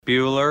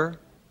Bueller.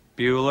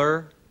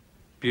 Bueller.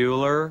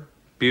 Bueller.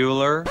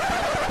 Bueller.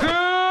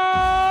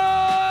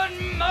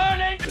 Good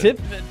morning.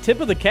 Tip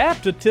of the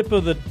cap to tip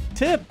of the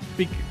tip.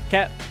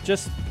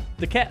 Cats.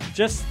 The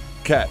cat's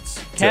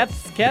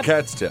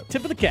tip.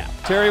 Tip of the cap.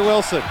 Terry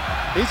Wilson.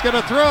 He's going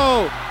to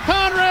throw.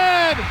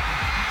 Conrad!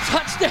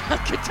 Touchdown,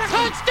 Kentucky!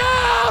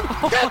 Touchdown!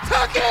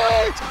 Kentucky!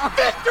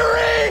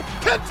 Victory!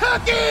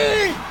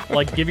 Kentucky!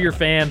 Like, give your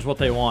fans what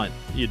they want,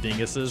 you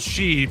dinguses.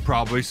 She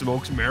probably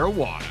smokes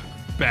marijuana.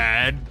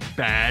 Bad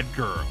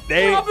girl.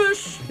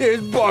 Rubbish!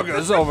 There's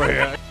buggers over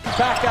here.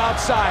 Back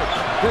outside.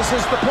 This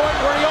is the point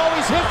where he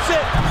always hits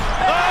it.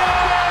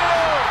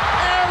 Oh!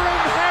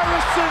 Aaron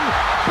Harrison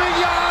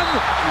beyond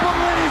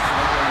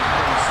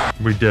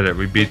belief. We did it.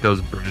 We beat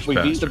those British We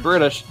beat bastards. the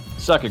British.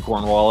 Suck it,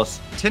 Cornwallis.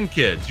 10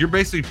 kids. You're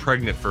basically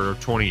pregnant for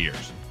 20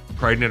 years.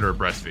 Pregnant or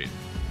breastfeed.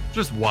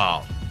 Just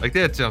wild. Like,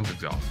 that sounds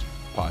exhausting.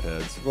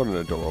 Potheads. What an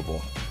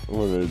adorable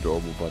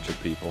bunch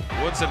of people.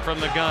 Woodson from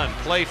the gun,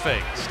 play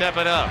fake, step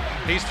it up.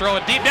 He's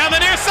throwing deep down the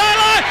near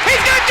sideline. He's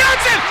got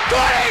Johnson.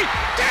 20,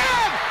 10,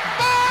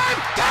 5,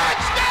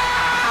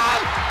 touchdown,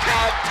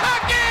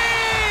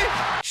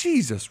 Kentucky!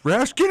 Jesus,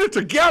 Rash, get it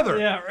together.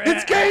 Yeah, right.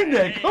 It's game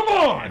day. Come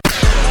on.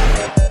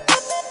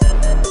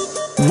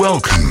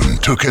 Welcome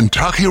to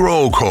Kentucky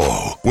Roll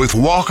Call with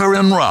Walker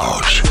and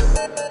Roush.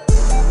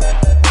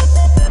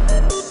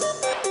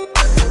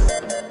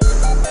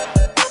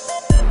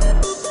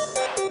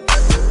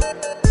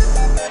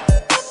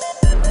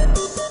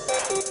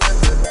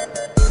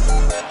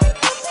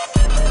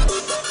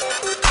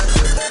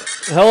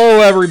 Hello,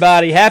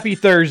 everybody. Happy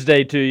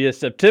Thursday to you.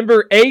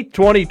 September 8th,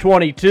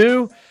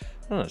 2022. I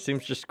don't know, it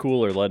seems just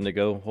cooler letting it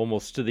go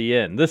almost to the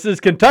end. This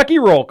is Kentucky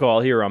Roll Call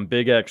here on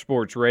Big X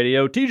Sports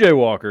Radio. TJ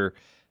Walker,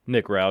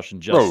 Nick Roush,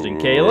 and Justin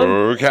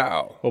Kalen.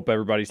 Cow. Hope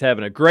everybody's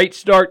having a great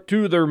start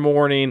to their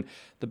morning.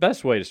 The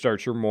best way to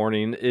start your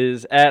morning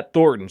is at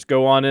Thornton's.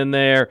 Go on in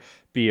there,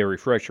 be a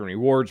Refresh and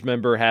Rewards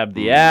member, have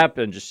the app,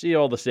 and just see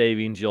all the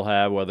savings you'll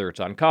have, whether it's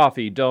on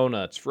coffee,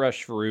 donuts,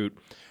 fresh fruit,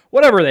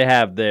 whatever they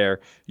have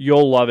there.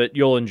 You'll love it,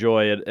 you'll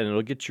enjoy it, and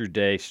it'll get your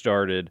day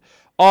started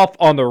off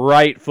on the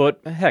right foot.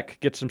 Heck,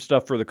 get some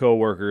stuff for the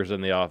coworkers in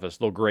the office.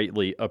 They'll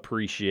greatly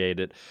appreciate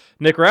it.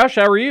 Nick Roush,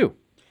 how are you?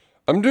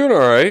 I'm doing all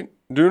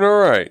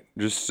right.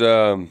 Just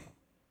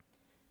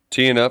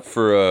teeing up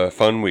for a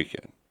fun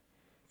weekend.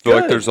 Feel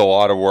like there's a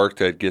lot of work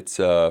that gets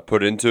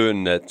put into it,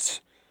 and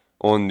that's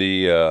on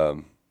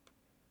the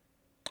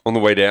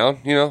way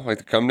down, like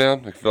the come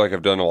down. I feel like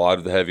I've done a lot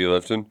of the heavy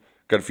lifting.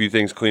 Got a few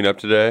things cleaned up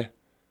today.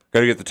 Got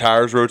to get the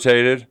tires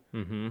rotated,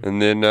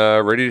 and then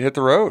ready to hit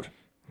the road.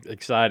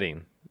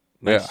 Exciting.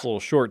 Nice little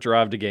short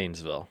drive to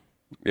Gainesville.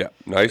 Yeah,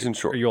 nice and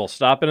short. Are you all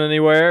stopping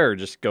anywhere or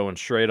just going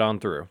straight on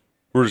through?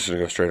 We're just going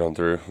to go straight on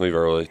through, leave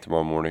early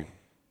tomorrow morning.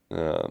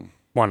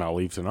 Why not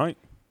leave tonight?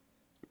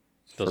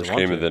 Doesn't First want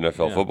game to. of the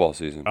NFL football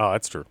season. Oh,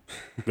 that's true.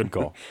 Good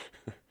call.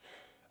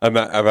 I've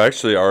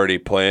actually already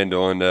planned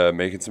on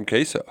making some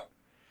queso.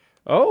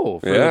 Oh,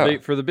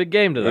 for the big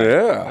game today.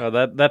 Yeah.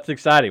 Oh, that's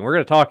exciting. We're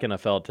going to talk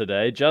NFL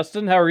today.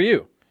 Justin, how are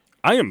you?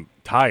 I am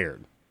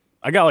tired.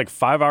 I got like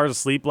 5 hours of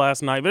sleep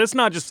last night, but it's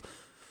not just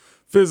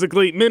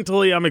physically,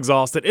 mentally, I'm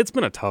exhausted. It's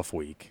been a tough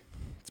week.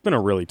 It's been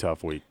a really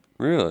tough week.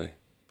 Really?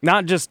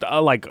 Not just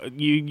like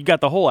you got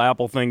the whole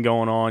Apple thing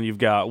going on. You've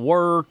got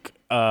work.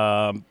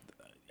 I'm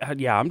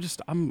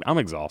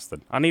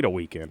exhausted. I need a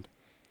weekend.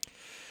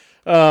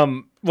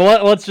 Well,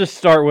 let's just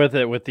start with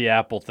the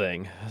Apple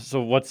thing.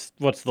 So what's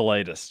the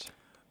latest?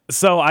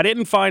 So I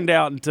didn't find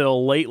out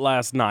until late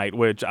last night,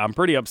 which I'm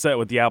pretty upset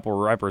with the Apple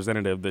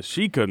representative that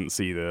she couldn't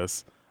see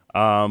this.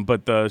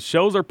 But the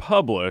shows are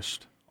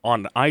published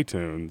on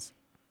iTunes,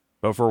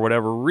 but for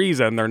whatever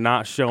reason, they're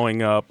not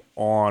showing up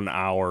on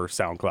our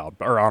SoundCloud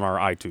or on our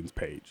iTunes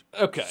page.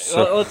 Okay,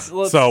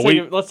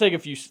 let's take a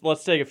few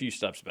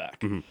steps back.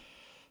 Mm-hmm.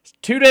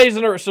 2 days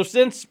in a row. So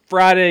since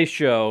Friday's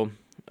show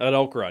at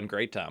Oak Run,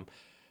 great time.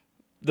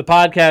 The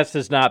podcast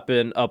has not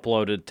been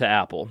uploaded to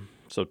Apple.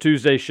 So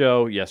Tuesday's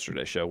show,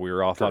 yesterday's show, we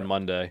were off on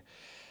Monday.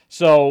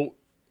 So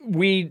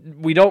we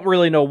don't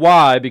really know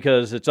why,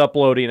 because it's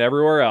uploading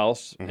everywhere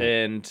else,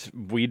 and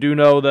we do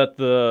know that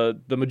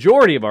the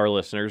majority of our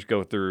listeners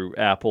go through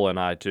Apple and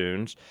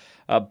iTunes,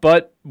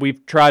 but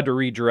we've tried to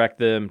redirect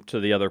them to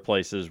the other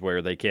places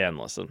where they can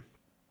listen.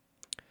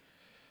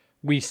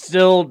 We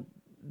still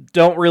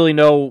don't really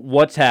know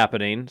what's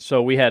happening,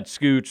 so we had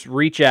Scoots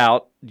reach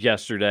out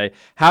yesterday.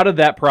 How did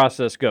that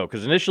process go?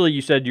 Because initially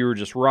you said you were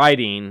just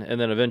writing,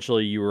 and then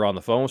eventually you were on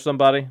the phone with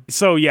somebody.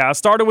 So, yeah, I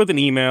started with an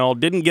email,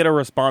 didn't get a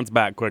response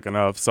back quick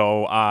enough,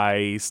 so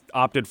I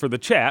opted for the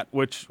chat,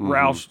 which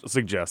Roush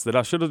suggested.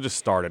 I should have just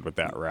started with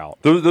that route.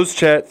 Those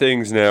chat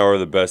things now are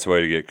the best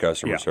way to get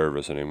customer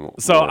service anymore.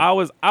 So I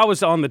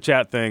was on the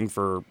chat thing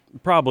for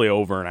probably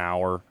over an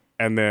hour.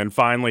 And then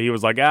finally he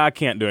was like, I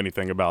can't do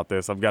anything about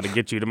this. I've got to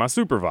get you to my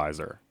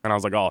supervisor. And I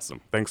was like, awesome.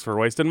 Thanks for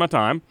wasting my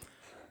time.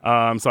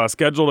 So I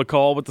scheduled a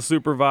call with the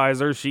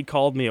supervisor. She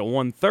called me at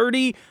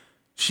 1:30.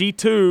 She,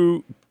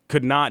 too,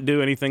 could not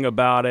do anything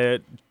about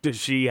it.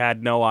 She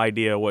had no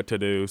idea what to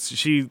do.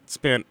 She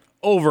spent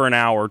over an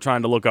hour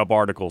trying to look up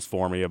articles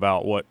for me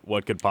about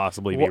what could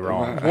possibly be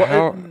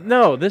wrong.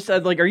 No, this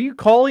are you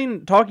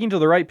talking to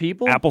the right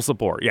people? Apple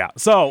support, yeah.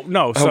 So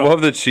no, I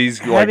love that she's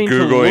having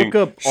Googling. to look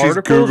up She's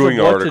articles Googling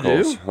of what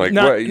articles. to do? Like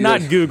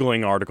not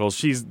Googling articles.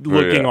 She's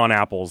looking yeah. on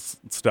Apple's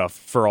stuff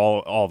for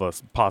all the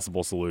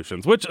possible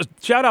solutions. Which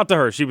shout out to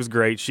her, she was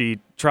great. She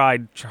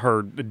tried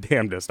her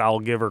damnedest. I'll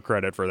give her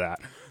credit for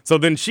that. So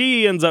then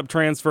she ends up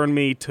transferring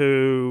me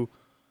to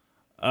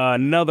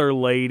another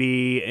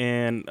lady,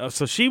 and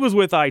so she was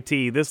with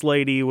IT. This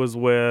lady was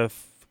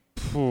with,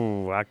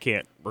 I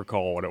can't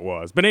recall what it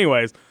was. But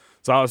anyways,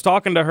 so I was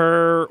talking to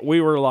her. We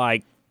were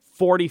like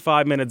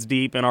 45 minutes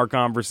deep in our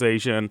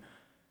conversation,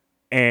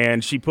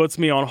 and she puts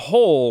me on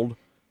hold,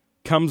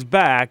 comes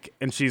back,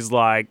 and she's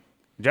like,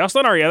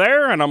 Justin, are you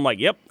there? And I'm like,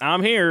 yep,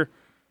 I'm here.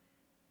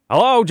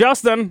 Hello,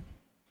 Justin.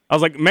 I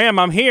was like, ma'am,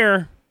 I'm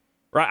here.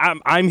 Right,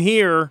 I'm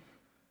here.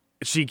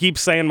 She keeps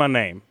saying my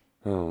name.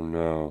 Oh,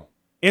 no.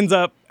 Ends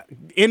up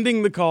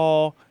ending the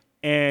call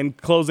and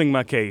closing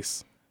my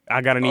case.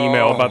 I got an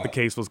email about the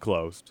case was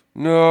closed.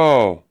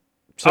 No.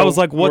 So I was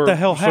like, what the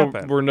hell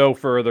happened? So we're no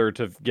further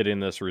to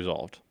getting this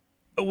resolved.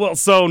 Well,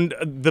 so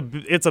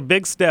it's a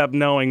big step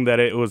knowing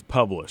that it was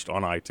published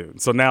on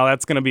iTunes. So now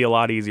that's going to be a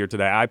lot easier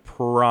today. I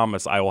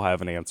promise I will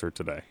have an answer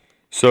today.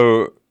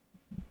 So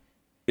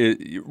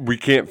we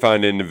can't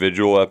find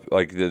individual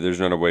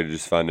there's not a way to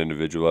just find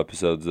individual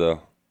episodes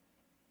though.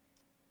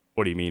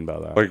 What do you mean by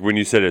that? Like when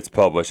you said it's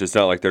published, it's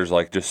not like there's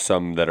like just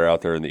some that are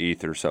out there in the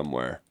ether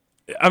somewhere.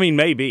 I mean,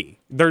 maybe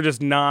they're just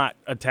not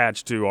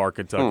attached to our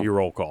Kentucky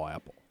Roll Call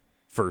Apple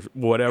for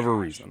whatever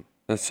reason.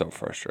 That's so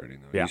frustrating,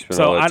 though. Yeah. You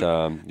spend all that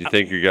time. You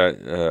think you got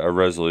a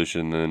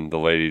resolution, then the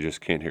lady just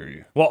can't hear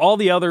you. Well, all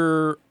the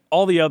other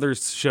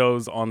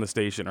shows on the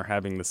station are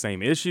having the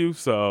same issue,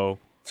 so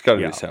it's got to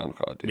be a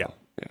SoundCloud deal.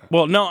 Yeah.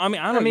 Well, no, I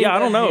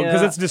don't know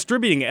because it's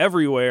distributing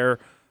everywhere.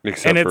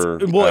 Except for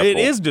Apple. It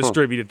is Huh.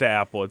 distributed to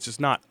Apple. It's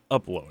just not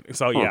uploading.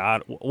 So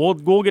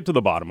we'll get to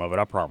the bottom of it.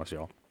 I promise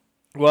y'all.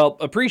 Well,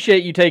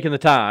 appreciate you taking the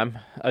time.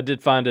 I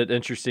did find it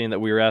interesting that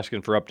we were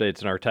asking for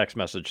updates in our text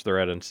message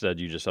thread.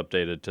 Instead, you just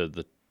updated to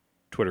the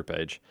Twitter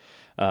page.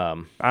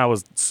 I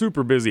was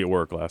super busy at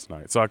work last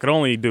night, so I could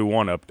only do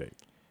one update.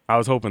 I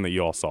was hoping that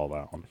you all saw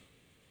that one.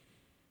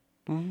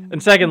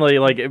 And secondly,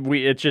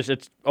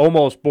 it's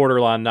almost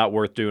borderline not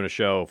worth doing a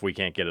show if we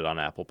can't get it on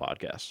Apple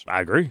Podcasts.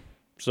 I agree.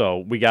 So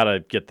we got to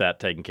get that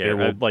taken care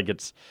of.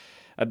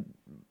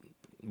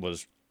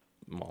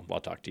 I'll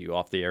talk to you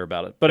off the air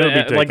about it.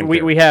 But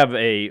we have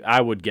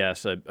I would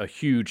guess, a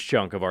huge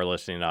chunk of our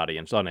listening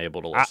audience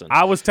unable to listen.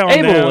 I was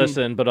telling them, able to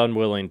listen, but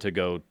unwilling to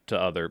go to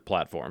other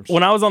platforms.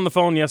 When I was on the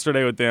phone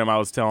yesterday with them, I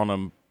was telling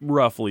them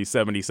roughly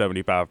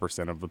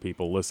 70-75% of the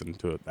people listen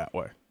to it that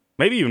way.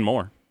 Maybe even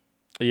more.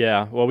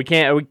 Yeah. Well, we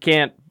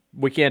can't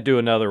do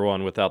another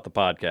one without the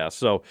podcast.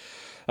 So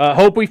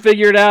hope we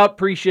figure it out.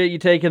 Appreciate you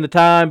taking the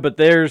time. But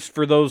there's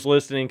for those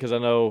listening, because I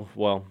know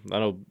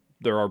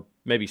there are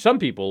maybe some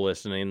people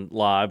listening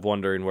live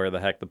wondering where the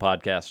heck the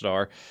podcasts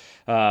are.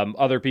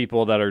 Other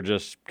people that are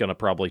just going to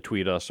probably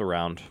tweet us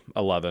around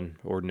 11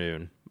 or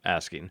noon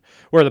asking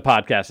where the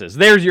podcast is.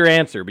 There's your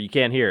answer, but you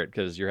can't hear it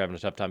because you're having a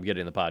tough time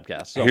getting the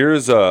podcast. So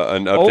here's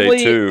an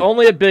update too.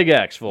 Only at Big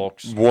X,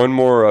 folks. One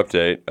more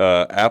update.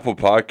 Apple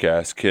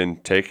Podcasts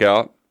can take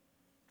out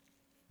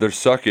their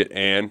suck it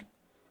and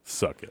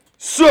suck it.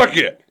 Suck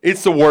it!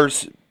 It's the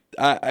worst.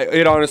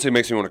 It honestly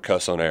makes me want to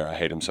cuss on air. I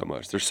hate them so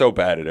much. They're so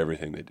bad at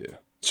everything they do.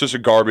 It's just a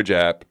garbage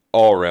app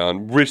all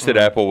around. Wish that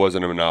Apple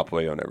wasn't a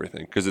monopoly on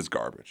everything because it's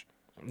garbage.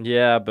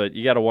 Yeah, but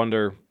you got to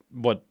wonder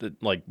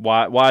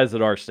why is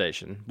it our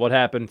station? What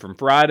happened from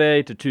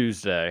Friday to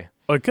Tuesday?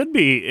 Well, it could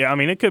be. I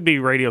mean, it could be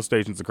radio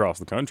stations across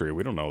the country.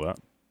 We don't know that.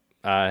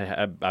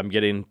 I'm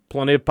getting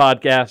plenty of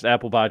podcasts,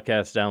 Apple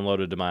Podcasts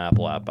downloaded to my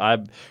Apple app.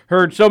 I've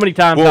heard so many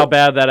times how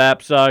bad that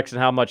app sucks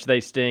and how much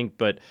they stink,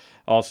 but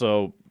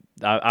also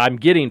I'm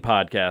getting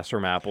podcasts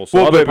from Apple,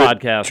 so other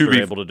podcasts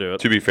are able to do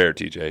it. To be fair,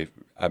 TJ,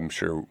 I'm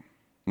sure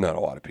not a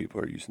lot of people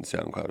are using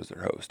SoundCloud as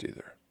their host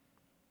either.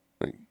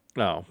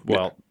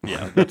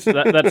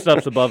 That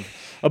stuff's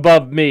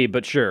above me,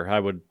 but sure, I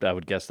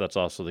would guess that's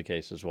also the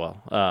case as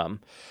well.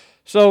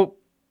 So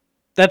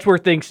that's where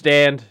things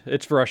stand.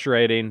 It's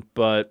frustrating,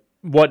 but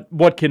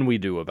what can we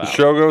do about it? The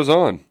show goes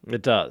on.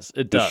 It does.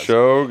 The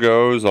show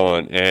goes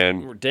on,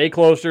 and we're a day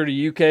closer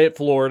to UK at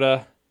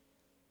Florida.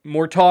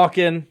 More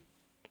talking,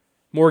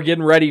 more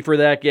getting ready for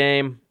that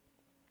game.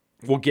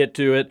 We'll get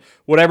to it.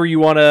 Whatever you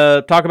want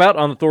to talk about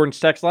on the Thornton's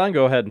text line,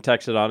 go ahead and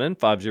text it on in,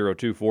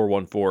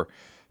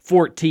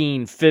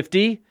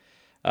 502-414-1450.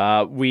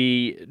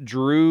 We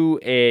drew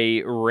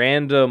a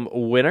random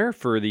winner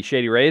for the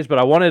Shady Rays, but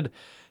I wanted,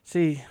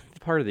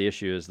 part of the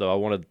issue is, though, I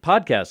wanted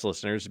podcast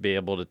listeners to be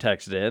able to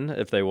text in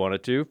if they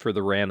wanted to for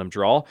the random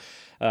draw.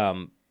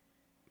 And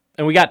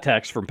we got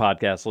texts from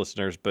podcast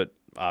listeners, but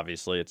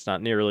obviously it's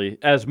not nearly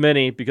as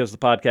many because the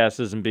podcast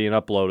isn't being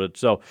uploaded.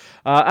 So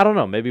I don't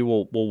know. Maybe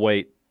we'll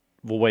wait.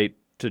 We'll wait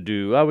to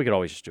do. We could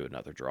always just do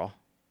another draw.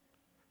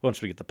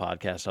 once we get the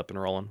podcast up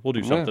and rolling. We'll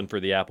do something for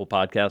the Apple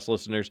Podcast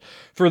listeners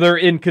for their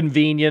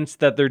inconvenience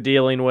that they're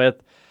dealing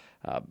with.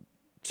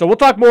 So we'll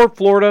talk more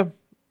Florida,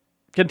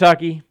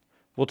 Kentucky.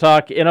 We'll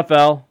talk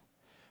NFL.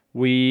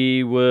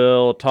 We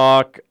will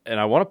talk, and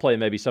I want to play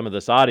maybe some of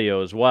this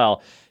audio as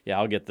well. Yeah,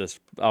 I'll get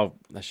this. I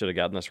should have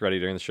gotten this ready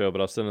during the show,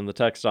 but I'll send in the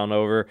text on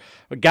over.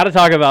 We got to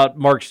talk about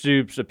Mark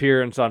Stoops'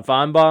 appearance on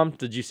Feinbaum.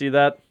 Did you see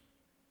that?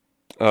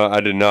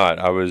 I did not.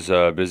 I was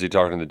busy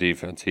talking to the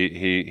defense.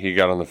 He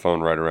got on the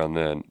phone right around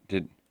then.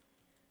 It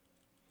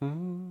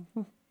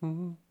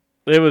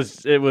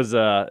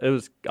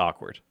was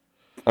awkward.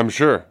 I'm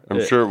sure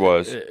it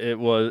was. It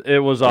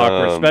was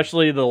awkward,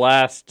 especially the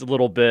last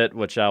little bit,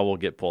 which I will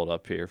get pulled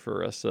up here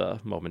for us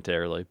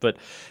momentarily. But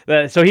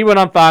so he went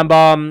on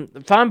Feinbaum.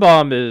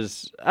 Feinbaum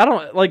is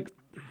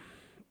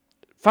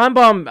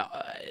Feinbaum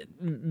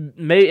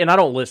may, and I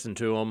don't listen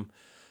to him,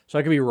 so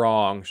I could be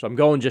wrong. So I'm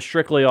going just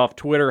strictly off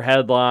Twitter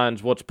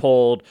headlines, what's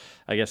pulled.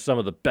 I guess some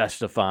of the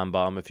best of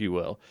Feinbaum, if you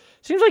will.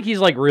 Seems like he's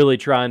like really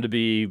trying to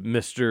be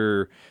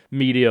Mr.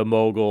 Media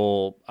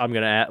Mogul. I'm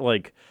gonna add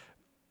like.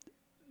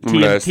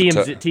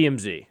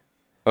 TMZ.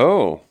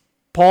 Oh.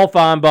 Paul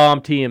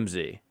Feinbaum,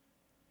 TMZ.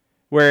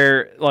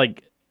 Where,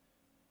 like,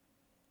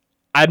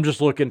 I'm just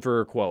looking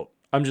for a quote.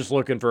 I'm just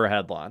looking for a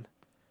headline.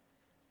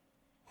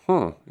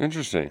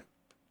 Interesting.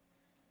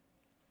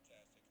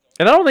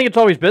 And I don't think it's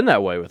always been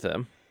that way with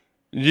him.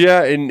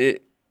 Yeah, and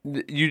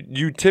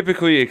you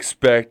typically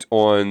expect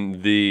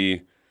on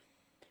the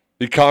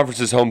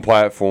conference's home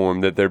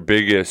platform that their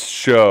biggest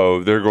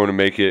show, they're going to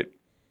make it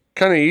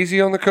kind of easy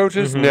on the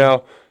coaches. Mm-hmm.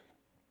 Now,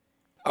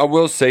 I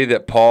will say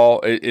that Paul,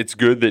 it's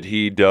good that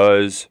he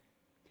does,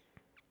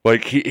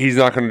 like, he's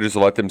not going to just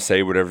let them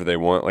say whatever they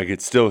want. Like,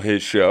 it's still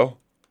his show.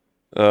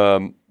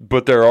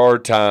 But there are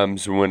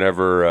times where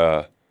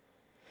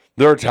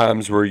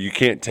you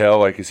can't tell,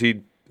 like, is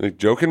he like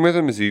joking with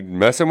him? Is he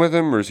messing with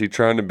him? Or is he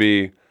trying to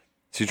get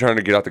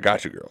out the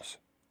gotcha girls?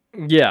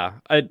 Yeah.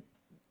 The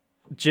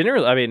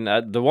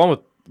one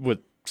with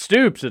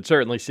Stoops, it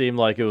certainly seemed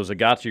like it was a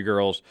gotcha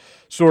girls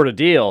sort of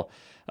deal.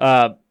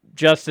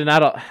 Justin, I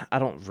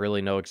don't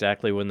really know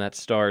exactly when that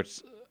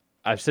starts.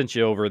 I've sent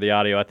you over the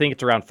audio. I think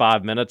it's around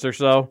 5 minutes or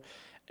so,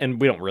 and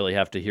we don't really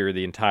have to hear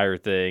the entire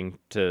thing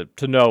to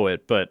know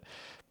it. But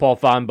Paul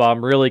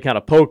Feinbaum really kind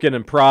of poking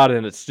and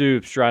prodding at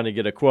Stoops, trying to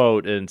get a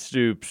quote, and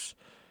Stoops,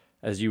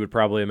 as you would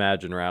probably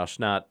imagine, Roush,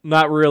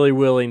 not really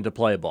willing to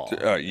play ball.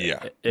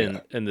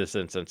 In this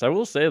instance, I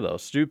will say though,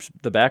 Stoops,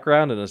 the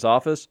background in his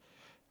office,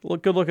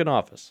 good looking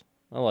office.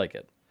 I like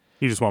it.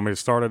 You just want me to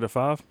start it at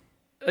 5?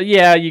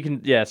 Yeah, you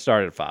can. Yeah,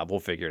 start at 5. We'll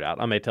figure it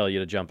out. I may tell you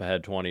to jump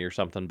ahead 20 or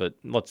something, but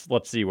let's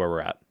see where we're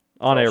at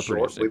on air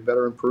producing. We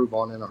better improve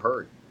on in a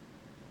hurry.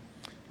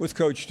 With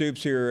Coach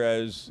Stoops here,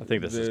 as I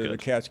think the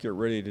Cats get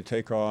ready to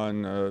take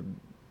on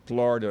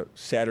Florida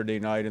Saturday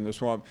night in the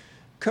Swamp,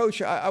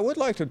 Coach, I would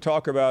like to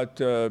talk about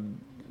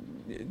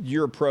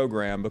your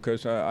program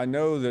because I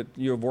know that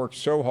you have worked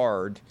so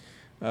hard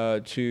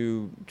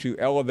to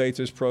elevate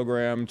this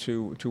program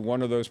to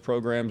one of those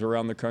programs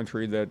around the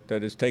country that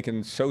is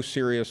taken so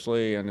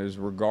seriously and is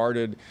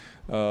regarded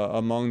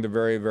among the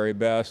very, very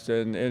best.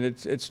 And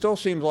it still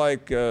seems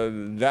like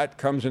that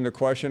comes into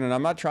question. And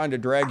I'm not trying to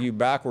drag you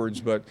backwards,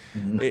 but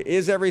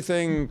is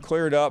everything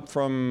cleared up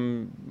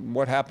from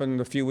what happened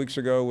a few weeks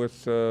ago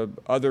with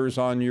others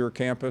on your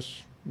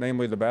campus,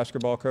 namely the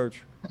basketball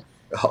coach?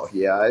 Oh,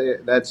 yeah,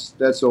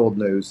 that's old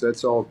news.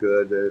 That's all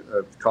good.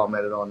 I've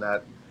commented on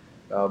that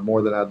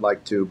more than I'd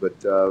like to,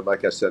 but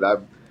like I said,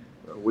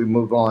 we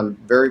move on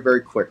very,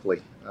 very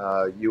quickly.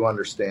 You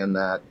understand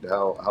that,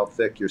 how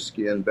thick your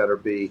skin better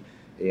be,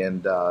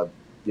 and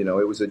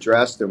it was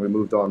addressed, and we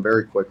moved on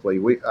very quickly.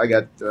 I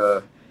got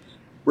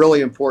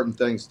really important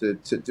things to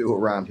do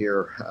around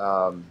here,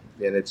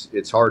 and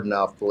it's hard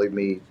enough, believe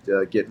me,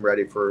 getting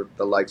ready for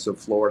the likes of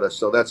Florida.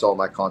 So that's all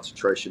my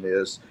concentration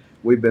is.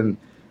 We've been,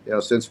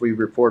 since we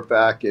report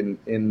back in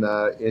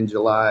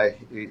July,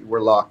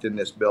 we're locked in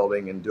this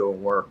building and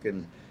doing work,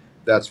 and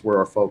that's where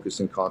our focus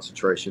and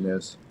concentration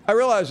is. I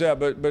realize that,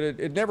 but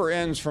it never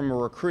ends from a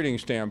recruiting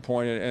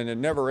standpoint, and it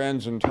never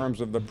ends in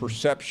terms of the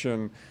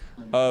perception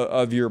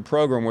of your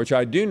program, which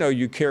I do know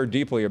you care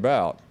deeply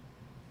about.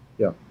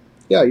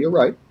 Yeah, you're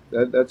right.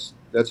 That's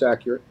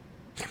accurate.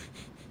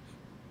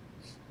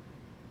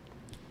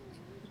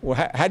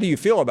 Well, how do you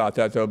feel about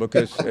that, though?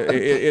 Because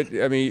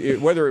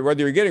whether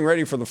you're getting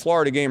ready for the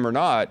Florida game or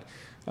not,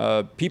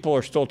 people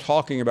are still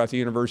talking about the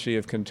University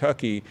of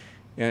Kentucky,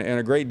 and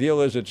a great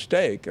deal is at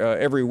stake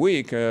every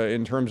week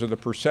in terms of the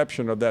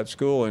perception of that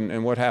school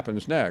and what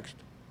happens next.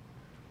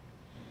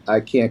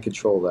 I can't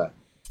control that.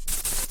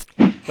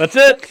 That's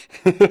it.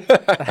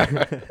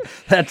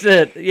 That's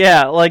it.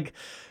 Yeah,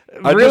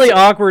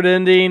 awkward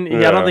ending.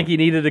 Yeah. I don't think he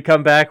needed to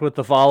come back with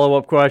the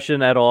follow-up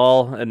question at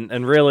all.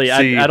 And really,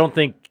 I don't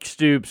think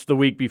Stoops the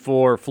week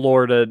before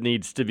Florida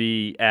needs to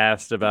be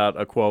asked about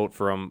a quote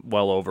from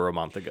well over a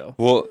month ago.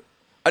 Well,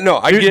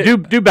 no,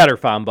 do better,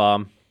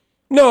 Feinbaum.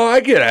 No, I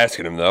get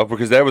asking him though,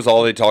 because that was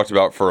all they talked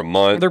about for a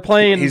month. They're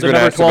playing He's the been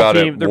number asked 12 about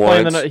team. it They're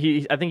once.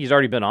 playing I think he's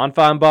already been on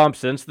Feinbaum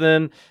since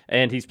then,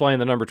 and he's playing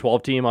the number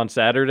 12 team on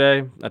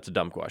Saturday. That's a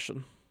dumb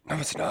question. No,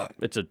 it's not.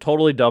 It's a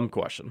totally dumb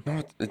question.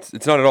 No,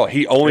 it's not at all.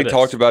 He only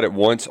talked about it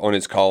once on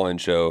his call-in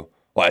show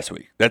last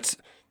week. That's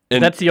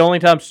the only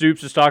time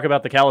Stoops has talked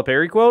about the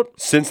Calipari quote?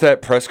 Since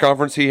that press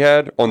conference he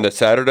had on the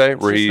Saturday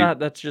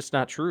that's just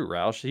not true,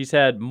 Roush. He's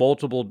had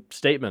multiple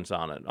statements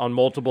on it, on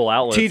multiple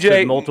outlets, TJ,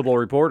 with multiple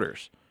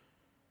reporters.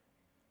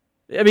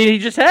 I mean, he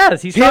just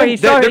has. He's the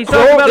talking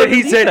quote about that it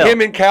he in said detail. him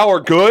and Cal are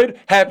good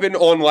happened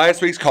on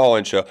last week's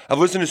call-in show. I've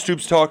listened to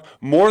Stoops talk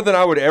more than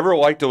I would ever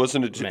like to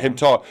listen to him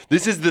talk.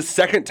 This is the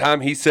second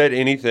time he said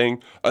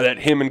anything that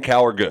him and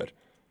Cal are good.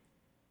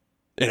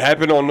 It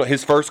happened on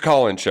his first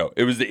call-in show.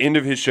 It was the end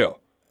of his show.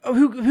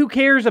 Who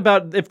cares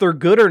about if they're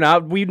good or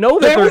not? We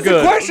know that they're good. That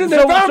was the question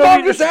that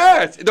Feinbaum just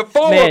asked. The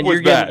follow-up was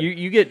bad.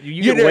 You get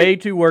way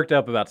too worked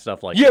up about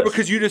stuff like this. Yeah,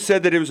 because you just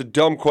said that it was a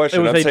dumb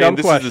question. It was I'm a saying dumb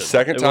this question. is the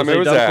second It time was it a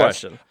was dumb asked.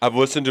 question. I've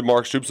listened to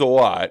Mark Stoops a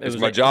lot. It's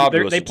my job to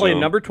listen They to played him.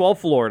 number 12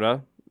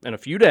 Florida in a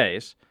few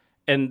days.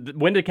 And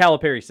when did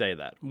Calipari say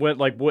that? What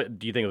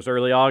do you think it was?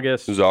 Early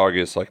August? It was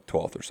August, like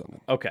 12th or something.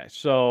 Okay,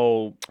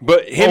 so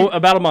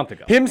about a month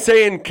ago. Him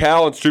saying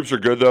Cal and Stoops are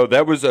good, though,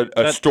 that was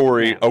a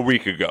story a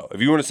week ago.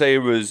 If you want to say it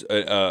was,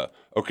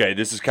 okay,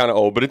 this is kind of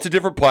old, but it's a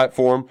different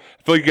platform.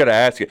 I feel like you got to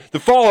ask it. The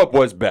follow-up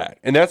was bad,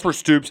 and that's where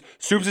Stoops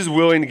is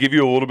willing to give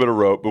you a little bit of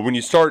rope, but when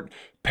you start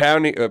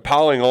piling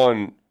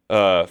on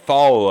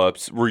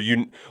follow-ups where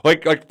you,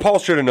 like Paul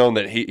should have known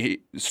that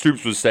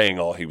Stoops was saying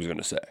all he was going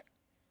to say.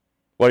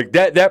 Like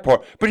that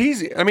part. But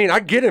I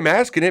get him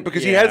asking it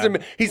because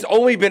he's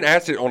only been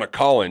asked it on a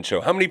call-in show.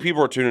 How many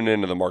people are tuning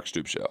into the Mark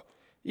Stoops show?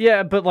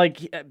 Yeah, but I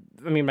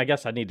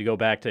guess I need to go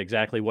back to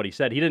exactly what he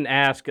said. He didn't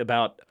ask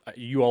about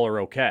you all are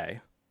okay.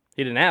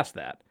 He didn't ask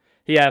that.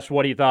 He asked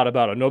what he thought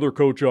about another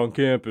coach on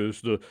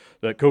campus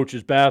that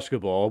coaches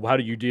basketball. How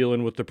do you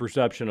dealing with the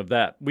perception of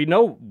that? We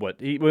know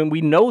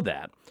we know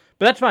that.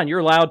 But that's fine. You're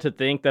allowed to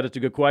think that it's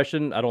a good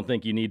question. I don't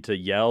think you need to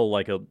yell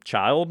like a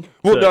child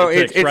to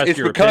express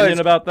your opinion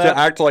about that. To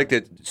act like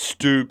that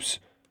Stoops,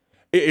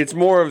 it's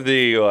more of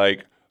the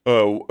like,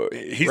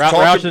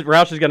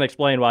 Roush is going to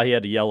explain why he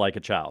had to yell like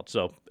a child.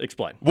 So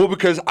explain. Well,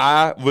 because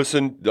I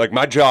listen, like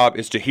my job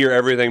is to hear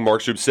everything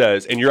Mark Stoops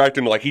says, and you're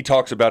acting like he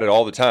talks about it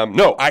all the time.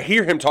 No, I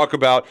hear him talk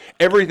about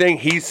everything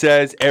he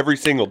says every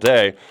single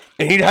day,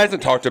 and he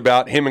hasn't talked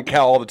about him and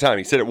Cal all the time.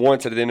 He said it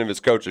once at the end of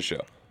his coach's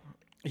show.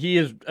 He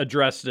has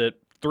addressed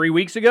it 3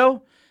 weeks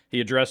ago.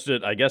 He addressed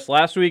it, I guess,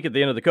 last week at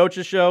the end of the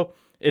coach's show.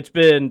 It's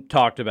been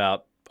talked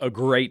about a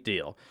great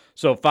deal.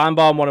 So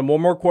Feinbaum wanted one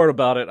more quote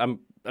about it.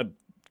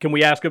 Can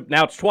we ask him?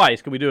 Now it's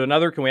twice. Can we do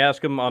another? Can we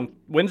ask him on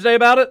Wednesday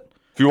about it?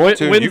 If you want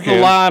to, when's you the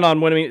can. line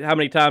on how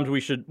many times we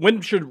should?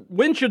 When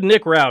should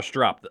Nick Roush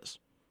drop this?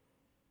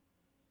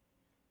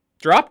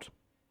 Dropped?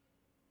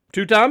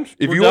 2 times?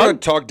 If you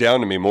want to talk down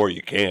to me more,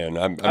 you can.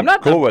 I'm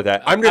not cool with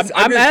that. I'm just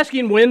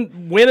asking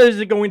when is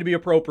it going to be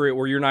appropriate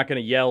where you're not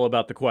going to yell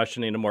about the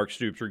questioning of Mark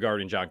Stoops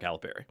regarding John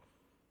Calipari?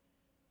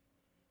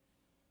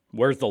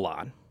 Where's the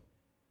line?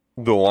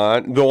 The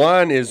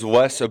line is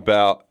less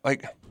about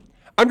like.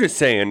 I'm just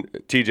saying,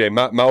 TJ.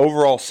 My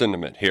overall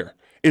sentiment here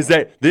is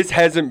that this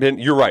hasn't been.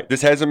 You're right.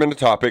 This hasn't been a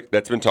topic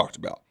that's been talked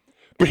about.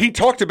 But he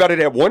talked about it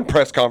at one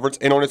press conference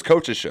and on his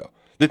coach's show.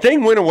 The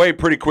thing went away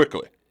pretty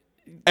quickly,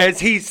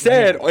 as he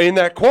said in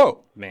that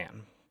quote.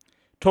 Man,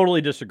 totally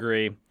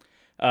disagree.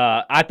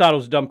 I thought it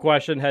was a dumb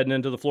question heading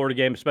into the Florida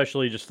game,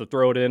 especially just to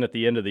throw it in at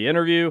the end of the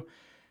interview.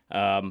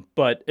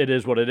 But it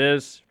is what it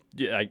is.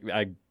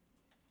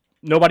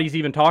 Nobody's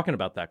even talking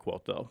about that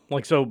quote, though.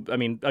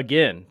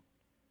 Again,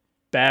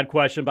 bad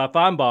question by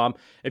Feinbaum.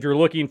 If you're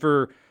looking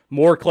for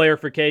more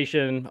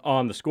clarification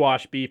on the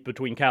squash beef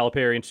between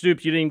Calipari and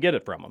Stoops, you didn't even get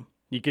it from him.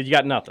 You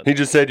got nothing. He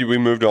just said we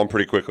moved on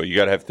pretty quickly. You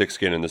got to have thick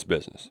skin in this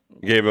business.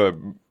 You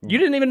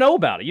didn't even know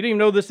about it. You didn't even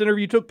know this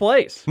interview took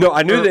place. No,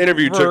 I knew the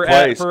interview took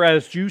place. For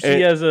as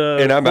juicy as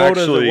a I'm quote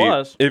actually, as it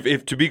was.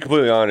 If to be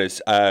completely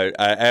honest, I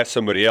asked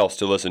somebody else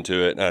to listen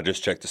to it, and I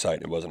just checked the site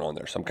and it wasn't on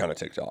there, so I'm kind of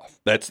ticked off.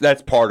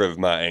 That's part of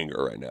my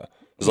anger right now.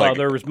 Well,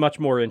 there was much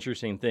more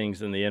interesting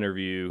things in the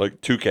interview.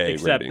 Like 2K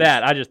Except ratings.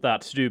 that. I just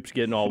thought Stoops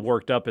getting all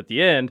worked up at the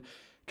end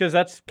because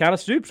that's kind of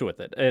Stoops with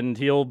it. And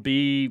he'll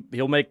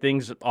make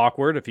things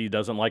awkward if he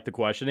doesn't like the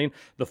questioning.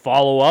 The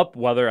follow-up,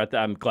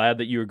 I'm glad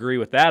that you agree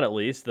with that at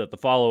least, that the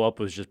follow-up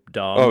was just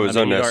dumb. Oh, it was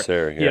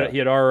unnecessary. He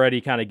had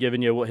already kind of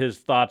given you his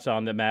thoughts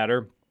on the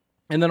matter.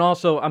 And then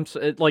also,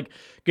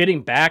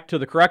 getting back to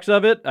the crux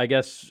of it, I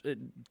guess,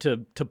 to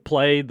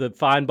play the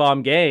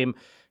Feinbaum game,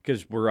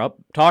 because we're up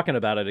talking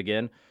about it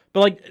again.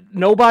 But,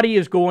 nobody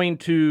is going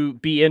to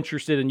be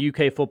interested in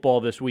UK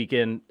football this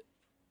weekend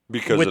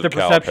because with of the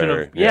perception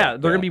Calipari. of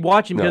they're going to be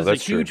watching because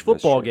it's a huge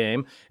football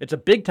game. It's a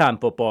big-time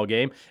football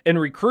game. And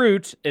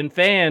recruits and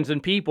fans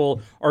and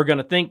people are going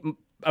to think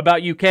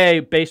about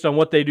UK based on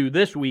what they do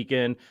this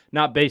weekend,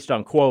 not based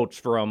on quotes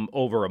from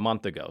over a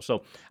month ago.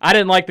 So I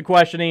didn't like the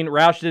questioning.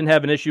 Roush didn't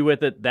have an issue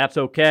with it. That's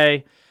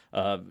okay.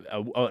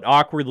 an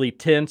awkwardly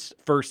tense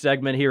first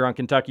segment here on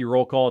Kentucky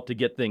Roll Call to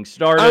get things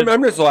started.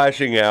 I'm just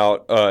lashing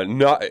out,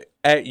 not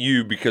at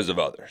you because of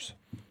others.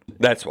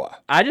 That's why.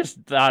 I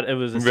just thought it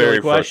was a Very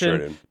silly question.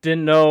 frustrated.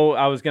 Didn't know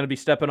I was going to be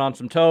stepping on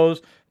some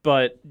toes,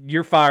 but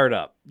you're fired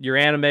up. You're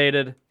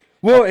animated.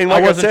 Well, and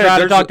like I wasn't said,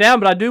 trying to talk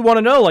down, but I do want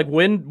to know, like,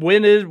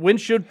 when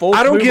should Folks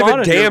I don't move give on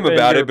a in damn your,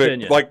 about in it, your but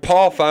opinion? like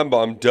Paul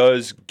Feinbaum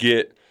does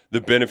get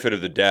the benefit of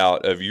the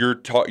doubt of you're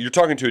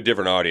talking to a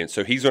different audience,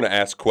 so he's going to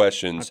ask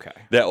questions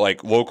that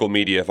like local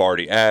media have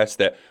already asked.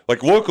 That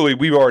like locally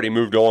we've already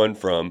moved on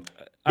from.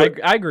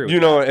 But, I agree with you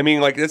know, I mean,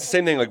 like it's the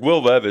same thing. Like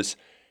Will Levis.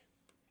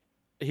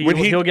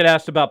 He'll get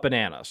asked about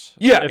bananas.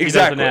 Yeah, if he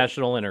exactly. does a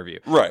national interview.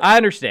 Right. I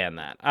understand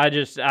that.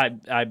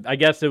 I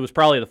guess it was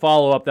probably the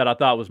follow-up that I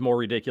thought was more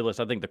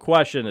ridiculous. I think the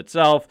question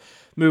itself,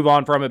 move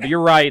on from it. But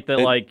you're right that,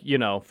 like, you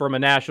know, from a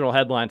national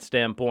headline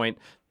standpoint,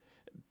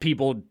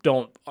 people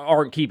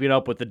aren't keeping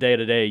up with the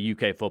day-to-day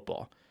UK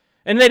football.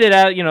 And they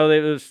did, you know,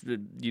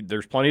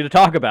 there's plenty to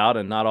talk about,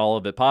 and not all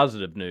of it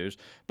positive news.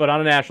 But on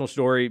a national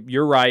story,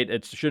 you're right.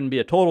 It shouldn't be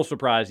a total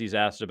surprise he's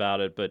asked about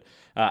it. But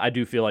I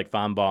do feel like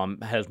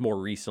Feinbaum has more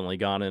recently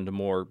gone into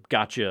more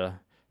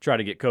try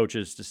to get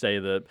coaches to say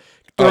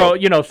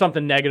you know,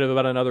 something negative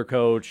about another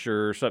coach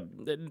or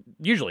something.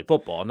 Usually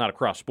football, not a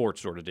cross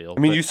sports sort of deal. I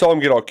mean, you saw him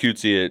get all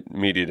cutesy at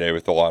media day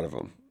with a lot of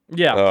them.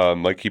 Yeah.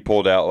 Like he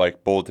pulled out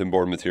like bulletin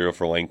board material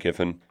for Lane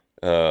Kiffin.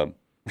 You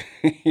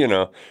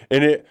know,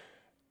 and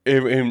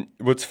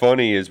what's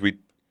funny is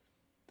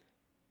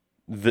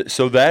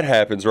so that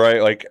happens,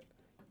 right? Like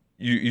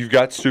you've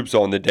got Stoops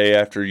on the day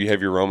after you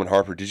have your Roman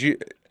Harper.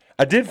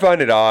 I did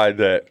find it odd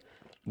that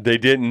they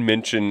didn't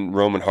mention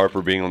Roman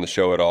Harper being on the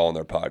show at all on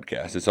their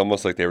podcast. It's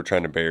almost like they were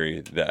trying to bury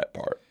that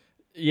part.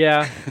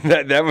 Yeah.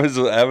 that was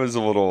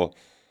a little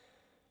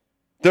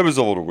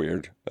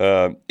weird.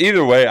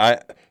 Either way,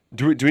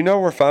 do we know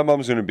where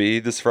Feinbaum's going to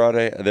be this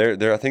Friday?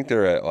 I think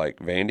they're at like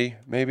Vandy,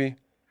 maybe.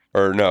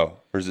 Or no,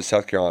 or is it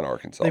South Carolina,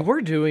 Arkansas? They were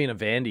doing a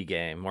Vandy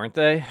game, weren't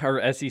they?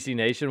 Or SEC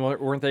Nation,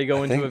 weren't they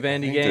going to a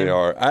Vandy game? They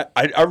are.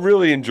 I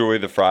really enjoy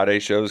the Friday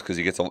shows because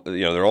he gets, you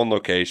know, they're on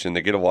location.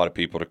 They get a lot of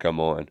people to come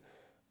on.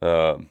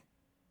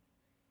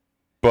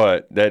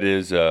 But that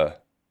is, I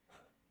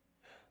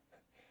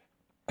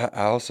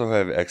also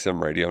have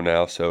XM radio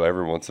now, so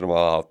every once in a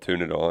while I'll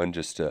tune it on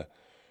just all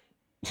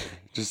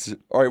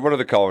right, what are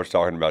the callers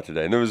talking about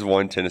today? And there was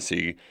one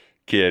Tennessee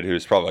kid who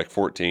was probably like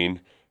 14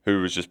 who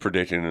was just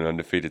predicting an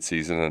undefeated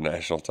season and a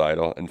national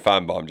title, and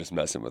Feinbaum just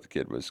messing with the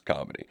kid was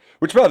comedy.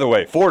 Which, by the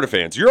way, Florida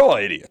fans, you're all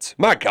idiots.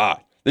 My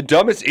God, the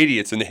dumbest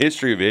idiots in the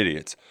history of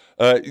idiots.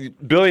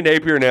 Billy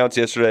Napier announced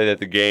yesterday that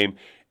the game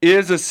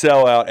is a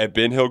sellout at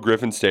Ben Hill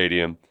Griffin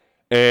Stadium,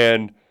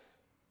 and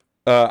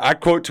I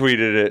quote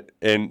tweeted it,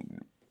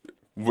 and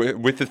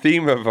with the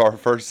theme of our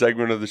first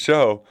segment of the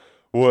show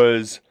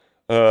was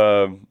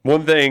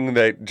one thing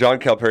that John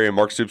Calipari and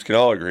Mark Stoops can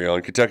all agree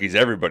on: Kentucky's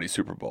everybody's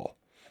Super Bowl.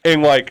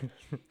 And like,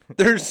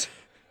 I've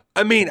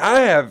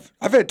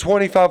had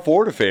 25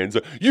 Florida fans.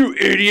 You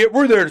idiot!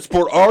 We're there to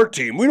support our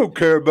team. We don't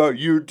care about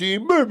your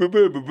team. Blah, blah,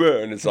 blah, blah, blah.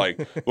 And it's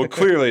like, well,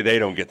 clearly they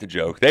don't get the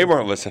joke. They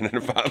weren't listening to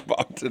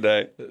Feinbaum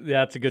today. Yeah,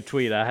 that's a good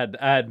tweet. I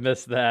had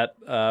missed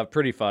that.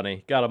 Pretty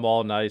funny. Got them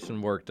all nice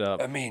and worked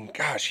up. I mean,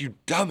 gosh, you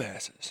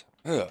dumbasses.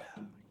 Ugh.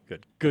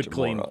 Good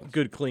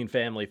clean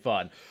family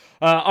fun.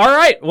 All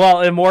right.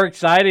 Well, a more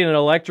exciting and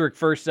electric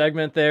first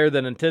segment there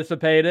than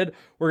anticipated.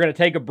 We're going to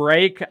take a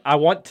break. I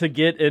want to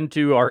get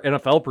into our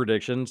NFL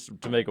predictions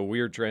to make a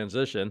weird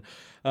transition.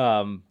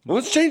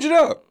 Let's change it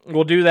up.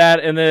 We'll do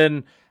that. And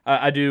then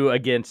I do,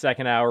 again,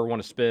 second hour,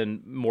 want to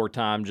spend more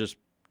time just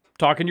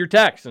talking your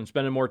texts and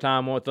spending more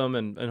time with them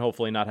and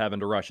hopefully not having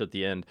to rush at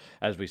the end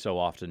as we so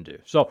often do.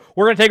 So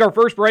we're going to take our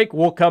first break.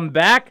 We'll come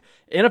back.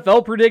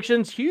 NFL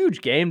predictions,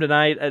 huge game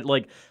tonight.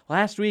 Like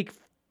last week,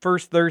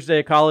 first Thursday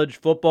of college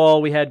football,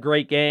 we had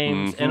great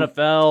games. Mm-hmm.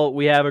 NFL,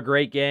 we have a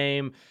great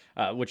game,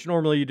 which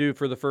normally you do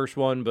for the first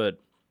one, but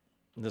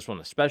this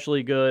one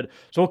especially good.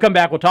 So we'll come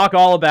back. We'll talk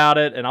all about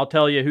it, and I'll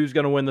tell you who's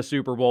going to win the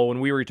Super Bowl when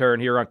we return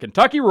here on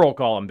Kentucky Roll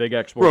Call on Big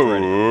X Sports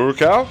Radio. Roll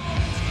Call.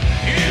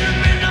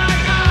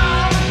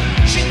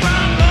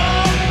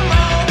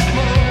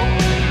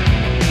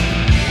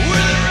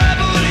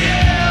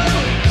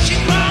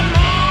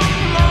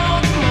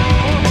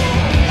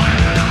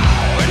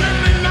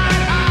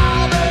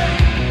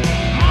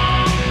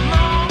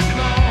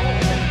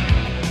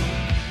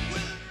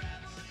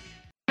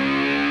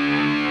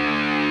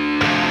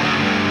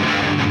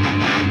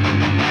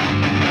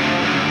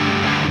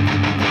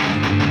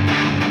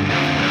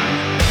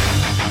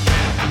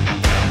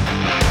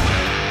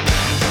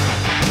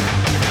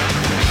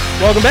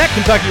 Welcome back,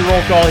 Kentucky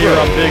Roll Call here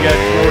on Big X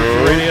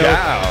Sports Radio,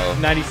 Cow.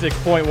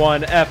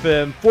 96.1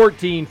 FM,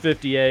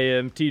 1450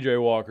 AM.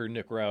 TJ Walker,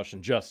 Nick Roush,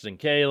 and Justin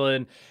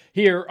Kalen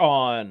here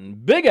on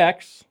Big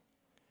X.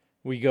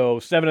 We go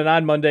 7 to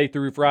 9 Monday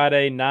through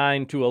Friday,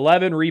 9 to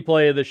 11.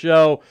 Replay of the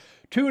show.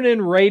 Tune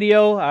in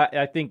radio,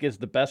 I think, is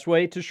the best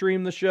way to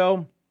stream the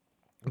show.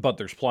 but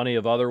there's plenty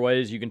of other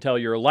ways. You can tell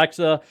your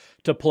Alexa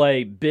to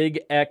play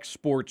Big X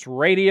Sports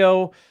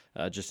Radio,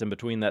 just in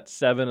between that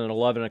 7 and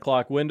 11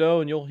 o'clock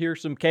window, and you'll hear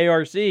some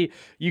KRC.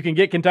 You can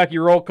get Kentucky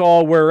Roll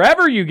Call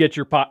wherever you get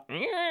your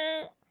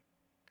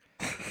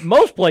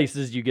most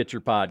places you get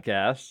your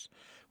podcasts.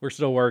 We're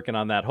still working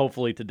on that.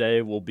 Hopefully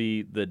today will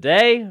be the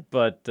day,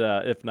 but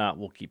if not,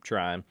 we'll keep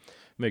trying.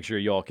 Make sure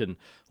y'all can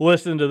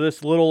listen to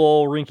this little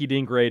old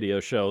rinky-dink radio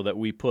show that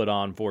we put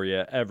on for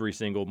you every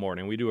single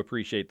morning. We do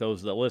appreciate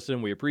those that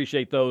listen. We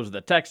appreciate those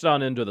that text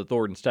on into the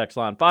Thornton's text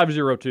line,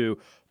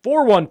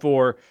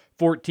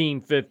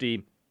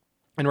 502-414-1450.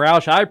 And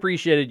Roush, I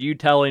appreciated you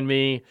telling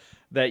me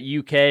that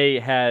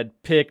UK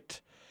had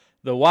picked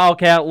the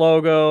Wildcat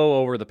logo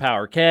over the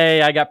Power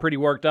K. I got pretty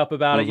worked up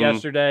about it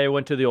yesterday.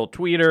 Went to the old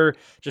tweeter.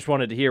 Just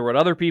wanted to hear what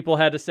other people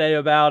had to say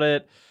about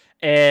it.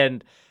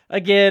 And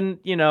again,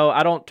 you know,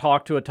 I don't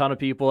talk to a ton of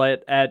people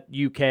at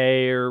UK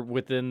or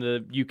within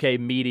the UK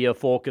media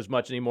folk as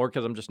much anymore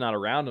because I'm just not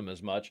around them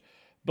as much.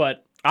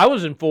 But I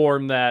was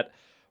informed that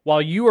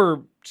while you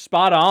were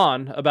spot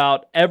on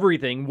about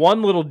everything,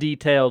 one little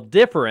detail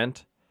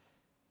different,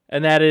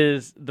 and that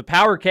is the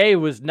Power K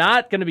was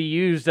not going to be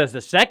used as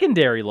the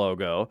secondary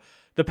logo.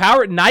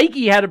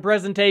 Nike had a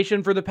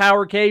presentation for the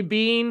Power K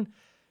being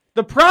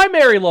the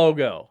primary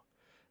logo.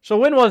 So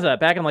when was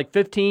that? Back in like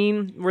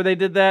 15 where they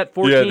did that?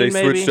 14 yeah, they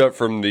maybe? switched up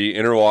from the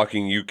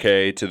interlocking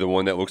UK to the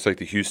one that looks like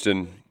the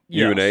Houston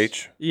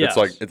UNH. Yes. It's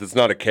like, it's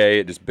not a K,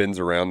 it just bends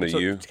around the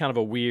U. It's kind of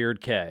a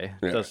weird K.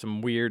 It Yeah. does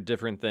some weird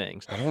different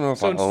things. I don't know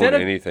if I own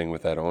anything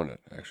with that on it,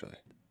 actually.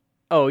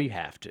 Oh, you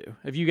have to.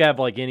 If you have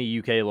like any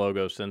UK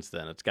logo since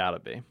then, it's got to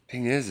be.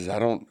 Thing is I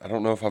don't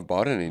know if I've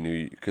bought any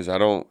new because I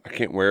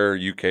can't wear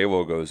UK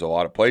logos a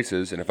lot of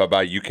places, and if I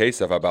buy UK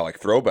stuff, I buy like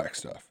throwback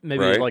stuff.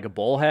 Maybe right? like a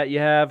bull hat you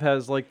have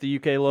has like the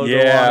UK logo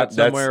on it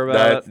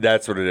somewhere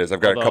that's what it is.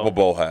 I've got a couple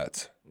bull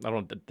hats. I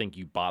don't think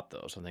you bought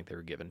those. I think they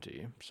were given to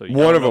you. So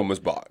one of them was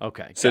bought.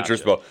 Okay,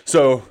 Citrus gotcha. Bowl.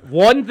 So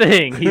one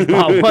thing he's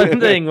bought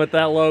one thing with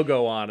that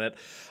logo on it.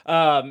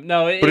 But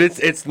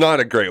it's not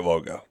a great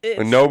logo.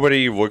 When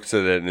nobody looks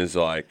at it and is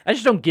like, I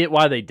just don't get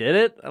why they did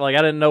it. Like I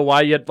didn't know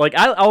why you had, like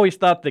I always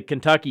thought the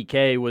Kentucky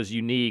K was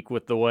unique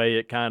with the way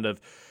it kind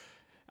of.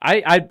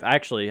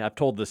 I've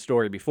told this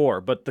story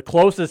before, but the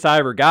closest I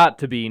ever got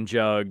to being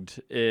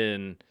jugged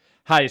in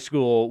high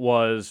school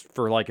was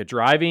for like a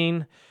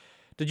driving.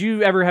 Did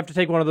you ever have to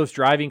take one of those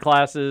driving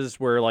classes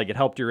where like it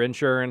helped your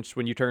insurance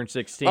when you turned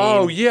 16?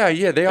 oh yeah,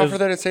 they offer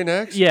that at St.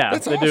 X? Yeah,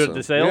 That's they awesome. do it at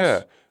the sales?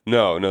 Yeah.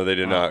 No, they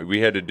did not. We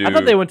had to do. I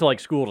thought they went to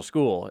like school to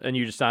school and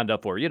you just signed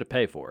up for it. You had to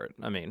pay for it.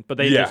 I mean, but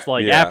they just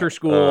like after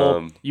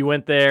school, you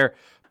went there.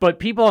 But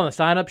people on the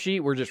sign up sheet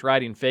were just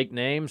writing fake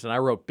names and I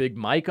wrote Big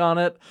Mike on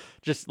it.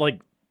 Just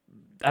like,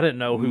 I didn't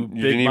know who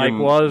Big Mike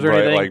was or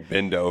anything. Like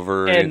bend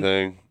over or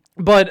anything.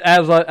 But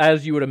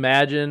as you would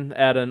imagine,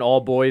 at an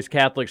all-boys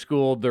Catholic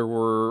school, there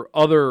were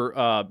other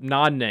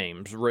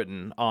non-names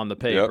written on the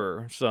paper.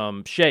 Yep.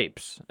 Some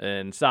shapes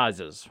and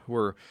sizes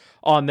were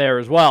on there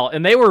as well.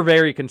 And they were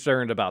very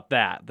concerned about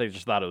that. They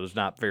just thought it was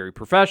not very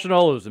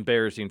professional. It was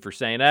embarrassing for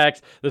St.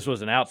 X. This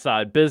was an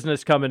outside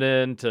business coming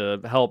in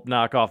to help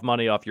knock off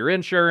money off your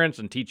insurance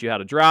and teach you how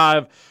to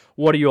drive.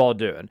 What are you all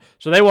doing?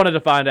 So they wanted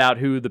to find out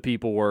who the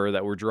people were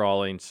that were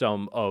drawing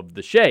some of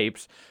the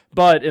shapes.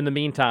 But in the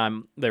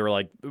meantime, they were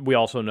like, we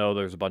also know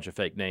there's a bunch of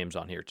fake names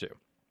on here too.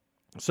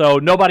 So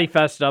nobody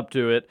fessed up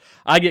to it.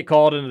 I get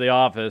called into the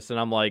office and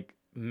I'm like,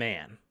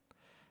 man,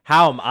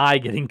 how am I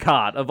getting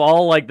caught? Of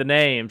all like the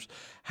names,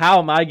 how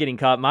am I getting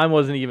caught? Mine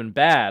wasn't even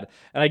bad.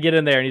 And I get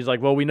in there and he's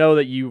like, well, we know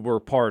that you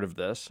were part of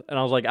this. And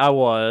I was like, I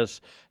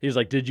was. He's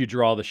like, did you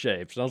draw the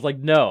shapes? And I was like,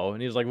 no.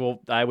 And he's like, well,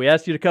 we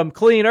asked you to come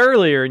clean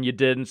earlier and you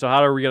didn't. So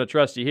how are we going to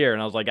trust you here?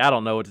 And I was like, I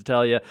don't know what to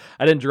tell you.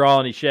 I didn't draw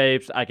any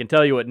shapes. I can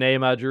tell you what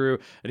name I drew.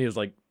 And he was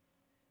like,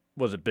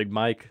 was it Big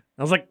Mike?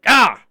 I was like,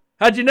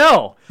 how'd you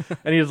know?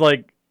 And he was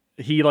like,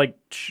 he like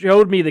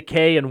showed me the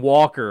K in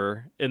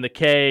Walker and the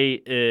K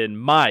in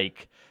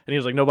Mike. And he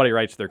was like, nobody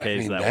writes their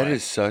Ks that way. That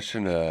is such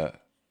an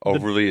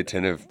overly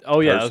attentive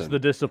yeah, person. it's the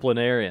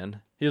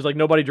disciplinarian. He was like,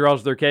 nobody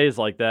draws their Ks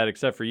like that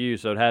except for you,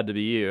 so it had to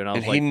be you. And I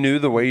was like, he knew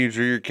the way you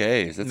drew your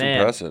Ks. That's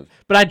impressive.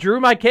 But I drew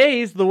my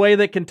Ks the way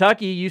that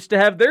Kentucky used to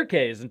have their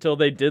Ks until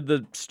they did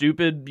the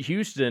stupid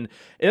Houston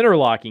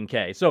interlocking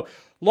K. So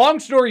long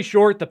story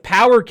short, the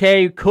Power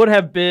K could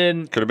have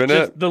been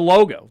just the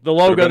logo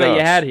that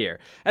you had here.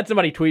 Had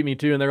somebody tweet me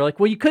too, and they were like,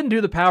 well, you couldn't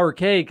do the Power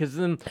K because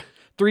then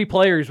 3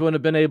 players wouldn't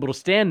have been able to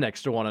stand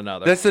next to one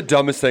another. That's the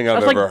dumbest thing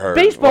I've ever heard.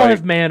 Baseball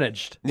has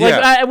managed.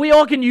 Yeah. We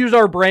all can use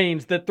our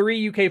brains that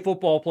 3 UK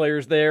football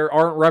players there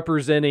aren't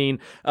representing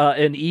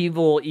an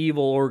evil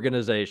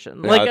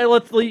organization. Yeah.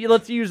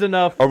 Let's use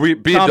enough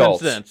be common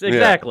adults. sense.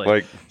 Exactly.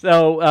 Yeah,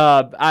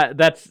 so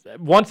that's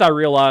once I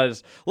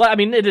realized. I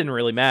mean, it didn't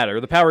really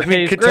matter. The Power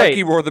K is Kentucky great.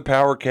 Kentucky wore the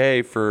Power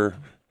K for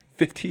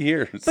 50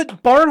 years.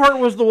 But Barnhart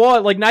was the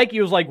one. Like Nike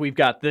was like, we've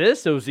got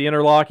this. It was the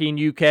interlocking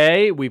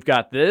UK. We've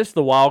got this.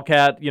 The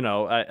Wildcat,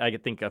 I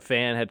think a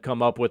fan had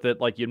come up with it,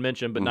 like you'd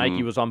mentioned, but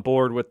Nike was on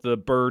board with the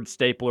bird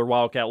stapler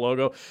Wildcat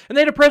logo. And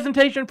they had a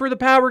presentation for the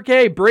Power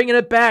K, bringing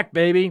it back,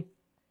 baby.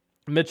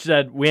 Mitch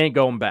said, we ain't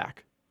going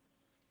back.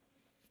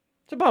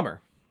 It's a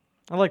bummer.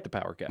 I like the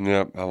Power K.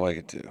 Yep, I like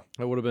it too.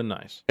 That would have been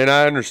nice. And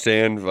I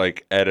understand,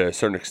 like, at a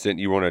certain extent,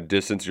 you want to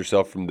distance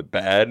yourself from the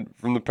bad.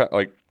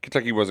 Like,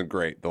 Kentucky wasn't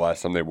great the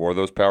last time they wore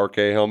those Power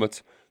K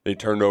helmets. They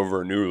turned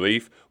over a new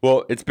leaf.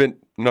 Well, it's been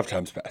enough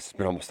times passed. It's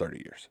been almost 30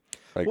 years.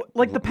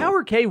 Like the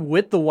Power K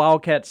with the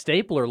Wildcat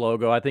Stapler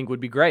logo, I think would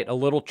be great. A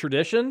little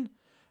tradition,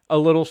 a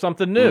little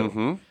something new.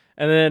 Mm-hmm.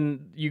 And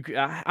then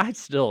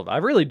I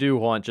really do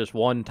want just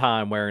one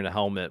time wearing a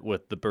helmet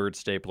with the Bird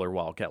Stapler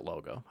Wildcat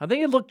logo. I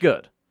think it'd look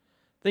good.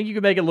 I think you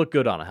could make it look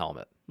good on a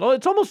helmet. Well,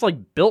 it's almost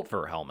like built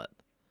for a helmet,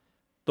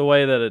 the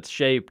way that it's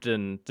shaped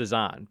and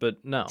designed.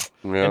 But no.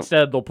 Yeah.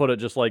 Instead, they'll put it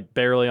just like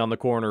barely on the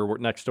corner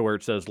next to where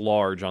it says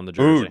large on the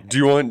jersey. Ooh, do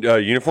you want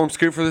a uniform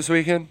scoop for this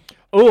weekend?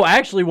 Oh, I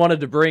actually wanted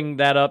to bring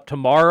that up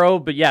tomorrow,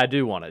 but yeah, I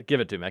do want it. Give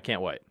it to me. I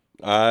can't wait.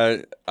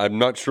 I'm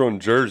not sure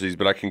on jerseys,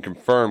 but I can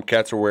confirm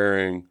Cats are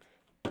wearing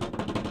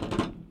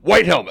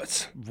white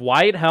helmets.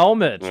 White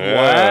helmets. Yeah,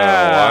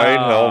 Wow. white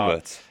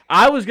helmets.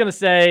 I was gonna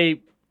say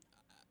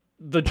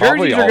the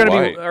jerseys are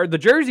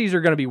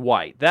gonna be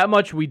white. That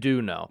much we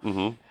do know.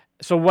 Mm-hmm.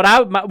 So what I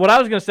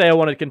was gonna say I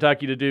wanted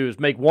Kentucky to do is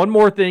make one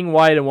more thing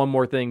white and one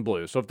more thing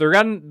blue. So if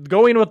they're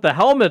going with the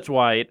helmets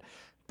white,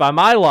 by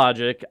my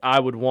logic, I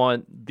would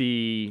want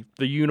the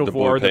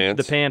uniform,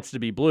 the pants to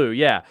be blue.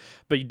 Yeah,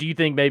 but do you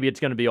think maybe it's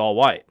going to be all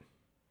white?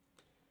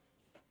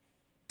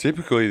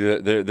 Typically,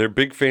 they're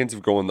big fans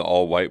of going the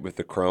all white with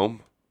the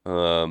chrome.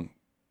 But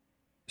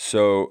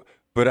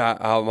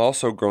I'm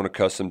also grown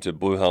accustomed to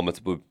blue helmets,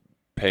 blue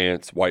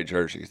pants, white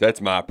jerseys.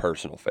 That's my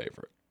personal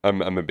favorite.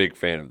 I'm a big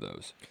fan of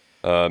those.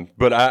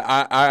 But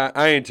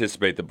I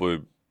anticipate the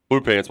blue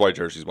pants, white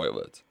jerseys, white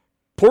lids.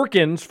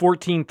 Porkins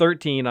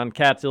 1413 on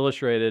Cats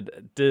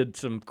Illustrated did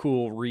some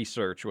cool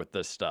research with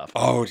this stuff.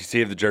 Oh, do you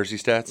see the jersey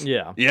stats?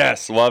 Yeah.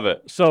 Yes, love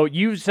it. So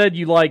you said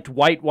you liked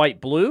white,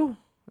 blue?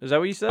 Is that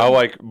what you said? I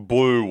like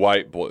blue,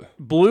 white, blue.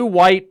 Blue,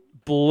 white,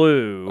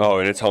 blue. Oh,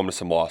 and it's home to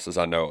some losses.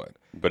 I know it.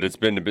 But it's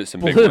been some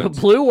big wins.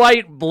 Blue,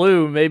 white,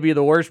 blue may be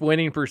the worst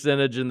winning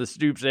percentage in the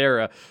Stoops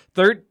era.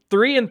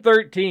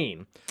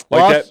 3-13.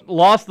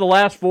 Lost the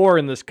last 4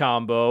 in this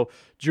combo.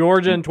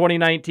 Georgia in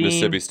 2019.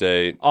 Mississippi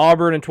State.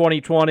 Auburn in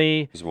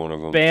 2020. Is one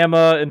of them.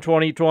 Bama in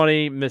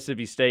 2020.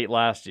 Mississippi State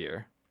last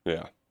year.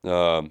 Yeah.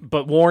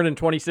 But Warren in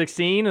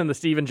 2016 in the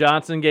Steven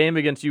Johnson game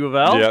against U of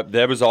L. Yeah,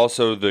 that was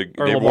also they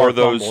wore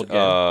those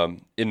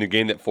in the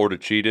game that Florida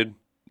cheated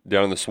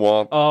down in the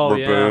swamp. Oh,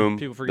 yeah. Boom.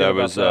 People forget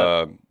about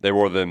that. They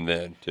wore them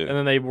then, too. And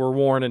then they were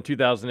worn in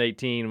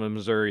 2018 when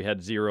Missouri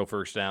had 0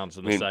 first downs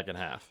in the second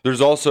half.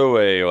 There's also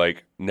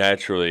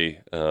naturally,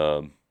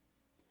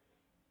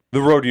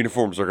 the road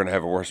uniforms are going to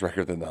have a worse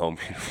record than the home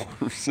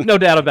uniforms. No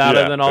doubt about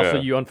it. And then also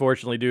you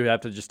unfortunately do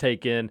have to just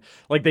take in,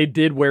 they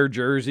did wear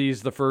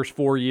jerseys the first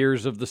 4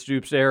 years of the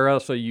Stoops era,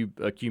 so you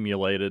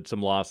accumulated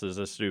some losses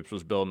as Stoops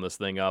was building this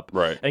thing up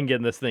and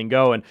getting this thing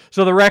going.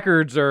 So the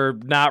records are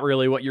not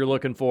really what you're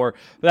looking for.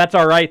 That's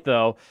all right,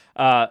 though.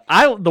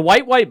 The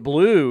white,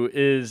 blue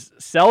is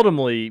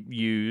seldomly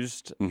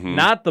used,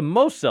 not the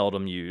most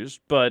seldom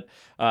used, but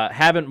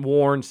haven't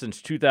worn since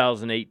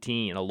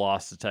 2018, a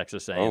loss to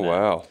Texas A&M. Oh,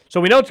 wow.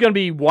 So we know it's going to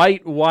be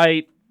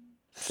white,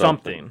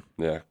 something.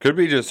 Yeah, could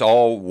be just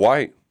all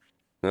white.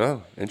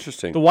 Oh,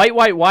 interesting. The white,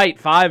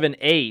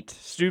 5-8.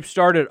 Stoops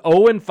started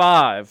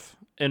 0-5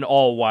 in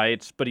all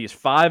whites, but he's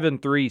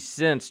 5-3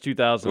 since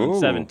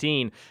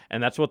 2017, Ooh.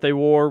 And that's what they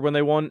wore when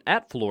they won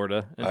at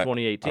Florida in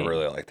 2018. I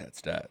really like that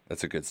stat.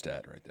 That's a good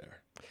stat right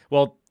there.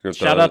 Well,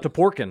 shout out to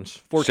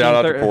Porkins. Shout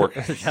out to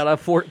Porkins. Shout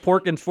out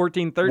Porkins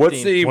 1413.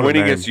 What's the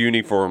winningest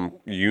uniform?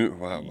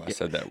 Wow, I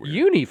said that weird.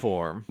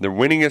 Uniform. The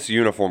winningest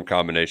uniform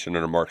combination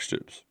under Mark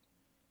Stoops.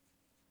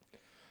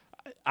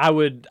 I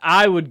would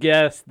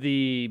guess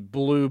the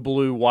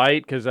blue,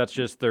 white, because that's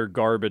just their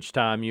garbage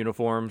time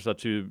uniforms.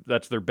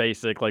 That's their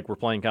basic. We're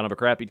playing kind of a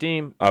crappy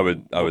team. I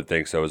would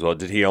think so as well.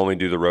 Did he only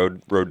do the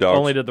road dogs?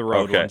 Only did the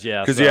road ones.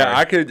 Yeah. Because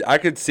I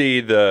could see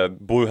the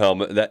blue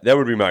helmet. That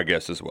would be my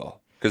guess as well.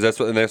 Because that's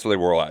what they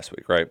wore last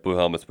week, right? Blue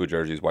helmets, blue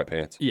jerseys, white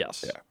pants.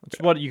 Yes. Yeah. It's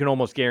what you can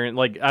almost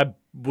guarantee. I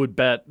would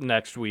bet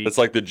next week. It's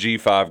like the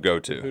G5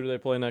 go-to. Who do they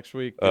play next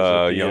week?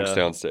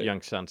 Youngstown State.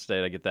 Youngstown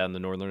State. I get that in the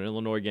Northern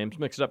Illinois games.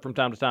 Mix it up from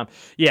time to time.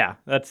 Yeah,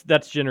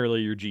 that's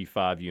generally your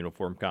G5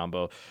 uniform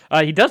combo.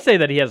 He does say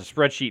that he has a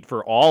spreadsheet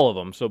for all of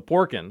them. So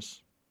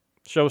Porkins,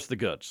 show us the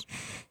goods.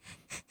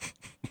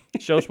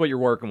 Show us what you're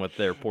working with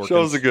there, Porkins.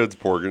 Show us the goods,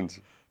 Porkins.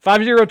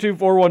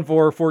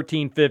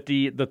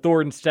 502-414-1450, the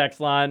Thornton's text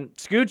line.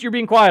 Scooch, you're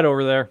being quiet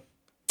over there.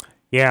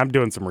 Yeah, I'm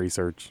doing some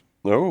research.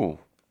 Oh.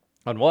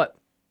 On what?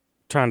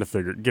 Trying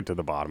to get to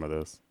the bottom of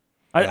this.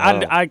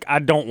 I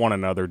don't want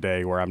another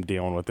day where I'm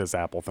dealing with this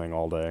Apple thing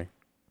all day.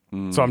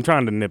 So I'm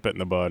trying to nip it in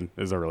the bud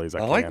as early as I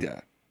can. I like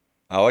that.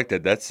 I like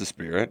that. That's the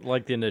spirit.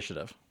 Like the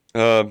initiative.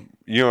 You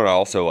know what I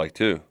also like,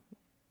 too?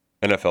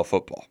 NFL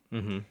football.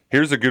 Mm-hmm.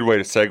 Here's a good way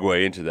to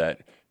segue into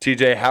that.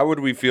 TJ, how would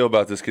we feel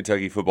about this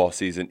Kentucky football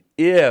season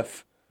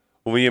if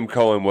Liam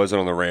Cohen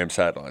wasn't on the Rams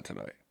sideline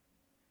tonight?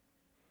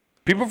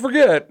 People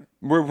forget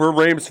we're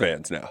Rams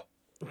fans now.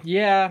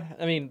 Yeah,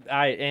 I mean,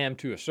 I am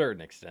to a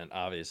certain extent.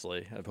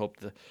 Obviously, I hope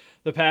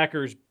the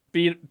Packers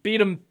beat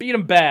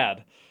them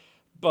bad,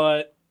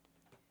 but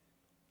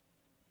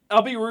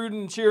I'll be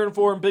rooting and cheering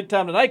for them big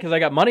time tonight because I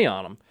got money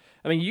on them.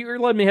 I mean, you're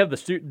letting me have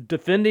the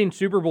defending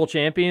Super Bowl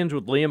champions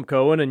with Liam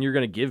Cohen, and you're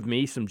going to give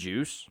me some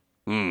juice.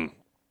 I'm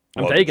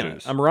taking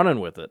it. I'm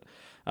running with it.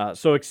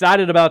 So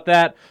excited about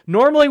that.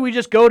 Normally, we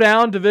just go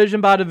down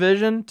division by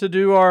division to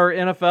do our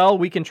NFL.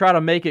 We can try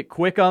to make it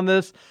quick on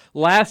this.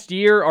 Last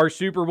year, our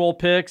Super Bowl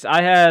picks,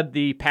 I had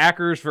the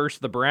Packers versus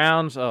the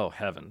Browns. Oh,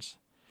 heavens.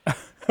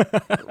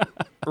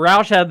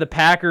 Roush had the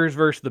Packers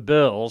versus the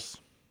Bills.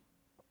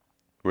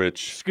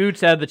 Which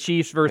Scoots had the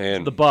Chiefs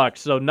versus the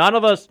Bucks. So none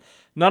of us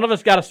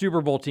got a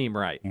Super Bowl team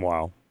right.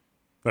 Wow.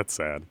 That's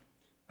sad.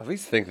 At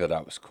least think that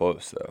I was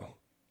close, though.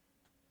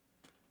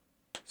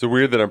 Is it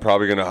weird that I'm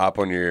probably going to hop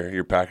on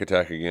your pack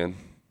attack again?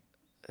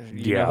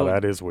 Yeah,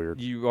 that is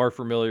weird. You are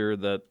familiar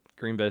that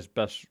Green Bay's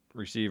best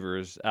receiver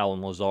is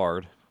Alan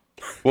Lazard.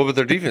 Well, but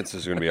their defense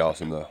is going to be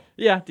awesome, though.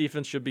 Yeah,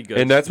 defense should be good.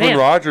 And that's when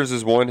Rodgers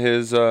has won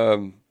his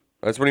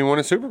that's when he won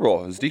his Super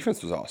Bowl. His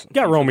defense was awesome.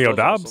 Got Romeo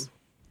Doubs. Awesome.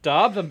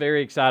 Doubs, I'm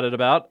very excited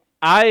about.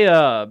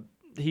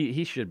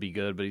 He should be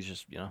good, but he's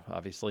just,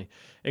 obviously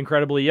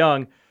incredibly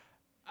young.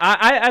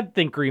 I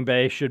think Green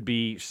Bay should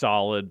be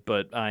solid,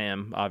 but I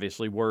am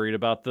obviously worried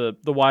about the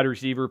wide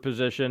receiver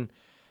position.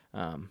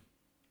 But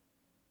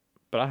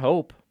I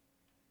hope.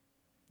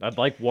 I'd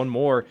like one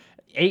more.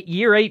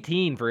 Year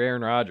 18 for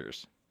Aaron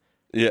Rodgers.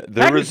 Yeah,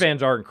 Packers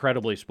fans are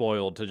incredibly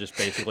spoiled to just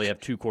basically have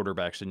two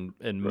quarterbacks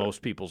in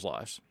most people's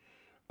lives.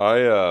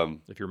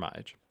 If you're my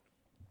age.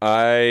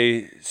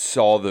 I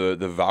saw the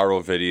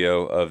viral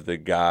video of the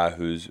guy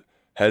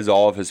has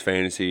all of his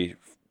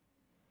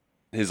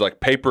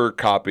paper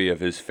copy of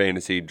his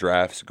fantasy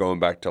drafts going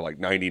back to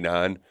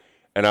 99,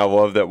 and I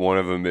love that one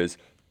of them is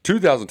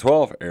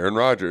 2012 Aaron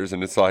Rodgers,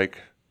 and it's like,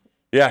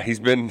 yeah, he's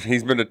been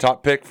a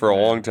top pick for a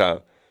long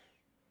time.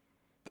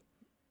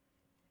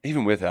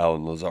 Even with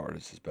Alan Lazard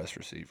as his best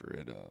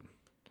receiver,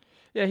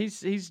 yeah,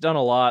 he's done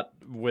a lot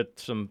with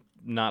some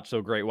not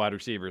so great wide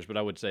receivers, but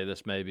I would say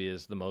this maybe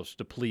is the most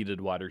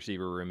depleted wide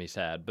receiver room he's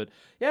had. But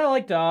yeah, I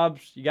like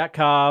Dobbs. You got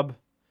Cobb.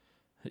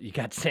 You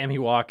got Sammy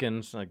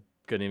Watkins. I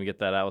couldn't even get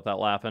that out without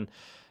laughing.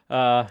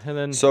 And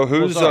then so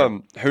who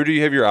do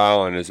you have your eye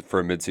on? Is it for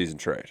a midseason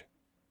trade?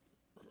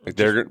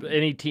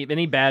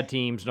 Any bad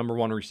teams, number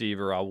one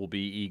receiver, I will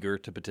be eager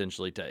to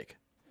potentially take.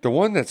 The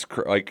one that's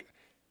like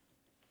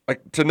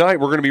tonight,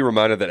 we're going to be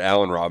reminded that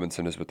Allen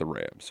Robinson is with the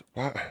Rams.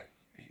 Why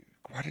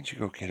didn't you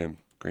go get him,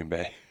 Green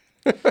Bay?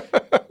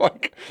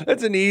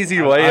 That's an easy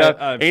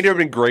layup. Ain't ever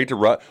been great to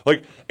run.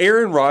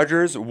 Aaron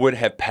Rodgers would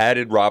have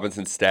padded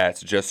Robinson's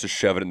stats just to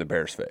shove it in the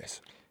Bears' face.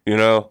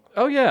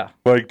 Oh yeah.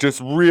 Just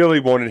really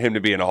wanted him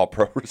to be an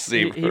all-pro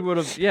receiver. He would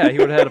have. Yeah, he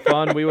would have had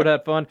fun. We would have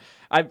had fun.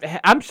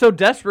 I'm so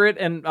desperate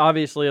and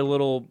obviously a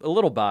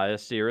little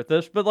biased here at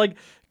this, but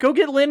go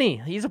get Lenny.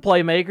 He's a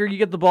playmaker. You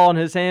get the ball in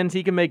his hands,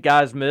 he can make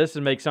guys miss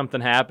and make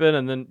something happen.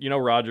 And then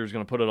Rodgers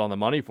going to put it on the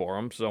money for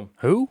him. So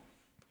who?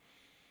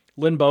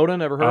 Lynn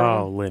Bowden, ever heard of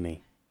him? Oh,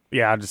 Lenny.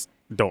 Yeah, I just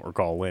don't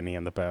recall Lenny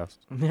in the past.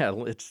 Yeah,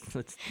 it's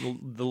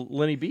the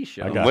Lenny B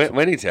show.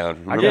 Lenny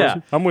Town. Yeah,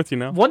 I'm with you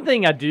now. One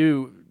thing I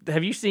do.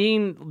 Have you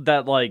seen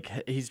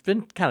that? He's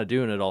been kind of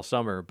doing it all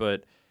summer,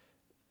 but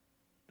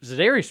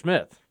Zadarius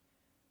Smith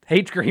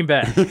hates Green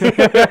Bay.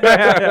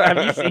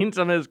 Have you seen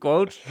some of his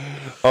quotes?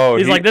 Oh,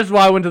 he's like, "This is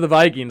why I went to the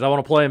Vikings. I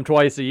want to play him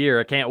twice a year.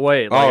 I can't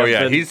wait."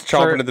 He's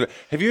chomping at the.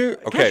 Have you?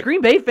 Okay, gosh,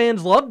 Green Bay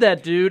fans love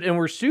that dude, and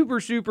we're super,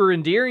 super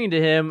endearing to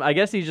him. I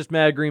guess he's just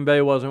mad Green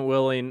Bay wasn't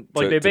willing.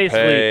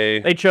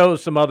 They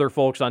chose some other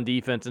folks on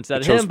defense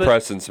instead of him. Chose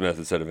Preston Smith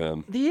instead of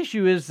him. The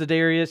issue is,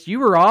 Zadarius, you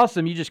were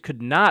awesome. You just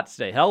could not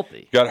stay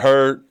healthy. Got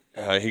hurt.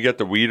 He got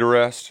the weed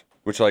arrest.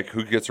 Which,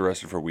 who gets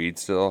arrested for weed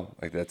still?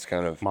 That's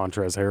kind of...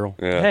 Montrezl Harrell.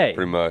 Yeah,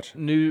 pretty much.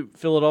 New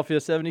Philadelphia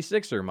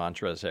 76er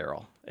Montrezl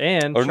Harrell.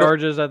 And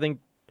charges, I think,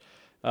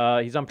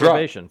 he's on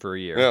probation for a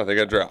year. Yeah, they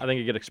got dropped. I think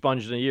he get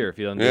expunged in a year if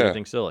he doesn't do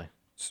anything silly.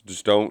 So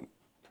just don't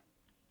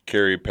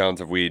carry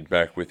pounds of weed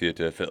back with you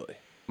to Philly,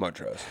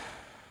 Montrezl.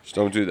 Just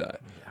don't do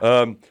that.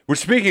 Which,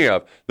 speaking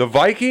of, the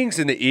Vikings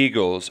and the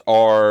Eagles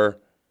are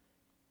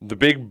the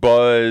big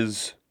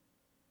buzz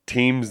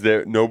teams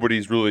that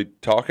nobody's really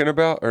talking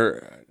about,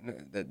 or...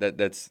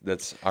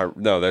 That's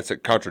a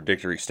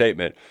contradictory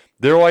statement.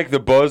 They're like the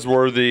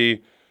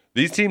buzzworthy.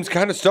 These teams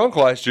kind of stunk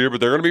last year, but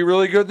they're going to be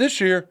really good this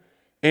year.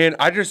 And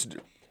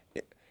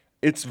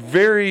it's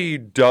very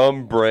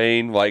dumb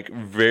brain,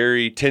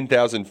 very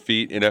 10,000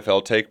 feet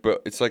NFL take.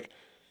 But it's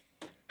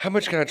how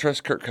much can I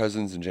trust Kirk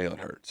Cousins and Jalen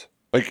Hurts?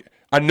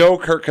 I know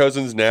Kirk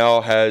Cousins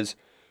now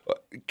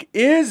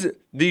is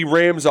the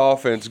Rams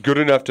offense good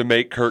enough to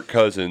make Kirk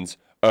Cousins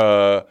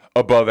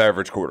above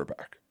average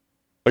quarterback?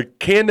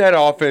 Can that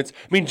offense...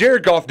 I mean,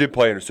 Jared Goff did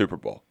play in a Super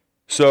Bowl.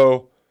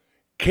 So,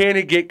 can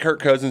it get Kirk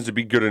Cousins to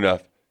be good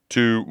enough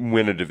to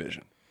win a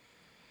division?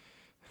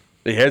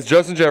 He has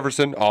Justin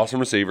Jefferson, awesome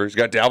receiver. He's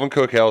got Dalvin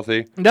Cook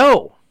healthy.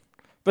 No.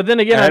 But then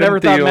again, Adam I never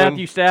thought Thielen,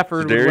 Matthew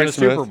Stafford would win a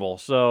Smith. Super Bowl.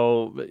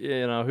 So,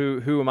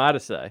 who am I to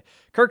say?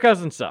 Kirk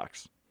Cousins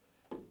sucks.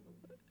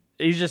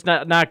 He's just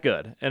not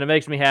good, and it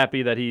makes me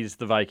happy that he's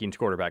the Vikings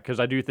quarterback because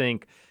I do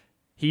think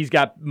he's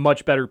got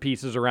much better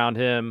pieces around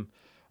him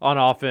on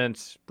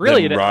offense.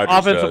 Really,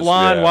 offensive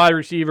line, wide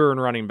receiver,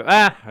 and running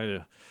back.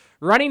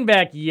 Running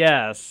back,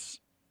 yes.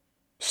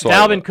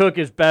 Dalvin Cook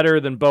is better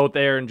than both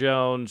Aaron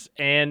Jones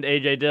and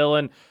A.J.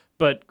 Dillon,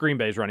 but Green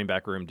Bay's running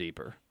back room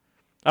deeper.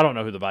 I don't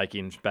know who the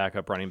Vikings'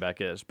 backup running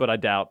back is, but I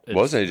doubt it's...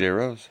 Was A.J.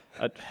 Rose?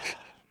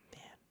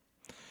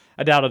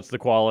 I doubt it's the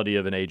quality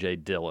of an A.J.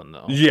 Dillon,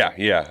 though. Yeah.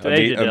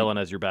 A.J. Dillon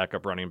as your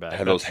backup running back.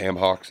 Had those ham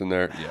hocks in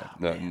there.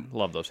 Yeah.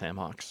 Love those ham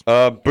hocks.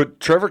 But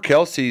Trevor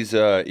Kelsey's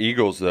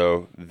Eagles,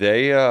 though,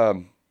 they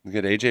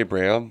get A.J.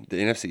 Brown, the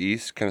NFC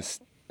East kind of...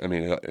 I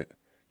mean,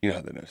 you know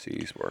how the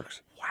NFC East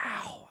works.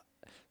 Wow.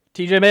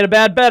 TJ made a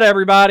bad bet,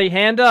 everybody.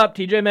 Hand up.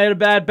 TJ made a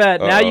bad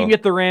bet. Now you can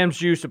get the Rams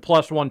juice at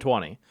plus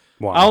 120.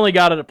 Wow. I only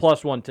got it at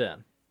plus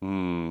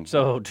 110.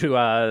 So do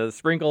I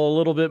sprinkle a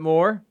little bit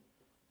more?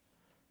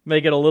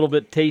 Make it a little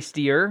bit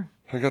tastier?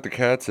 I got the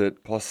Cats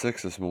at plus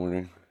 6 this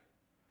morning.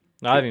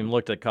 I haven't even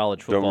looked at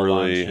college football. Don't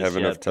really have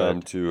enough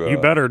time to... you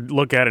better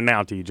look at it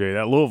now, TJ.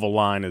 That Louisville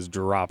line is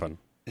dropping.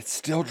 It's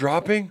still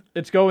dropping?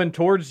 It's going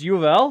towards U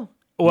of L?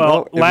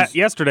 Well,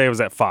 yesterday it was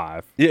at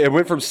 5. Yeah, it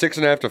went from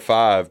 6.5 to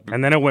 5.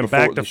 And then it went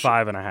back to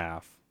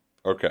 5.5.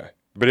 Okay.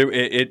 But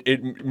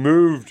it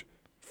moved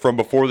from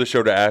before the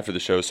show to after the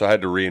show, so I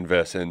had to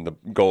reinvest in the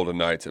Golden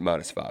Knights at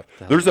 -5.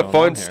 There's a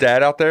fun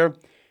stat out there.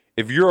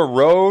 If you're a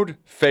road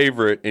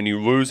favorite and you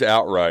lose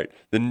outright,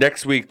 the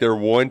next week they're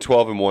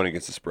 1-12-1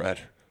 against the spread.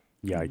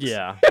 Yikes.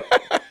 Yeah.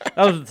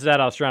 That was the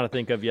stat I was trying to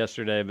think of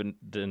yesterday, but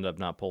ended up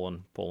not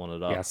pulling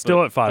it up. Yeah,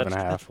 still at 5.5.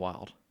 That's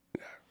wild.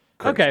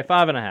 Yeah, okay,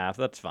 5.5.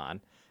 That's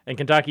fine. And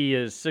Kentucky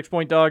is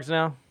 6-point dogs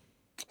now?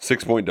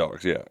 6-point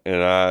dogs, yeah.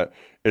 And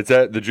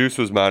the juice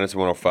was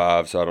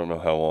 -105, so I don't know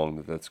how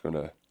long that's going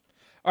to...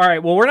 All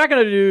right, well, we're not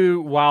going to do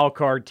wild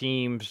card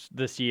teams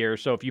this year.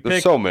 So if you pick...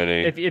 There's so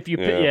many. If you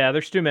pick,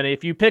 there's too many.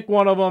 If you pick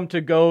one of them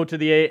to go to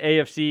the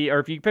AFC, or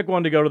if you pick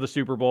one to go to the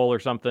Super Bowl or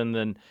something,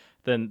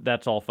 then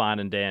that's all fine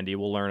and dandy.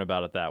 We'll learn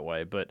about it that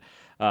way. But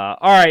all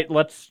right,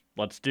 let's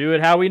do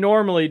it how we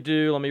normally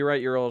do. Let me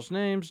write your all's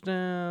names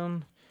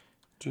down.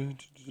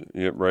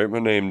 Yep, write my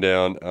name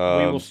down.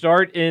 We will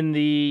start in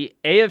the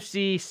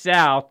AFC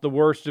South, the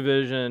worst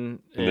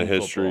division in the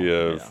history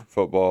football. of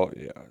football.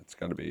 Yeah, it's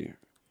got to be.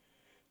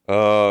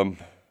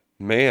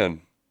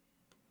 Man,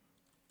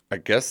 I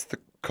guess the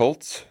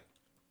Colts.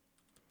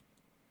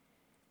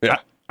 Yeah,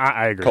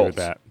 I agree Colts. with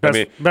that.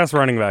 Best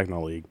running back in the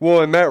league.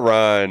 Well, and Matt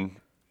Ryan,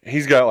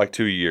 he's got like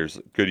 2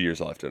 good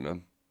years left in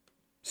him.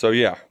 So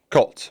yeah,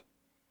 Colts.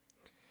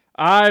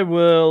 I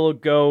will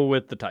go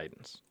with the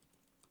Titans.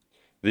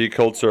 The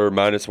Colts are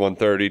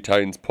 -130,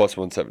 Titans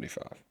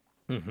 +175.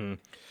 Mm-hmm.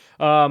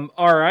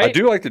 All right. I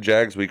do like the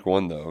Jags week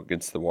 1, though,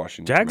 against the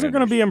Washington Jags are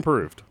going to be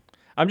improved.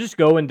 I'm just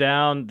going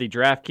down the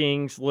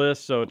DraftKings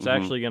list, so it's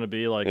actually going to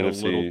be like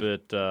NFC a little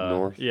bit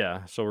North.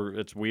 Yeah, so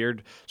it's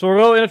weird. So we're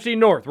going NFC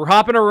North. We're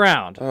hopping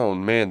around. Oh,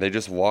 man, they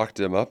just locked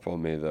him up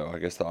on me, though. I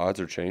guess the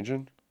odds are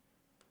changing.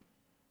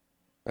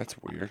 That's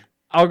weird.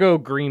 I'll go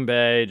Green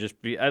Bay.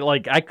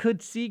 I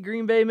could see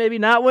Green Bay maybe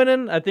not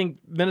winning. I think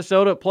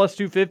Minnesota at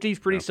 +250 is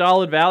pretty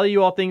solid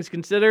value, all things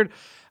considered.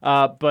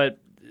 But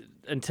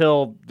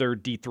until they're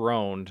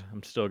dethroned,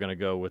 I'm still going to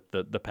go with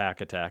the pack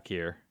attack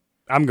here.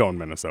 I'm going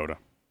Minnesota.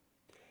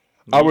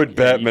 I would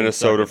bet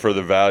Minnesota for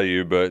the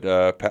value, but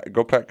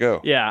go Pack,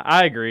 go. Yeah,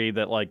 I agree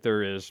that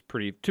there is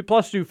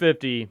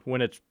 +250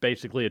 when it's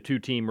basically a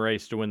 2-team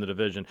race to win the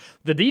division.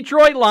 The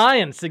Detroit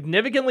Lions,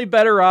 significantly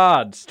better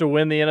odds to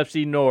win the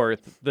NFC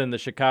North than the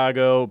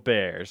Chicago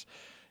Bears.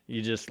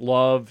 You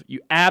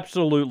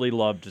absolutely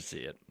love to see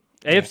it.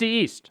 AFC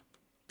East,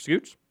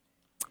 Scoots?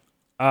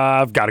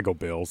 I've got to go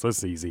Bills.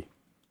 That's easy.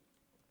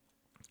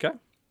 Okay.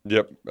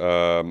 Yep,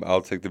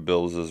 I'll take the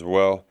Bills as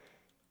well.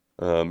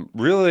 I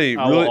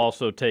will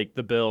also take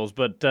the Bills,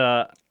 but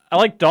I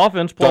like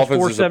Dolphins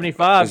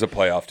 +475. Is a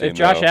playoff team. If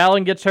Josh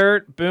Allen gets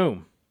hurt,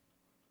 boom.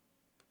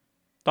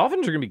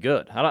 Dolphins are going to be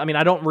good.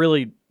 I don't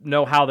really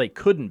know how they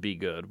couldn't be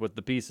good with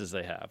the pieces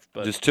they have.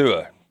 But just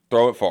Tua,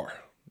 throw it far.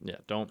 Yeah,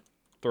 don't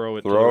throw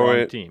it to the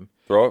wrong team.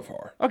 Throw it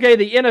far. Okay,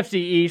 the NFC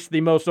East,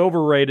 the most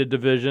overrated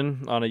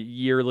division on a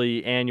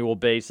yearly, annual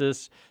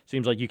basis.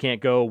 Seems like you can't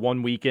go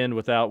one weekend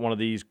without one of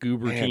these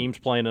goober teams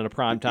playing in a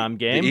primetime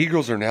game. The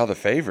Eagles are now the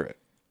favorite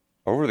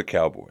over the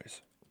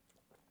Cowboys.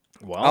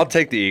 Well, I'll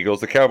take the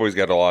Eagles. The Cowboys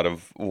got a lot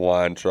of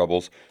line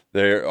troubles.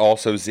 They're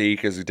also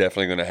Zeke is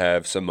definitely going to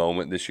have some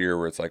moment this year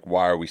where it's like,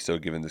 why are we still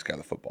giving this guy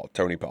the football?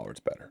 Tony Pollard's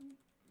better.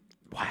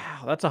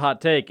 Wow, that's a hot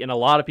take, and a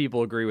lot of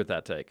people agree with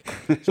that take.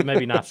 So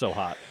maybe not so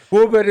hot.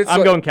 Well, but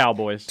I'm going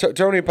Cowboys.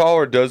 Tony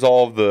Pollard does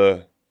all of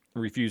the.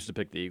 Refuse to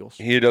pick the Eagles.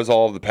 He does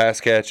all of the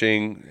pass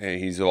catching.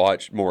 He's a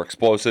lot more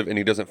explosive, and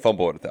he doesn't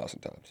fumble it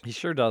 1,000 times. He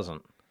sure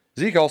doesn't.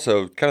 Zeke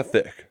also kind of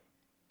thick.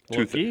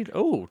 Too thick.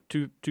 Oh,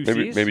 two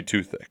C's? Maybe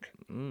too thick.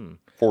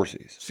 4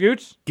 C's.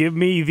 Scoots? Give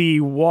me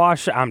the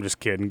wash. I'm just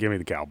kidding. Give me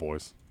the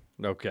Cowboys.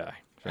 Okay.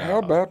 How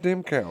about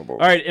them Cowboys?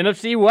 All right,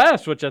 NFC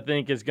West, which I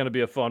think is going to be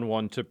a fun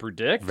one to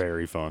predict.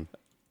 Very fun.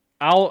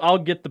 I'll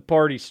get the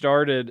party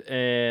started,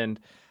 and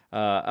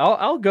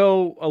I'll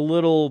go a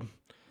little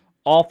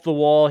off the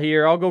wall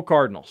here. I'll go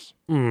Cardinals.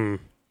 I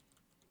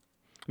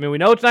mean, we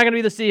know it's not going to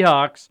be the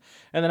Seahawks,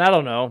 and then I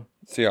don't know.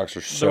 Seahawks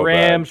are so the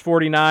Rams, bad.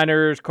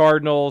 49ers,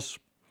 Cardinals.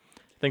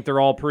 I think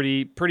they're all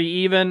pretty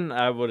even.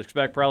 I would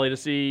expect probably to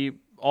see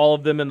all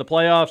of them in the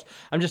playoffs.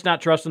 I'm just not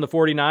trusting the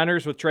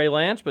 49ers with Trey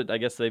Lance, but I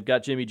guess they've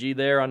got Jimmy G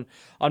there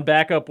on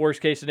backup,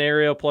 worst case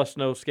scenario, plus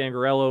no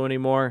Scangarello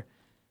anymore.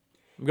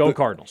 I'm going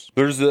Cardinals.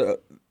 There's the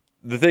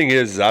thing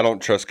is I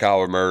don't trust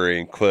Kyler Murray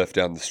and Cliff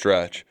down the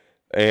stretch.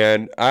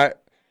 And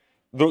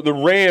the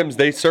Rams,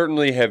 they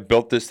certainly have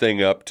built this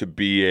thing up to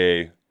be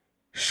a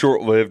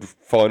short-lived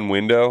fun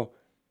window.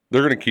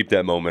 They're going to keep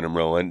that momentum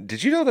rolling.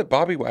 Did you know that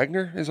Bobby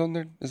Wagner is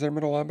their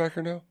middle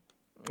linebacker now?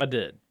 I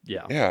did,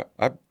 yeah. Yeah,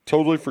 I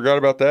totally forgot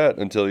about that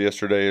until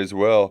yesterday as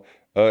well.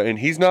 And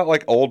he's not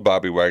like old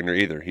Bobby Wagner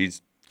either.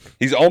 He's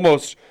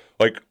almost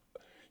like,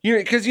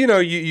 because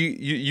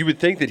you would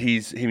think that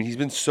he's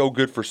been so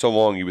good for so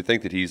long. You would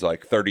think that he's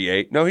like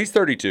 38. No, he's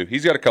 32.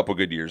 He's got a couple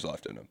good years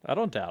left in him. I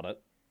don't doubt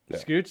it. Yeah.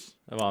 Scoots?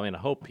 Well, I mean, I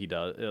hope he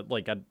does.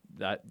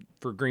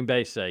 For Green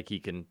Bay's sake, he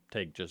can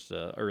take just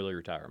early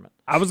retirement.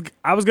 I was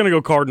going to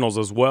go Cardinals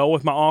as well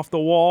with my off the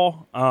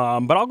wall,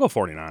 but I'll go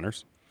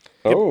 49ers.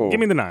 Give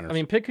me the Niners. I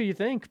mean, pick who you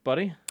think,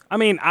 buddy. I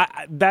mean,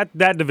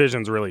 that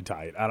division's really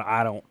tight.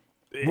 I don't.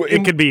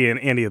 It could be in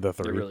any of the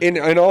three. Really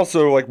and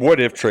also, like, what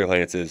if Trey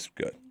Lance is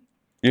good?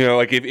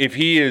 Like if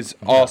he is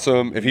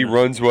awesome, if he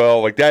runs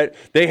well, like that,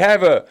 they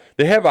have a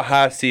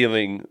high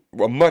ceiling,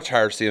 a much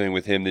higher ceiling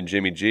with him than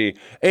Jimmy G.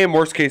 And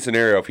worst case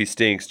scenario, if he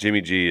stinks,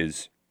 Jimmy G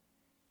is,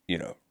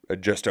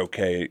 just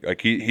okay.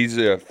 Like he's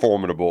a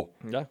formidable.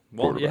 Yeah.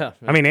 Well, yeah.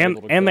 I mean,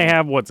 and they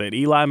have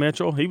Eli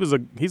Mitchell. He's a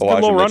good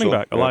little running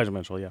back. Elijah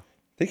Mitchell, yeah.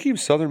 I think he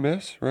was Southern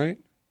Miss, right?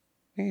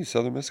 I think he's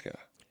Southern Miss guy.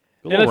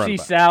 NFC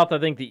South, I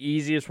think the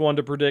easiest one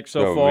to predict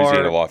so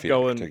far.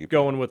 Lafayette,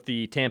 going with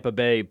the Tampa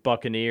Bay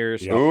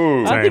Buccaneers. Yeah.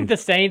 Ooh. I think the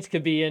Saints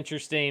could be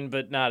interesting,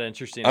 but not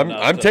interesting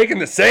enough. I'm taking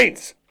the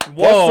Saints.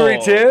 Whoa,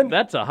 Plus 310.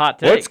 That's a hot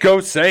take. Let's go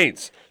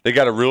Saints. They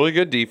got a really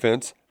good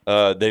defense.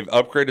 They've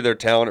upgraded their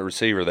talent at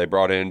receiver. They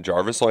brought in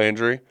Jarvis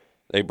Landry.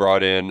 They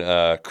brought in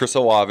Chris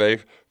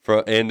Olave,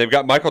 and they've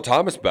got Michael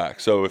Thomas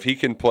back. So if he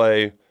can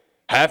play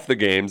half the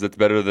games, that's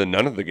better than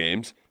none of the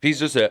games. If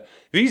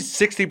he's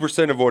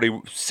 65% of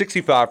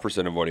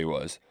what he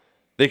was,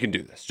 they can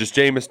do this. Just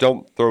Jameis,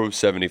 don't throw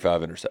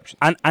 75 interceptions.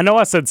 I know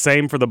I said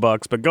same for the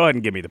Bucs, but go ahead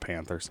and give me the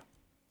Panthers.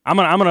 I'm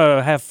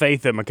gonna have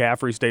faith that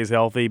McCaffrey stays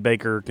healthy.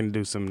 Baker can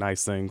do some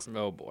nice things.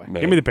 Oh boy,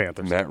 give me the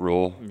Panthers. Matt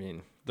Rule. I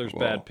mean, there's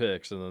bad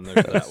picks, and then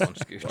there's that one.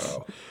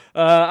 Wow.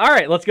 All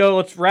right, let's go.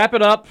 Let's wrap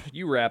it up.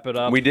 You wrap it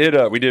up. We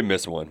did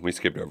miss one. We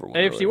skipped over one.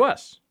 AFC earlier.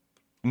 West.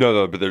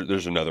 No, but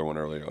there's another one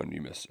earlier on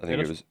you missed. I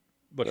think it was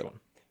which one?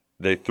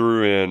 They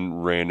threw in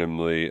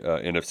randomly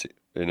AFC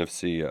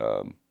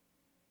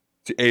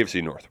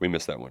North. We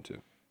missed that one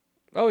too.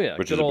 Oh yeah,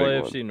 which good is a old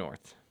big AFC one,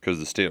 North. Because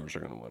the Steelers are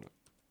going to win it.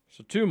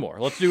 So two more.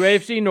 Let's do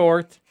AFC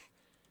North.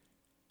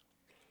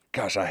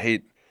 Gosh, I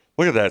hate.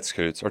 Look at that,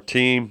 Scoots. Our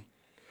team.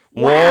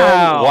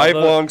 Wow,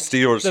 lifelong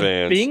Steelers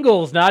fans. The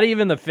Bengals, not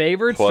even the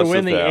favorites Plus to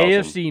win the 1,000.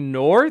 AFC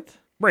North.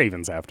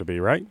 Ravens have to be,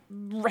 right?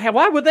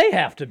 Why would they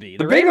have to be?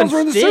 The Ravens Bengals were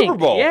in the stink. Super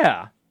Bowl.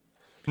 Yeah.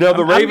 No,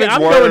 the Ravens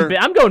I'm were.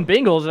 going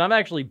Bengals, and I'm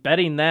actually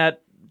betting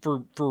that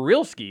for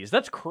real skis.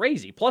 That's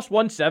crazy. Plus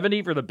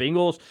 170 for the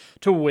Bengals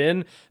to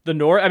win the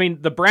North. I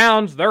mean, the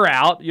Browns, they're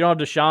out. You don't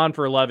have Deshaun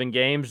for 11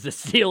 games. The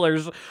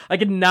Steelers, I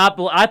could not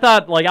believe. I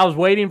thought, I was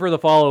waiting for the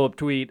follow-up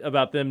tweet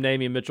about them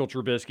naming Mitchell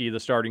Trubisky the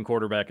starting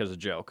quarterback as a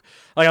joke.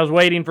 I was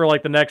waiting for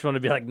the next one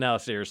to be like, no,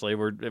 seriously,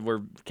 we're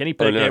Kenny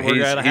Pickett. We're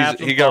gonna have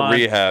some he got fun.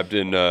 rehabbed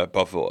in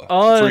Buffalo.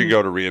 That's where you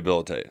go to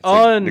rehabilitate. It's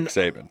like Nick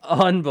Saban.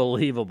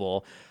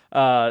 Unbelievable.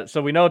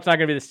 So we know it's not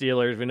going to be the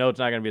Steelers. We know it's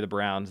not going to be the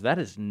Browns. That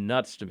is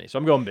nuts to me. So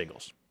I'm going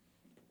Bengals.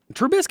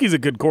 Trubisky's a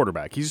good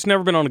quarterback. He's just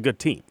never been on a good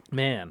team.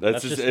 Man,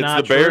 that's just it's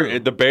not the Bears. true.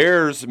 The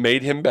Bears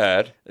made him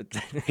bad.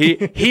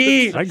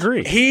 He I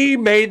agree. He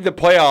made the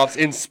playoffs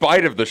in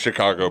spite of the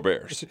Chicago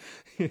Bears.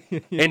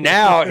 And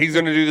now he's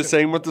going to do the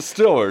same with the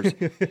Steelers.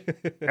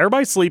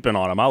 Everybody's sleeping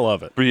on him. I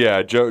love it. But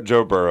yeah,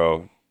 Joe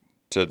Burrow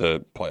to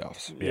the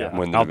playoffs. Yeah,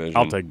 win the division.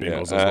 I'll take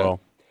Bengals as well.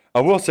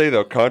 I will say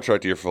though,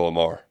 contract year for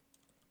Lamar.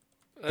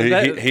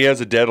 He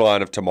has a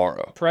deadline of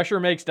tomorrow.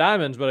 Pressure makes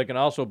diamonds, but it can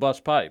also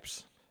bust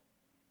pipes.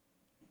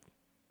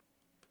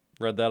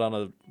 Read that on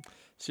a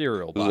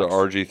cereal box. This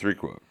is an RG3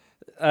 quote.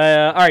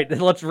 All right,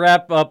 let's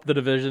wrap up the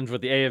divisions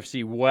with the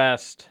AFC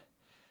West.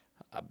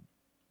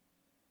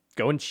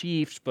 Going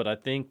Chiefs, but I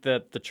think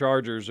that the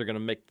Chargers are going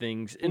to make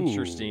things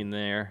interesting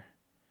there.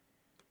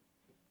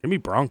 Give me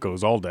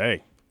Broncos all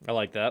day. I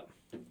like that.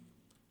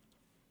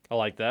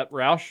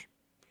 Roush?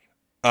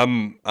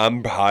 I'm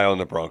high on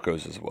the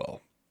Broncos as well.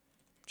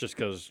 Just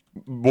because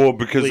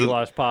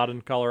legalized pot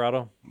in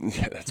Colorado?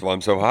 Yeah, that's why I'm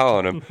so high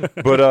on him.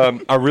 But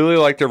I really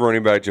like their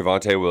running back,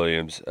 Javonte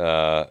Williams.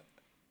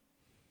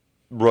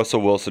 Russell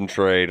Wilson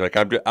trade.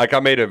 I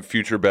made a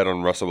future bet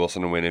on Russell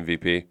Wilson to win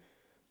MVP.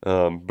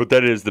 But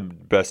that is the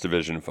best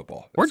division in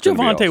football. Where'd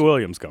Javonte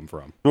Williams come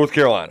from? North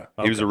Carolina.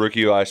 Okay. He was a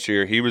rookie last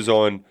year. He was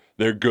on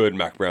their good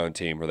Mac Brown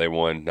team where they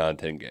won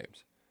 9-10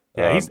 games.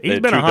 Yeah, he's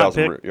been a hot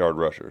pick. 2,000-yard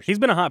rushers. He's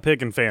been a hot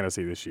pick in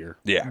fantasy this year.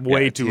 Yeah.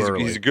 Way too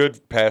early. He's a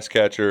good pass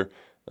catcher.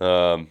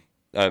 I'm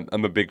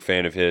a big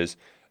fan of his.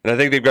 And I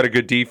think they've got a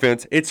good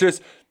defense. It's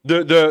just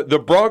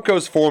the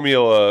Broncos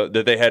formula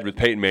that they had with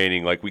Peyton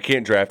Manning, like we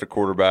can't draft a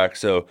quarterback,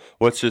 so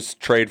let's just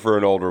trade for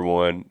an older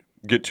one,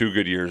 get 2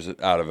 good years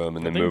out of him,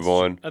 and then move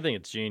on. I think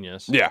it's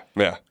genius. Yeah.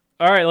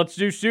 All right, let's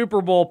do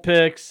Super Bowl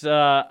picks.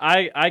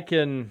 I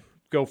can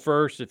go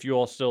first if you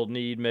all still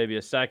need maybe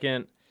a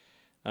second.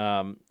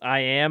 I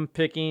am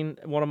picking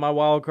one of my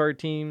wild card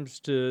teams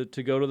to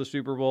go to the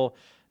Super Bowl.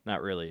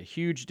 Not really a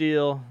huge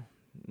deal.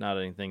 Not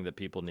anything that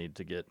people need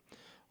to get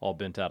all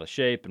bent out of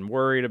shape and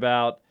worried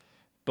about.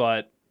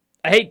 But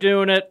I hate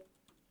doing it.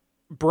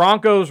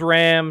 Broncos,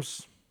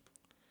 Rams,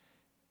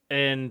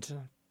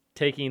 and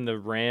taking the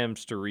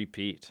Rams to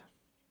repeat.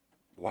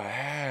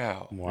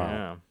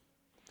 Wow.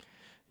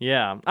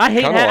 Yeah.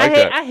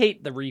 I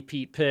hate the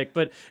repeat pick,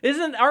 but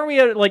isn't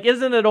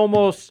it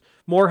almost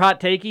more hot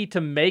takey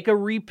to make a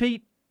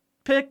repeat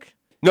pick?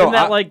 No,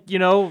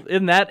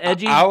 isn't that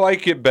edgy? I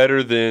like it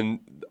better than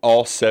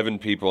all 7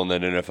 people on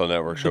that NFL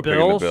Network show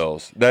picking the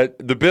Bills.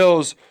 That the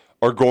Bills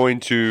are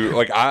going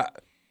to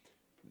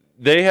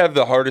they have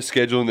the hardest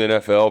schedule in the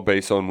NFL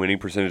based on winning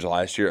percentage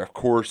last year. Of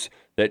course,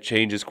 that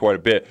changes quite a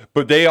bit,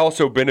 but they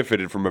also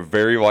benefited from a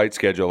very light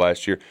schedule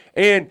last year.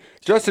 And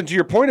Justin, to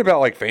your point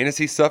about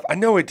fantasy stuff, I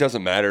know it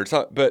doesn't matter. It's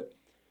not, but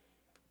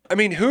I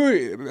mean,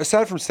 who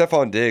aside from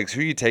Stephon Diggs,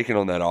 who are you taking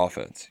on that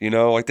offense?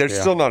 There's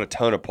still not a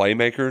ton of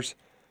playmakers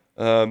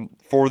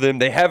for them.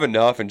 They have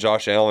enough, and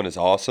Josh Allen is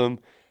awesome,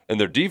 and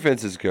their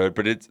defense is good,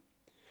 but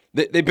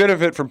they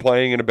benefit from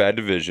playing in a bad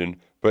division.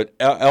 But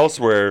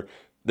elsewhere,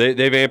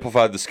 they've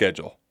amplified the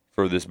schedule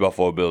for this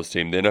Buffalo Bills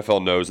team. The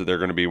NFL knows that they're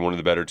going to be one of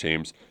the better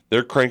teams.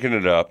 They're cranking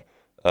it up.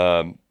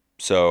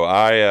 So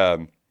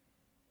I'm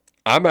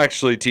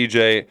actually,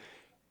 TJ.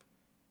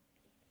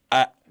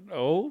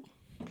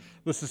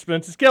 The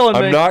suspense is killing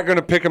me. I'm not going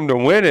to pick them to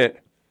win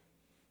it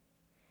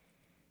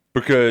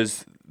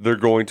because they're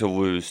going to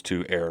lose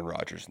to Aaron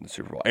Rodgers in the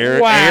Super Bowl.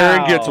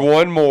 Aaron gets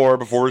one more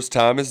before his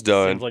time is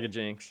done. Seems like a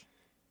jinx.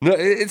 No,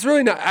 it's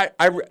really not.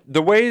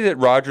 The way that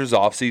Rodgers'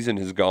 offseason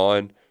has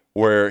gone,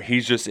 where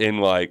he's just in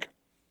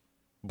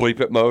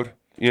bleep it mode,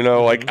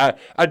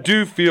 I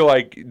do feel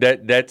like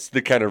that's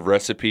the kind of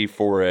recipe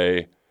for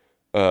if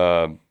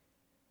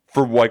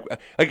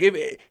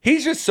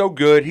he's just so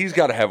good, he's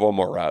got to have one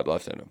more ride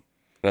left in him.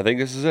 And I think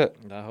this is it.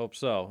 I hope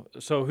so.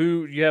 So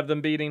who you have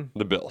them beating?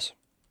 The Bills.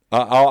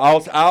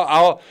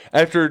 I'll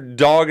after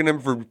dogging them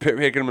for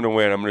picking them to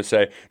win, I'm going to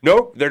say,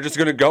 nope, they're just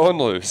going to go and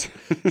lose.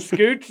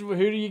 Scooch, who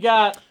do you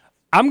got?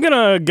 I'm going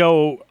to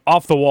go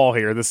off the wall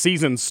here. The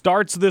season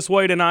starts this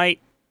way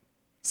tonight.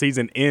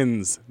 Season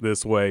ends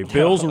this way.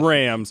 Bills,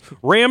 Rams.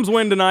 Rams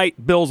win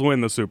tonight. Bills win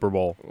the Super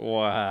Bowl.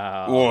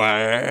 Wow.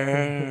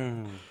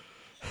 Okay.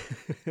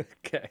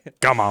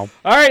 Come on.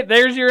 All right,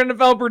 there's your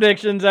NFL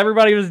predictions.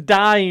 Everybody was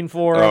dying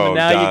for them, and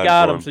now you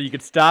got them, so you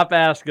could stop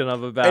asking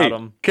them about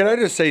them. Can I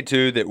just say,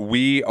 too, that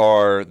we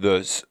are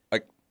a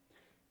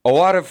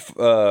lot of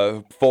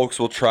folks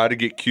will try to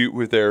get cute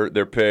with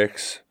their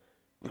picks.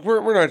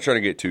 We're not trying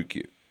to get too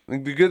cute.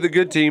 The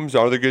good teams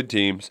are the good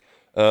teams.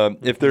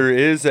 If there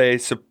is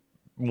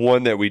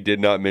one that we did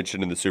not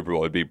mention in the Super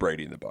Bowl, it'd be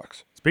Brady and the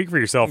Bucs. Speak for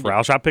yourself,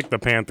 Roush. I picked the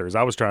Panthers.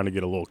 I was trying to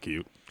get a little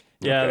cute.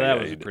 Yeah, Okay, that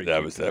was pretty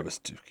cute. That was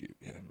too cute.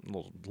 Yeah.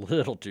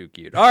 Little too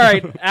cute. All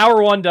right,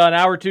 hour 1 done.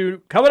 Hour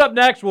 2 coming up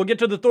next. We'll get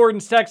to the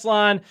Thornton's text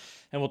line,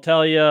 and we'll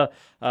tell you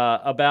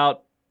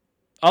about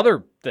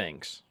other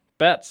things,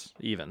 bets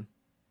even.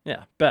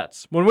 Yeah,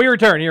 bets. When we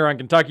return here on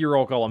Kentucky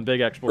Roll Call on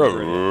Big X Sports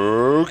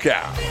Radio.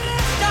 Cow.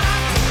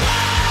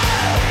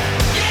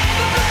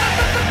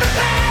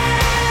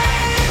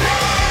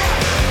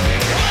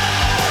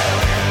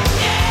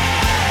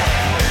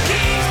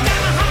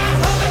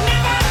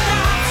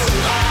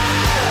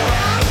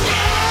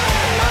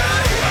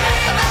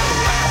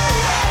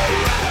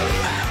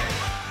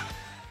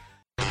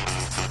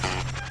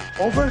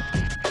 Over?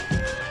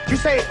 You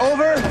say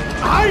over?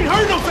 I ain't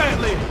heard no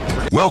family.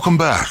 Welcome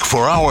back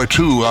for hour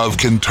 2 of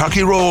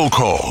Kentucky Roll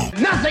Call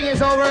Nothing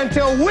is over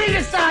until we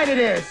decide it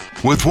is.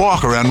 with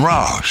Walker and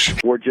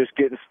Roush. We're just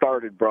getting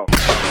started, bro.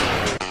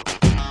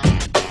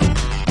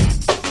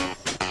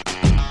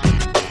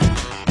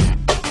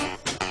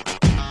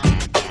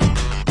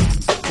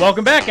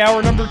 Welcome back.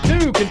 Hour number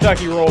 2,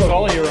 Kentucky Roll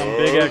Call here on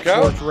Big X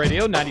Sports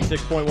Radio,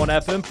 96.1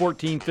 FM,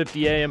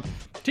 1450 AM.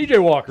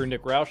 TJ Walker,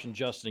 Nick Roush, and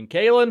Justin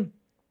Kalen.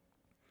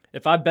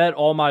 If I bet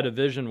all my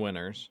division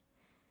winners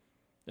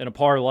in a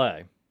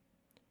parlay,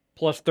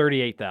 plus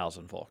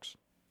 38,000, folks.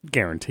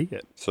 Guarantee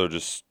it. So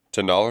just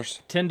 $10?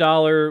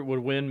 $10 would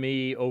win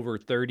me over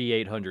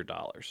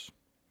 $3,800.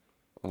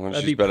 Well,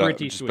 That'd be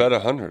pretty sweet. Just bet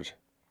 100,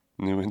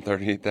 and you win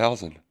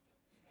 38,000.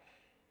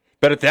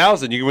 Bet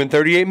 1,000, you can win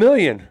 38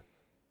 million.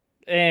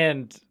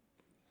 And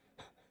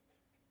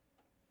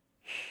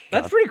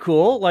That's pretty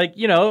cool. Like,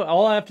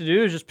 all I have to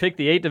do is just pick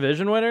the 8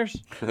 division winners.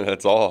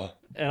 That's all.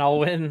 And I'll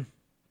win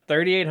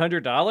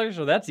 $3,800.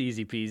 So that's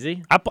easy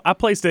peasy. I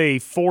placed a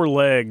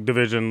 4-leg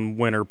division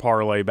winner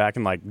parlay back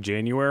in like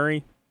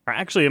January. Or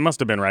actually, it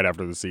must have been right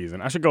after the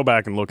season. I should go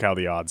back and look how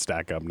the odds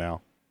stack up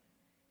now.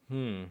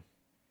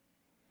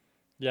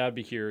 Yeah, I'd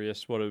be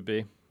curious what it would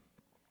be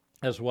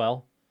as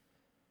well.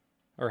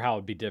 Or how it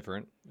would be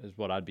different is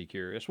what I'd be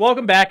curious.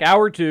 Welcome back,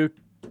 hour 2.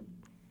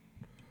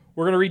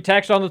 We're going to read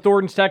text on the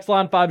Thornton's text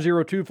line,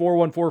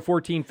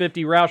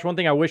 502-414-1450. Roush, one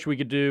thing I wish we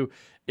could do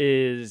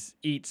is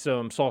eat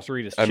some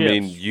Salsaritas chips. I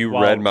mean, you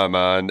read my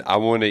mind. I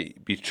want to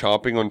be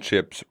chomping on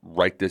chips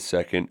right this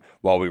second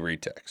while we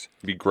read text.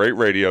 It'd be great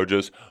radio,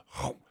 just...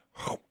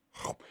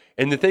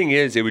 And the thing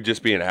is, it would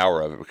just be an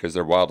hour of it because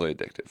they're wildly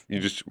addictive. You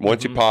just,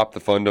 once you pop, the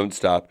fun don't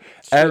stop.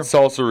 At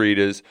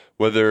Salsaritas,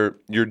 whether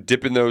you're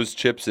dipping those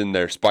chips in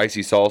their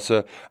spicy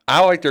salsa,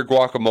 I like their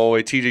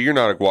guacamole. TJ, you're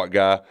not a guac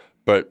guy,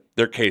 but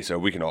their queso,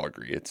 we can all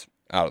agree, it's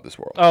out of this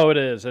world. Oh, it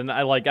is. And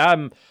I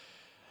go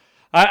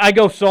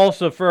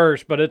salsa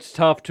first, but it's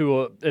tough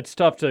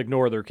to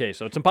ignore their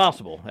queso. It's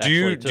impossible. Do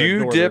you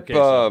dip?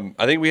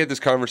 I think we had this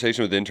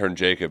conversation with intern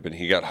Jacob, and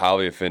he got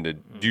highly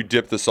offended. Do you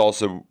dip the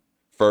salsa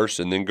first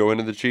and then go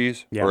into the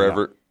cheese? Yeah,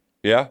 wherever?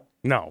 Yeah.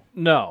 No.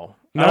 None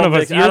of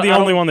us. You're the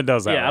only one that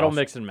does that. Yeah, I don't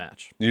mix and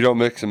match. You don't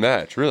mix and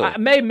match, really? I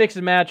may mix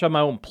and match on my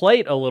own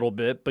plate a little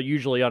bit, but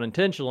usually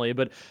unintentionally.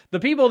 But the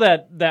people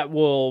that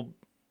will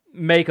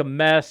make a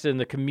mess in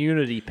the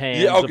community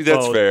pans. Yeah, okay,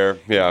 that's fair.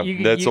 Yeah,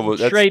 that's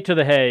straight to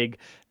the Hague.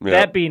 Yeah.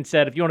 That being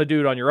said, if you want to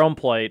do it on your own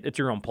plate, it's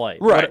your own plate.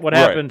 Right. What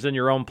happens in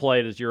your own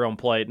plate is your own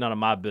plate. None of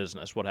my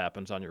business what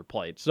happens on your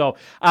plate. So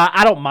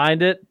I don't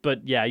mind it,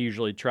 but yeah, I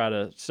usually try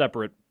to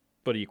separate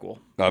but equal.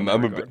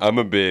 I'm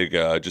a big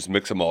just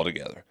mix them all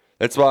together.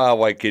 That's why I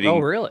like getting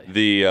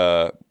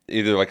the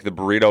either like the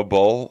burrito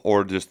bowl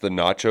or just the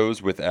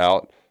nachos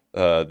without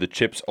the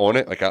chips on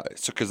it.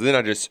 Because then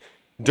I just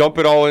dump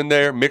it all in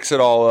there, mix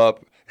it all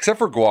up, except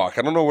for guac.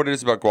 I don't know what it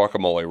is about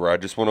guacamole where I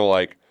just want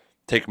to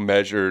take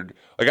measured.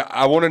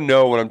 I want to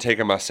know when I'm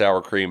taking my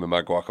sour cream and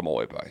my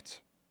guacamole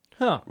bites.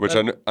 Huh.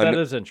 That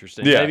is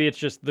interesting. Yeah. Maybe it's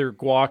just their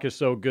guac is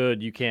so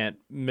good you can't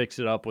mix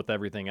it up with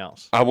everything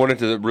else. I want it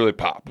to really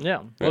pop.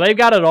 Yeah. Well, they've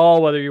got it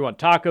all, whether you want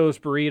tacos,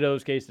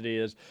 burritos,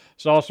 quesadillas,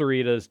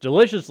 salsaritas,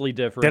 deliciously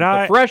different.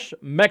 The fresh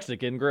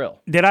Mexican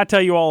grill. Did I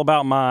tell you all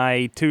about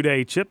my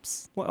 2-day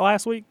chips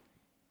last week?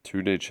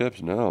 2-day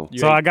chips? No.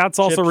 So I got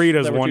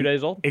Salsaritas that were 2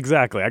 days old?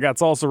 Exactly. I got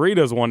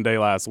Salsaritas one day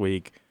last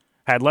week.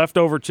 Had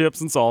leftover chips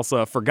and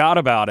salsa. Forgot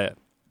about it.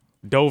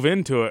 Dove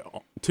into it.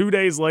 2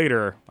 days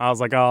later, I was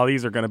like, oh,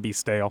 these are going to be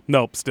stale.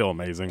 Nope, still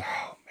amazing.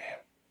 Oh, man.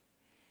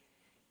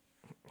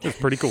 It's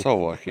pretty cool. So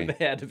lucky.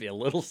 They had to be a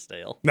little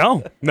stale.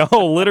 No,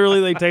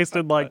 literally they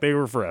tasted like they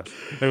were fresh.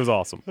 It was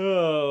awesome.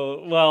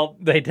 Oh, well,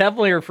 they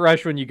definitely are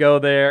fresh when you go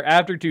there.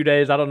 After 2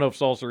 days, I don't know if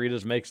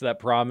Salsaritas makes that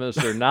promise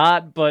or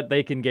not, but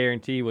they can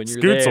guarantee when you're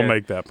Scoots there. will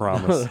make that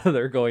promise.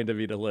 They're going to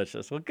be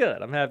delicious. Well,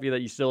 good. I'm happy that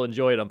you still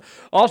enjoyed them.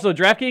 Also,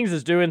 DraftKings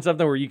is doing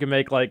something where you can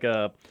make like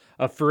a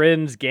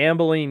friends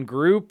gambling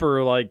group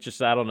or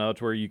just, I don't know,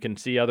 it's where you can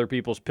see other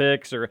people's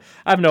picks or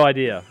I have no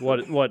idea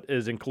what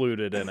is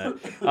included in it.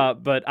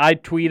 But I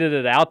tweeted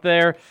it out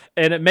there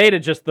and it made it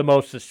just the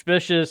most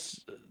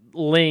suspicious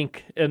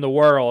link in the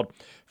world.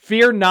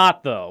 Fear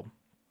not, though.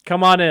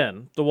 Come on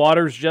in. The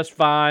water's just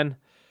fine.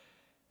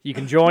 You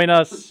can join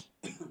us.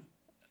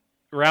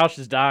 Roush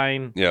is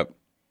dying. Yep.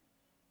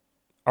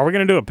 Are we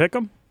going to do a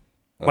pick'em?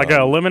 Like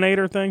an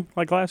eliminator thing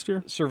like last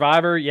year?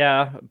 Survivor,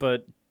 yeah,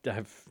 but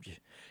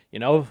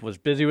was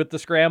busy with the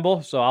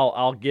scramble, so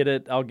I'll get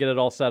it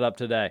all set up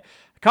today.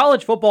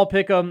 College football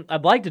pick'em,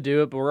 I'd like to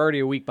do it, but we're already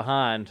a week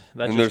behind.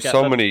 There's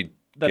so many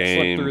that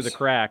games slipped through the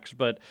cracks.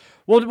 But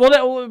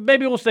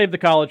maybe we'll save the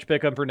college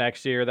pick'em for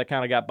next year. That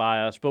kind of got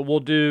by us, but we'll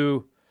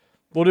do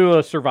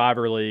a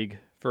Survivor League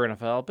for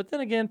NFL. But then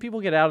again, people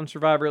get out in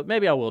Survivor.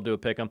 Maybe I will do a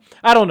pick'em.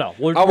 I don't know.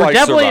 We're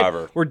definitely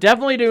Survivor. We're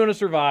definitely doing a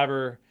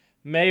Survivor.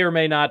 May or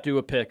may not do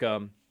a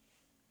pick'em.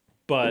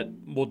 But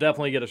we'll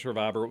definitely get a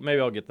Survivor.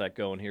 Maybe I'll get that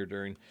going here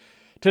during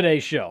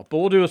today's show. But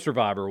we'll do a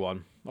Survivor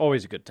one.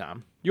 Always a good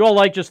time. You all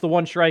like just the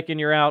one strike and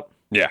you're out?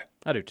 Yeah.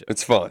 I do too.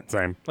 It's fun.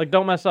 Same.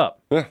 Don't mess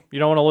up. Yeah. You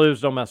don't want to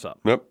lose, don't mess up.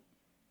 Nope.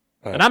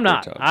 And I'm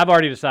not. I've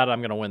already decided I'm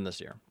going to win this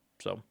year.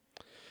 So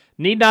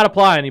need not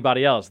apply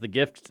anybody else. The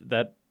gift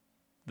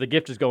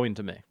is going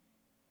to me.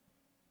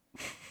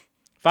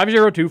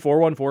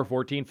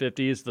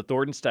 502-414-1450 is the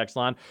Thornton's text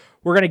line.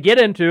 We're going to get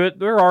into it.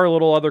 There are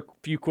a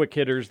few quick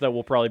hitters that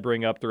we'll probably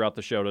bring up throughout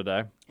the show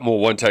today. Well,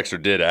 one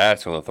texter did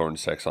ask on the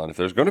Thornton's text line if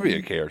there's going to be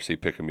a KRC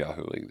Pick'em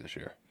Yahoo League this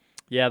year.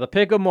 Yeah, the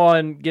Pick'em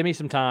one, give me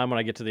some time when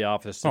I get to the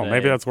office today. Oh,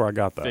 maybe that's where I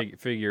got that.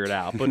 Figure it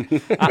out. But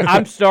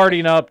I'm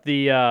starting up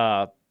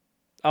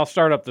I'll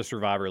start up the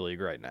Survivor League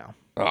right now.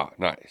 Oh,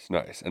 nice.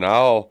 And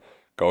I'll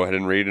go ahead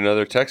and read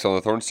another text on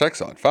the Thornton's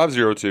text line.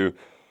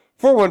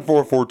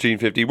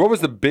 502-414-1450. What was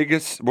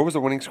the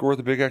winning score of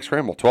the Big X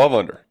Scramble? 12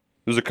 under.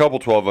 There's a couple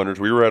 12 unders.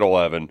 We were at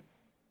 11.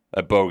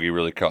 That bogey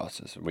really cost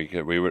us. I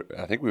think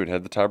we would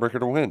have the tiebreaker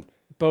to win.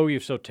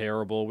 Bogey's so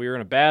terrible. We were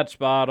in a bad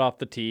spot off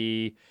the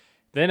tee.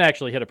 Then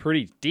actually hit a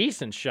pretty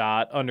decent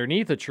shot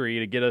underneath a tree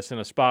to get us in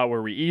a spot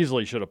where we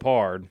easily should have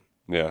parred.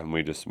 Yeah, and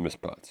we just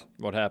missed putts.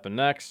 What happened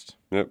next?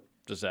 Yep.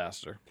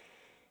 Disaster.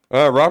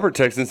 Robert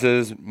Texan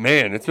says,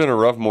 man, it's been a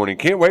rough morning.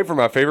 Can't wait for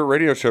my favorite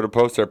radio show to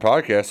post their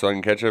podcast so I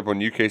can catch up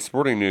on UK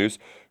sporting news.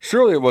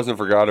 Surely it wasn't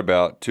forgot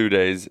about 2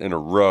 days in a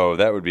row.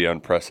 That would be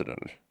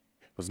unprecedented.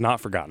 Was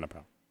not forgotten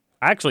about.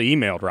 I actually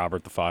emailed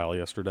Robert the file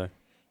yesterday.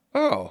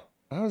 Oh,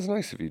 that was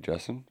nice of you,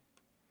 Justin.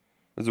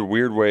 It's a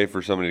weird way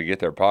for somebody to get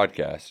their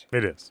podcast.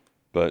 It is.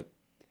 But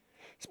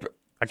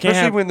I can't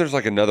especially when there's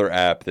like another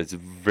app that's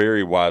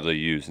very widely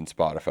used in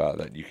Spotify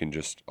that you can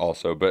just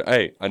also. But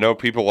hey, I know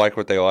people like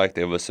what they like.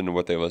 They listen to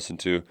what they listen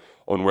to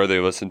on where they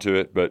listen to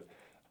it. But,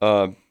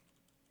 and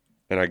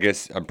I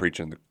guess I'm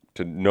preaching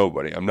to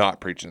nobody. I'm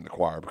not preaching to the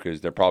choir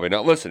because they're probably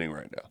not listening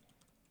right now.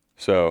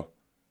 So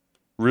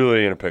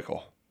really in a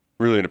pickle.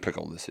 Really in a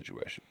pickle in this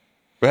situation.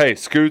 But hey,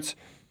 Scoots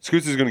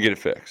is going to get it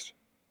fixed.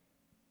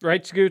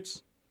 Right,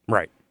 Scoots?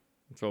 Right.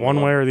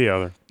 One way or the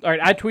other. All right,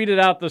 I tweeted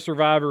out the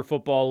Survivor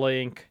football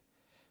link.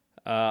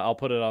 I'll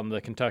put it on the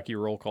Kentucky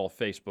Roll Call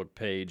Facebook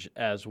page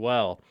as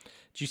well.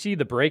 Did you see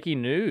the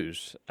breaking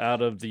news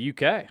out of the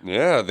UK?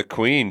 Yeah, the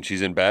Queen,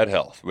 she's in bad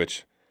health,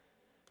 which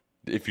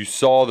if you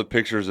saw the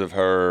pictures of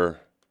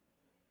her,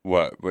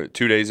 what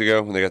 2 days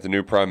ago when they got the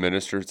new prime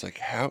minister, it's like,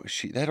 how is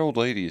she, that old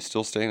lady is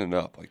still standing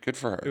up. Like, good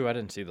for her. Ooh, I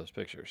didn't see those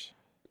pictures.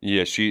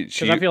 Yeah, she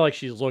Because I feel like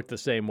she's looked the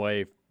same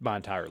way my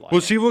entire life.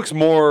 Well, she looks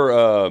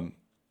more,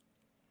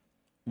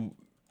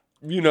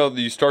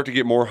 you start to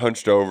get more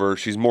hunched over.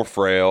 She's more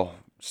frail.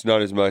 It's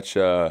not as much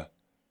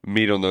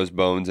meat on those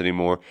bones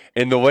anymore.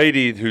 And the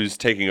lady who's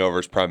taking over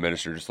as prime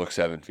minister just looks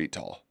 7 feet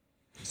tall,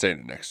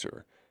 standing next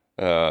to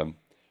her.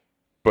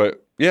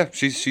 But yeah,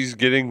 she's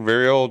getting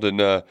very old. And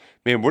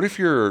man, what if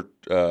you're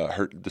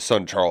the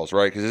son Charles,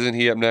 right? Because isn't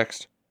he up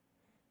next?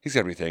 He's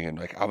got to be thinking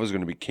like, I was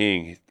going to be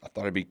king. I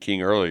thought I'd be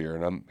king earlier,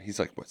 and he's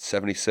like what,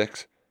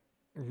 76?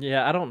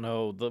 Yeah, I don't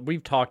know.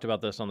 We've talked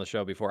about this on the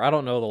show before. I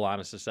don't know the line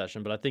of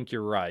succession, but I think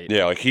you're right.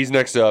 Yeah, like he's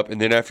next up,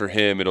 and then after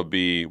him, it'll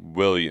be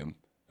William,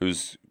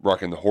 who's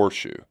rocking the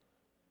horseshoe.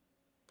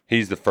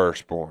 He's the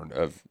firstborn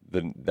of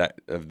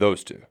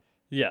those two.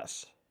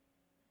 Yes.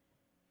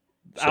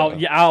 So,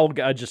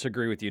 I'll just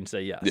agree with you and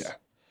say yes. Yeah.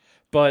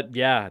 But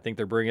yeah, I think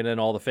they're bringing in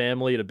all the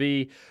family to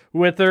be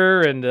with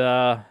her, and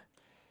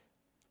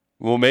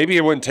well, maybe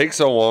it wouldn't take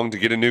so long to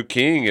get a new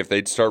king if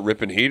they'd start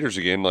ripping heaters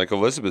again, like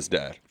Elizabeth's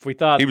dad. If we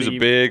thought he was a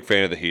big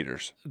fan of the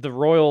heaters. The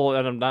royal,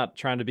 and I'm not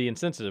trying to be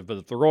insensitive, but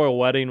if the royal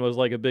wedding was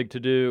like a big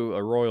to-do,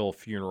 a royal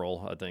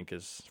funeral, I think,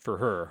 is for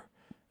her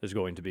is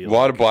going to be a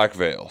lot of black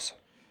veils.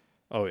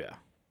 Oh yeah.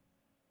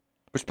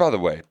 Which, by the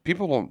way,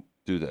 people don't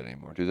do that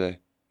anymore, do they?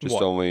 Just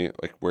What? only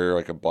like wear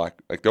like a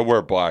black, like they'll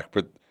wear black,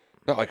 but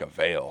not like a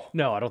veil.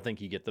 No, I don't think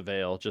you get the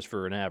veil just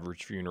for an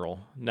average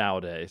funeral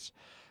nowadays.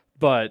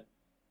 But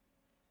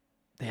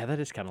yeah,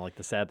 that is kind of like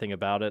the sad thing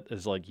about it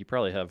is like you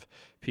probably have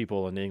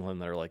people in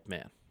England that are like,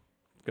 man,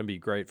 it's going to be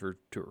great for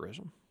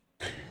tourism.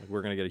 Like,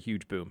 we're going to get a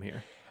huge boom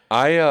here.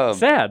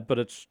 Sad, but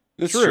it's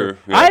true.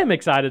 Yeah. I am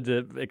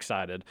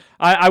excited.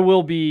 I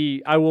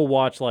will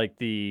watch like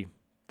the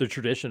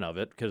tradition of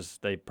it because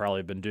they've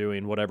probably been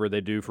doing whatever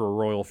they do for a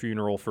royal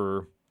funeral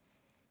for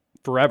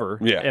forever.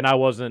 Yeah. And I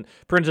wasn't.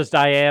 Princess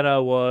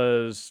Diana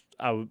was,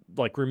 I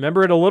like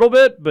remember it a little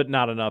bit, but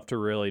not enough to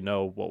really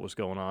know what was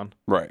going on.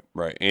 Right.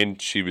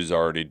 And she was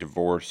already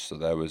divorced, so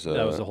that was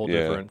a whole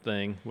different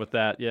thing with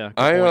that. Yeah.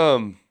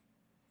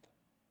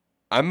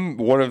 I'm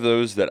one of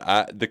those that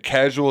the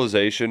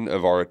casualization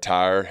of our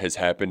attire has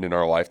happened in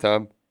our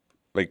lifetime.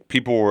 Like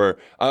I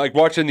like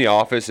watching The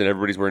Office and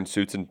everybody's wearing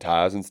suits and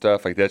ties and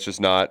stuff. Like that's just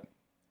not.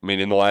 I mean,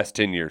 in the last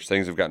 10 years,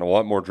 things have gotten a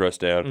lot more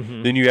dressed down.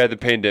 Mm-hmm. Then you add the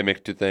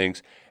pandemic to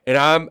things, and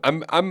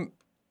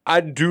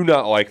I do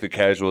not like the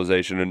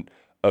casualization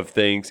of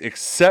things,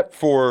 except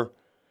for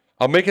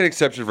I'll make an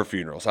exception for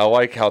funerals. I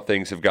like how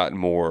things have gotten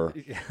more.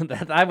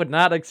 I would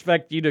not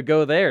expect you to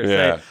go there.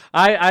 Yeah. Say,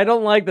 I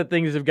don't like that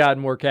things have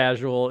gotten more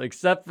casual,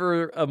 except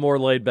for a more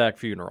laid back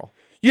funeral.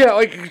 Yeah,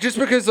 like just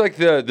because like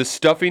the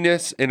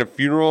stuffiness in a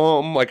funeral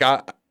home, like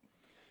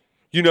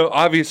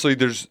obviously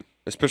there's.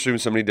 Especially when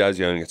somebody dies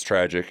young, it's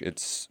tragic.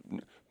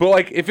 But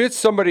like if it's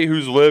somebody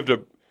who's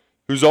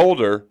who's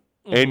older,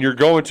 and you're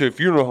going to a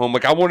funeral home,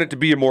 like I want it to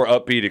be a more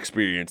upbeat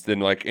experience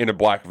than like in a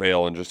black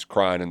veil and just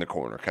crying in the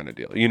corner kind of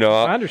deal.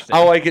 I understand.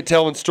 I like it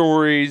telling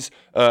stories,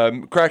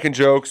 cracking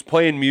jokes,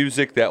 playing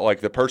music that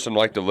like the person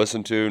liked to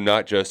listen to,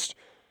 not just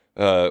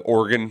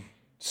organ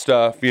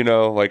stuff.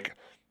 Like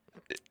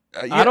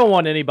I don't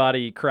want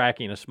anybody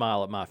cracking a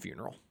smile at my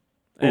funeral.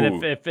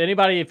 And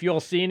if you'll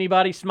see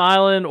anybody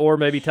smiling or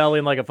maybe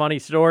telling like a funny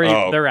story,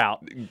 they're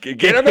out.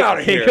 Get them out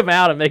of here. Kick them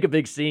out and make a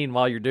big scene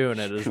while you're doing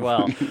it as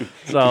well.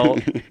 So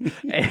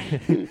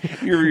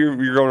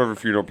you're going over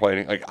funeral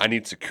planning. Like I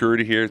need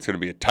security here. It's going to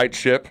be a tight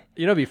ship.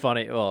 You know, it'd be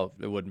funny. Well,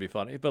 it wouldn't be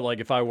funny, but like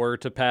if I were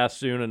to pass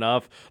soon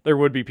enough, there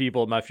would be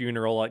people at my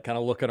funeral like kind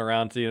of looking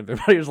around, seeing if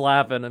everybody was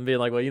laughing and being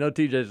like, "Well, you know,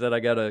 TJ said I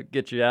gotta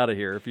get you out of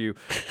here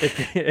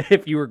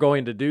if you were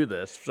going to do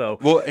this." So,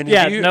 well, and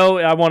yeah, no,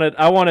 I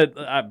wanted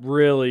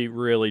really,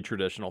 really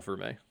traditional for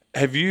me.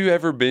 Have you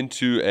ever been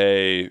to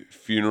a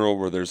funeral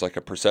where there's like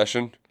a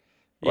procession?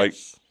 Like,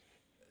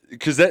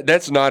 because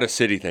that's not a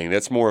city thing.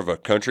 That's more of a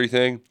country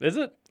thing. Is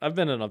it? I've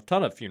been in a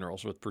ton of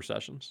funerals with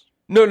processions.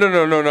 No.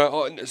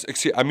 Oh,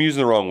 excuse, I'm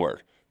using the wrong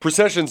word.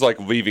 Procession's like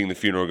leaving the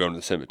funeral, going to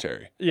the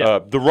cemetery. Yeah.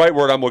 The right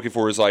word I'm looking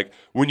for is like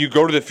when you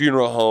go to the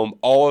funeral home,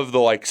 all of the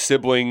like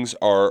siblings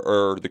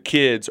or the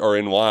kids are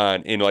in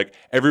line, and like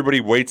everybody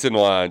waits in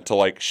line to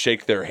like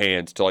shake their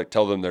hands to like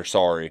tell them they're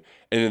sorry,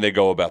 and then they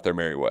go about their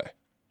merry way.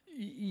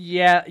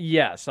 Yeah.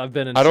 Yes, I've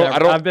been in.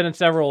 I've been in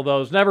several of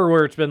those. Never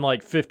where it's been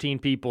like 15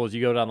 people as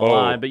you go down the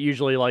line, but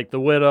usually like the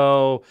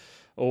widow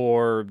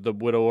or the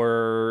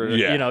widower.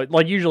 Yeah. You know,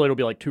 like usually it'll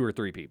be like 2 or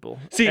 3 people.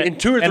 See, and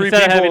 2 or 3 instead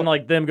people, of having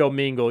like them go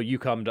mingle, you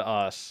come to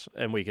us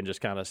and we can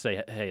just kind of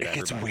say, "Hey." It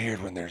gets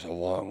weird when there's a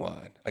long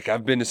line. Like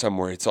I've been to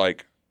somewhere it's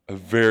like a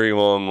very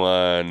long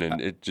line,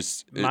 and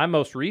my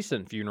most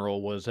recent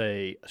funeral was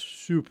a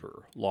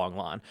super long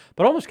line,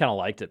 but I almost kind of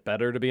liked it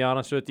better, to be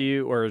honest with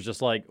you, where it was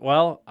just like,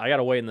 well, I got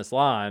to wait in this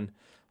line.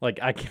 Like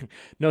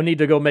no need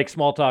to go make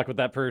small talk with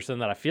that person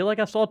that I feel like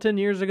I saw 10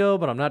 years ago,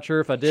 but I'm not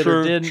sure if I did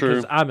or didn't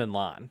because I'm in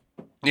line.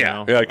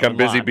 Yeah, like I'm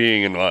busy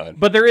being in line.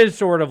 But there is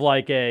sort of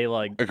like a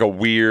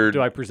weird.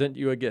 Do I present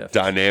you a gift?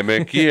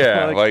 Dynamic,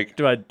 yeah. like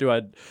do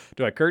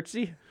I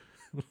curtsy?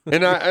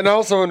 and I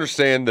also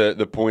understand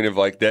the point of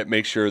like that.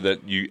 Make sure that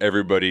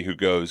everybody who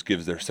goes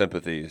gives their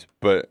sympathies,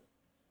 but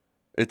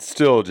it's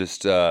still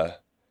just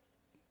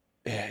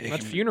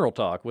that's funeral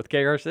talk with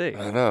KRC.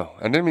 I know.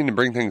 I didn't mean to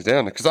bring things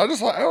down because I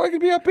like to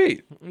be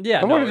upbeat.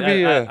 Yeah,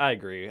 I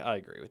agree. I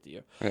agree with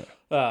you. Yeah.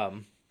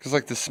 Because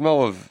like the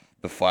smell of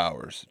the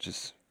flowers,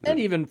 just and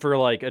even for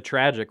like a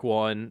tragic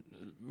one,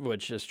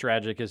 which as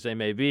tragic as they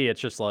may be, it's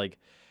just like.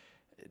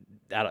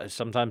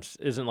 Sometimes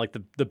isn't like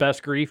the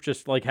best grief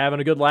just like having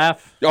a good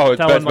laugh. Oh, it's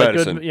telling best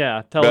medicine.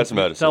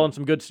 Medicine. Telling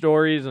some good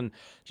stories and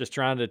just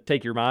trying to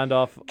take your mind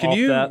off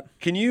that.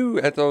 Can you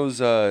at those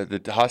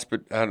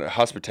the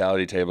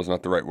hospitality table is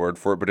not the right word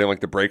for it, but in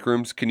like the break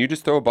rooms, can you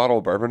just throw a bottle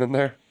of bourbon in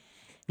there?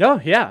 Oh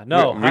yeah,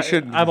 no.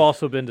 I've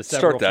also been to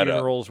several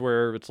funerals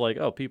where it's like,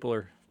 oh, people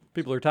are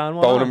tying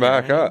one. Throwing them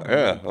back up.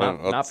 Yeah,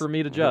 not for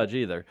me to judge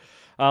either.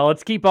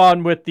 Let's keep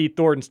on with the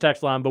Thornton's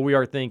text line, but we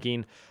are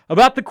thinking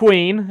about the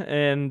Queen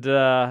and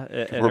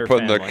we're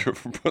putting her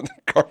the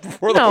cart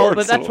before the horse. No,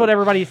 but that's what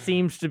everybody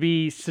seems to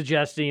be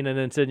suggesting and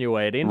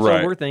insinuating. Right.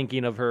 So we're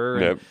thinking of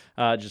her. Yep.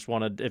 And, just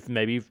wanted, if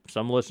maybe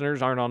some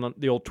listeners aren't on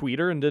the old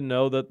tweeter and didn't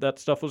know that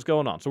stuff was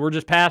going on, so we're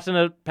just passing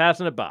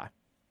it by.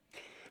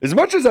 As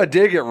much as I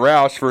dig at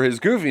Roush for his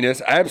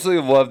goofiness, I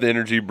absolutely love the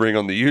energy you bring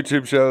on the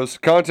YouTube shows.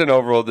 Content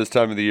overload this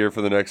time of the year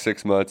for the next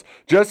 6 months.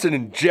 Just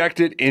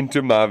inject it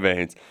into my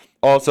veins.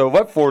 Also,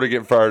 let Florida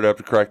get fired up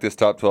to crack this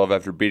top 12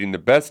 after beating the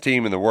best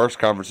team in the worst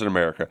conference in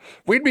America.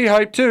 We'd be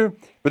hyped too,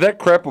 but that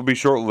crap will be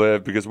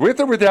short-lived because with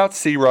or without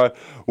C-Rod,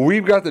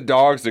 we've got the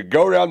dogs to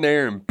go down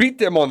there and beat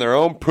them on their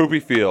own poopy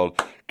field.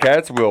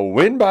 Cats will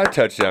win by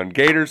touchdown.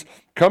 Gators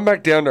come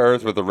back down to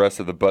earth with the rest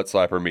of the butt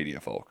slapper media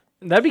folk.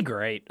 That'd be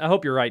great. I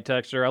hope you're right,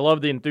 Texter. I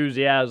love the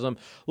enthusiasm,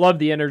 love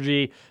the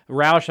energy.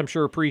 Roush, I'm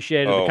sure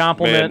appreciated the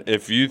compliment. Man,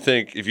 if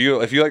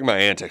you like my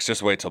antics,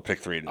 just wait till pick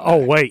 3 today.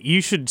 Oh wait,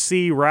 you should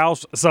see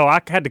Roush. So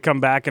I had to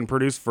come back and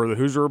produce for the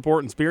Hoosier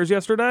Report and Spears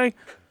yesterday.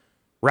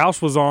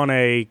 Roush was on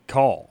a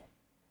call,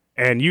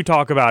 and you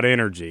talk about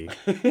energy.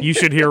 You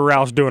should hear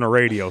Roush doing a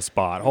radio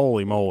spot.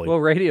 Holy moly! What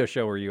radio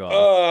show were you on?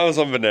 I was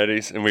on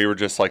Vanetti's, and we were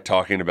just like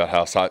talking about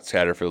how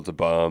Satterfield's a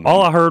bum.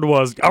 All I heard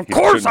was, "Of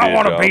course I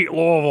want to beat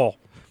Louisville."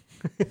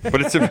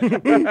 But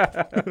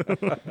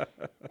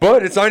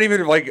it's not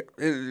even like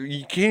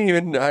you can't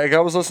even. Like, I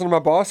was listening to my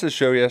boss's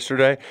show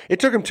yesterday.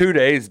 It took him 2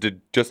 days to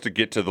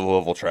get to the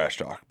Louisville trash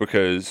talk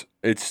because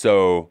it's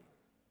so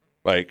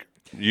like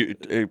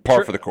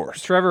par for the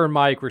course. Trevor and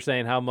Mike were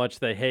saying how much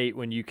they hate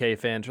when UK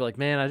fans are like,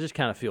 "Man, I just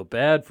kind of feel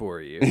bad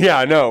for you." Yeah,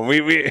 I know.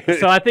 We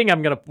So I think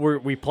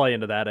we play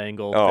into that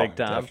angle big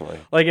time. Definitely.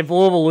 Like if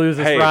Louisville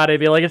loses Friday,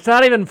 be like, it's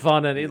not even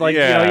fun, and like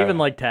even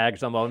like tag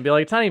some of them, be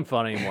like, it's not even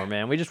fun anymore,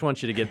 man. We just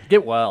want you to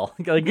get well,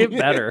 like, get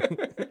better.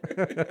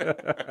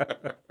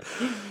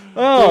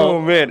 Oh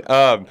man,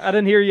 I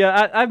didn't hear you.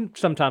 I'm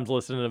sometimes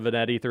listening to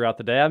Vanetti throughout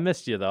the day. I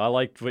missed you though. I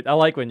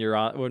like when you're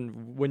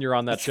on when you're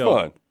on that show.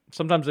 Fun.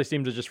 Sometimes they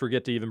seem to just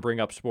forget to even bring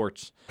up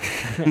sports.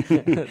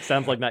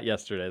 Sounds like not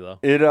yesterday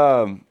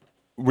though.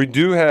 We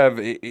do have.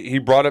 He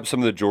brought up some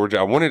of the Georgia.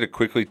 I wanted to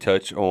quickly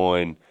touch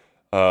on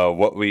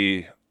what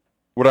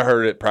I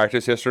heard at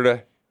practice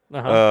yesterday.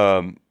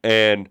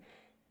 And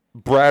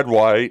Brad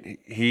White,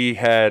 he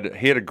had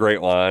a great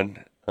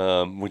line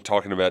when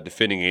talking about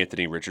defending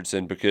Anthony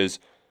Richardson because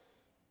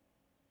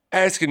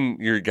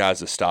asking your guys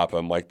to stop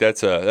him like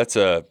that's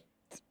a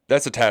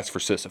task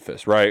for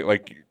Sisyphus, right?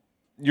 Like.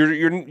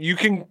 You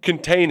can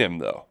contain him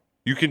though.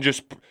 You can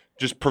just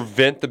just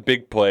prevent the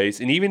big plays.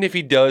 And even if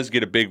he does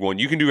get a big one,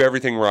 you can do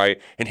everything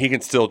right, and he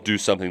can still do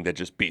something that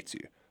just beats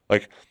you.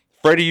 Like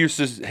Freddie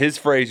his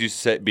phrase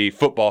used to be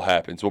football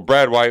happens. Well,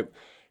 Brad White,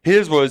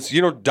 his was,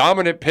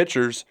 dominant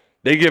pitchers,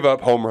 they give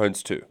up home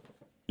runs too.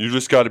 You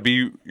just got to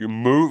you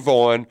move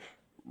on,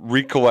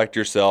 recollect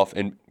yourself,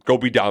 and go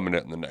be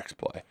dominant in the next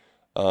play.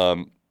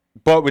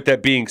 But with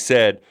that being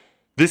said,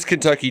 this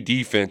Kentucky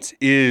defense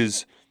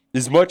is,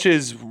 as much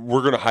as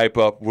we're going to hype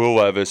up Will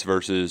Levis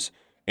versus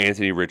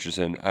Anthony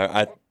Richardson,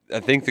 I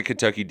think the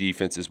Kentucky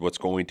defense is what's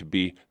going to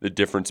be the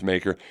difference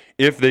maker.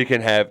 If they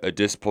can have a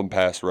disciplined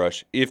pass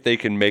rush, if they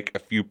can make a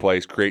few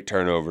plays, create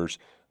turnovers,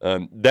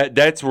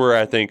 that's where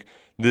I think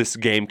this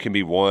game can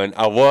be won.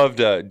 I loved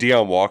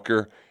Deion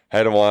Walker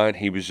had a line.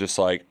 He was just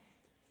like,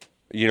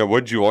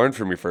 what did you learn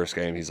from your first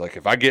game? He's like,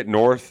 if I get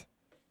north,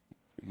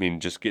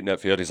 just getting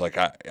upfield, he's like,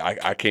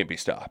 I can't be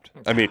stopped.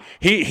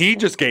 He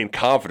just gained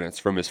confidence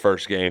from his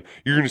first game.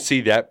 You're going to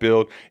see that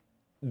build.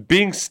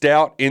 Being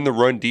stout in the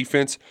run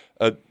defense,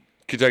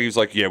 Kentucky was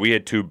like, we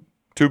had two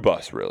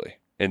busts, really,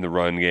 in the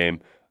run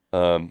game.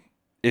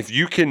 If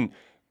you can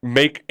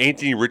make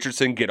Anthony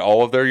Richardson get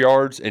all of their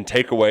yards and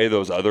take away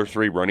those other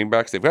three running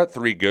backs, they've got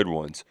three good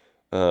ones.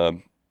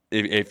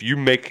 If you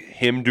make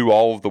him do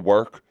all of the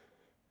work,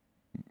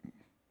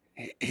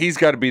 he's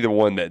got to be the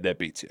one that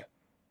beats you.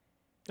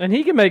 And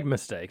he can make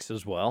mistakes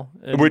as well.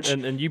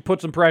 And you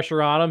put some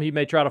pressure on him, he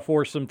may try to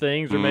force some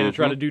things or maybe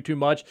try to do too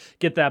much,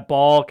 get that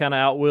ball kind of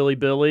out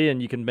willy-billy,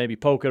 and you can maybe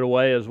poke it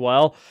away as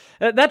well.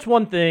 That's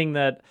one thing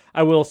that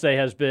I will say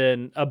has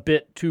been a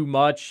bit too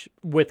much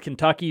with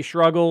Kentucky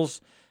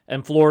struggles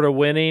and Florida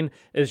winning,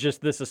 is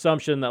just this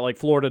assumption that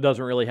Florida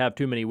doesn't really have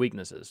too many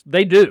weaknesses.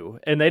 They do,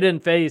 and they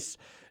didn't face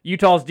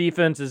Utah's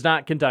defense is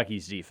not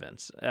Kentucky's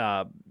defense.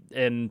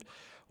 And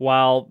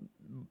while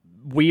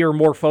we are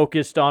more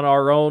focused on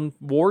our own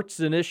warts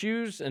and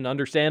issues, and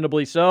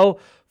understandably so,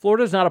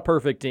 Florida's not a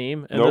perfect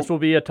team, and this will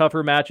be a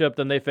tougher matchup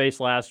than they faced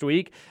last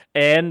week.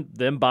 And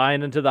them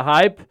buying into the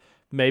hype,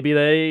 maybe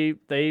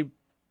they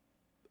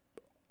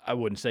I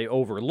wouldn't say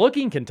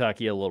overlooking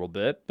Kentucky a little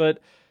bit, but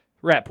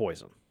rat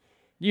poison.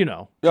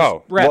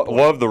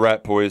 Love the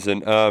rat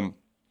poison.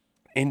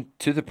 And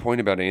to the point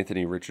about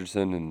Anthony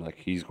Richardson and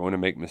he's going to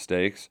make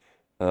mistakes,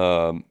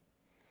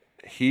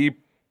 he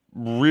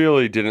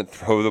really didn't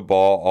throw the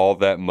ball all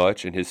that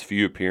much in his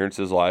few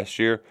appearances last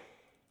year.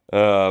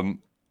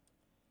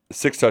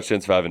 6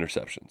 touchdowns, 5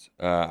 interceptions.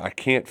 I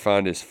can't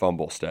find his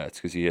fumble stats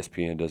because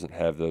ESPN doesn't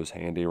have those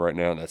handy right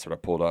now, and that's what I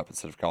pulled up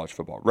instead of College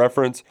Football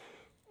Reference.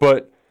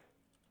 But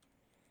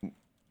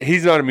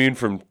he's not immune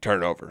from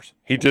turnovers.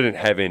 He didn't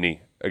have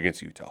any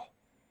against Utah.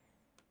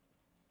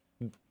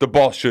 The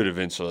ball should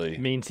eventually.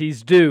 Means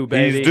he's due,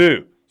 baby. He's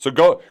due. So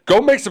go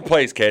make some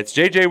plays, cats.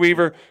 J.J.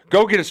 Weaver,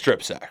 go get a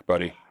strip sack,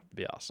 buddy.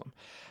 Be awesome.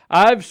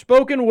 I've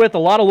spoken with a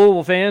lot of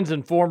Louisville fans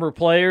and former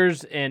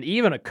players and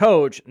even a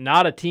coach.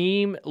 Not a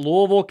team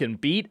Louisville can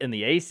beat in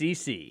the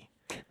ACC.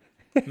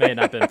 May have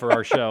not been for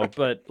our show,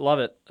 but love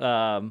it.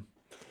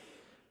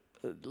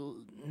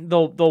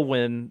 They'll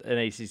win an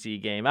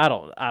ACC game. I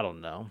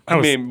don't know.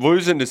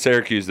 Losing to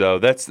Syracuse though,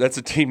 that's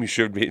a team you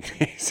should beat in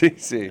the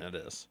ACC. It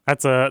is.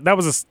 That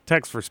was a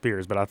text for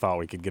Spears, but I thought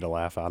we could get a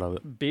laugh out of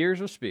it.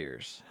 Beers with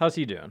Spears. How's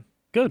he doing?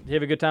 Good. He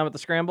have a good time at the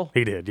scramble?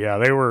 He did, yeah.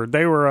 They were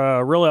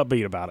real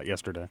upbeat about it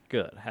yesterday.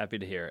 Good. Happy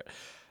to hear it.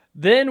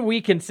 Then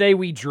we can say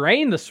we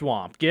drain the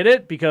swamp. Get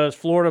it? Because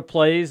Florida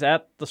plays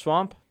at the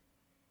swamp?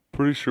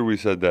 Pretty sure we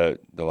said that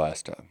the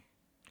last time.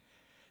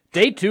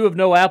 Day 2 of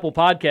No Apple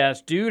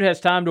Podcast. Dude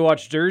has time to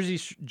watch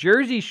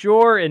Jersey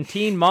Shore and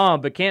Teen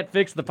Mom, but can't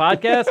fix the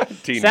podcast.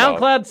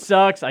 SoundCloud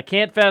sucks. I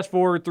can't fast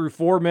forward through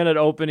 4-minute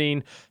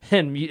opening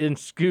and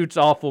Scoot's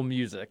awful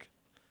music.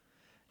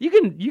 You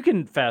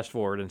can fast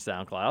forward in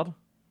SoundCloud.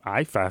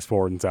 I fast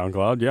forward in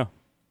SoundCloud, yeah.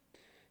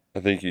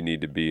 I think you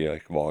need to be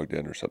logged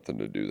in or something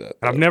to do that.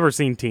 I've never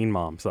seen Teen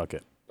Mom. Suck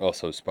it.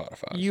 Also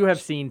Spotify. You have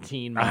seen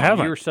Teen Mom. I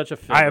haven't. You're such a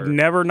fibber. I have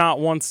never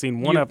not once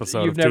seen one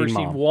episode of Teen Mom. You've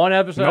never seen one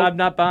episode? Nope. I'm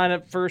not buying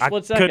it for a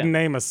split second. I couldn't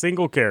name a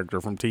single character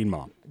from Teen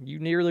Mom. You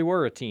nearly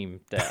were a team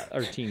dad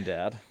or teen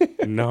dad.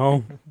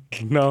 No.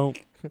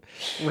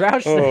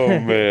 Roush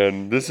said,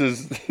 man, this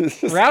is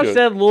Roush good.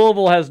 said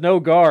Louisville has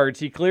no guards.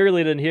 He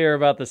clearly didn't hear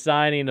about the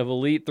signing of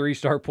elite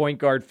 3-star point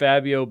guard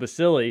Fabio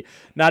Basili.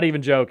 Not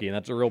even joking.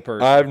 That's a real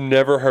person. I've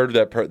never heard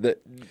of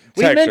that.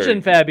 We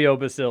mentioned Fabio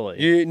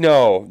Basili.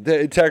 No,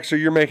 Texter,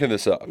 you're making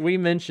this up. We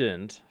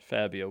mentioned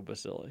Fabio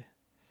Basili.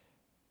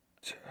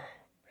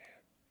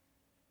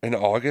 In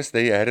August,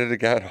 they added a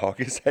guy in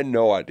August. I had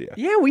no idea.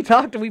 Yeah, we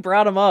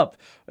brought him up,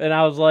 and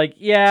I was like,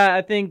 yeah,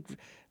 I think.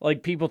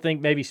 People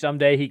think maybe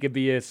someday he could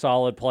be a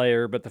solid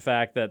player, but the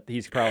fact that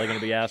he's probably going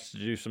to be asked to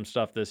do some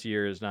stuff this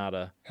year is not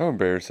how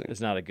embarrassing.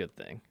 Is not a good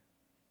thing.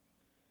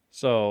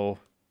 So,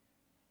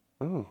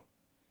 what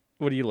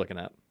are you looking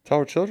at?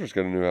 Tower Children's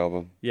got a new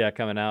album. Yeah,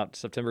 coming out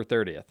September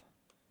 30th.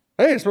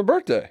 Hey, it's my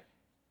birthday.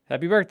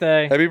 Happy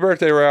birthday. Happy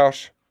birthday,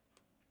 Roush.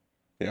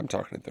 Yeah, I'm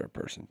talking in third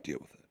person. Deal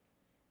with it.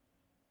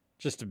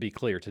 Just to be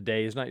clear,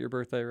 today is not your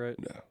birthday, right?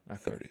 No,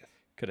 30th.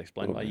 Could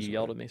explain why you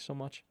yelled at me so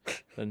much.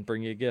 Then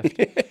bring you a gift.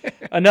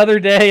 Another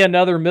day,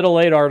 another Middle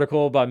 8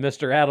 article by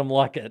Mr. Adam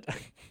Luckett.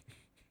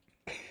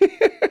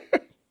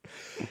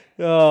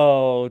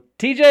 Oh,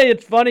 TJ,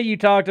 it's funny you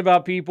talked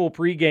about people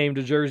pregame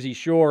to Jersey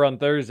Shore on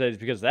Thursdays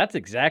because that's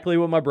exactly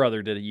what my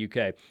brother did at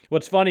UK.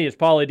 What's funny is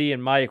Pauly D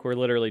and Mike were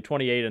literally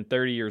 28 and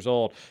 30 years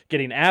old,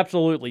 getting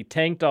absolutely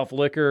tanked off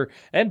liquor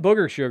and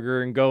booger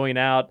sugar and going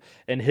out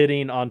and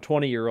hitting on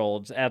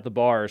 20-year-olds at the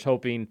bars,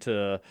 hoping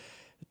to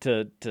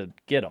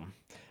get them.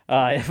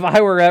 If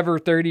I were ever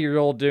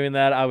 30-year-old doing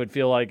that, I would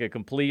feel like a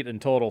complete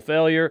and total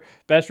failure.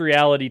 Best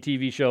reality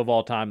TV show of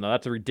all time, though.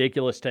 That's a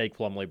ridiculous take,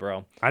 Plumlee,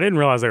 bro. I didn't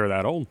realize they were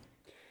that old.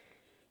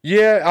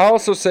 Yeah, I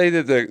also say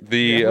that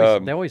They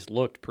always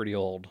looked pretty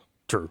old.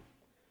 True.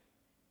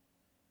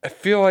 I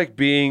feel like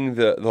being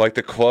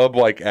the club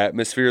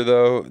atmosphere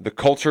though, the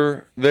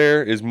culture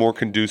there is more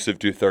conducive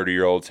to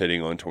 30-year-olds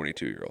hitting on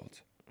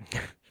 22-year-olds.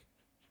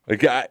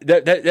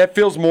 That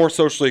feels more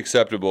socially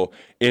acceptable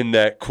in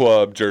that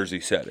club Jersey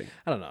setting.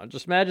 I don't know.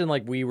 Just imagine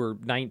we were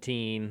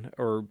 19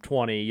 or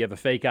 20. You have a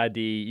fake ID.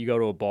 You go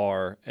to a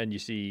bar and you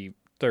see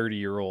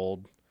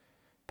 30-year-old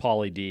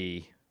Pauly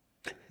D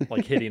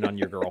hitting on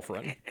your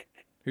girlfriend,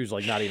 who's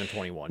not even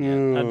 21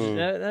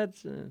 yet.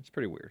 It's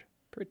pretty weird.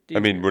 I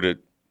mean, wouldn't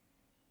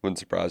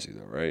surprise you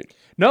though, right?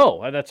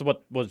 No, that's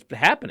what was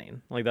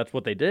happening. That's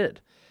what they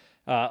did.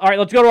 All right,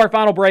 let's go to our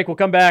final break. We'll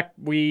come back.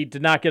 We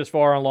did not get as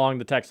far along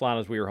the text line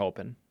as we were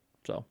hoping.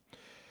 So,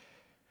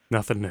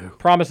 nothing new.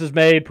 Promises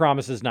made,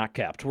 promises not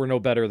kept. We're no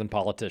better than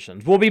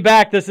politicians. We'll be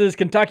back. This is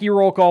Kentucky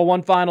Roll Call.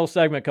 One final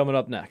segment coming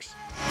up next.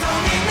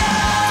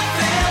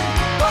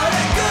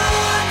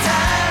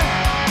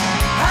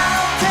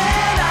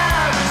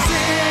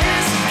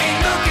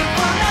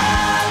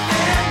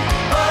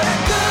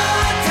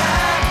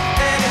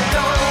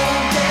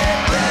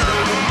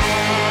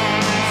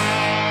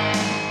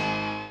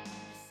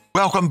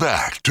 Welcome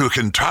back to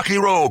Kentucky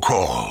Roll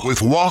Call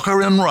with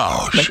Walker and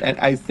Roush.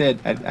 But I said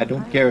I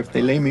don't care if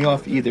they lay me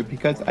off either,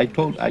 because I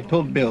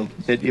told Bill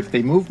that if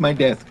they move my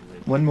desk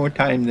one more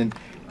time, then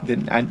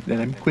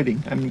I'm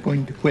quitting. I'm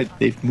going to quit.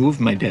 They've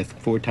moved my desk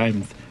 4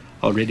 times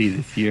already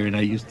this year, and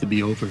I used to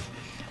be over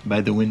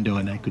by the window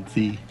and I could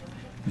see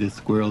the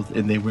squirrels,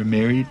 and they were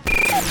married.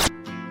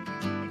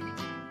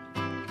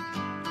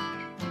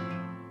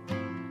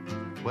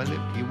 Well,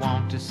 if you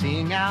want to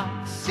sing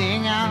out,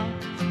 sing out.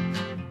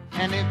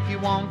 And if you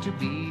want to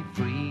be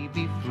free,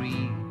 be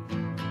free.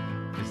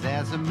 'Cause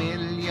there's a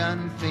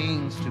million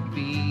things to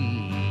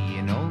be,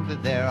 you know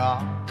that there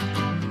are.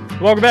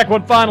 Welcome back.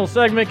 One final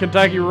segment,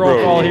 Kentucky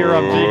Roll Call here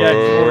on Big X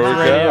Sports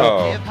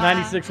Radio.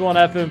 96.1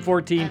 FM,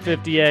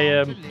 1450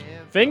 AM.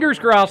 Fingers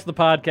crossed the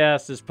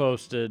podcast is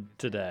posted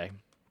today.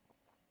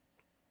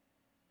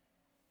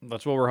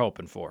 That's what we're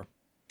hoping for.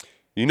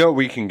 You know what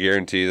we can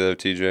guarantee, though,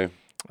 TJ?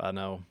 I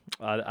know.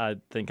 I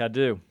think I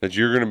do. That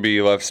you're going to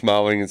be left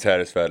smiling and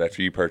satisfied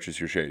after you purchase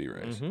your Shady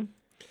Rays. Mm-hmm.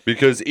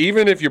 Because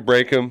even if you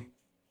break them,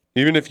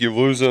 even if you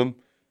lose them,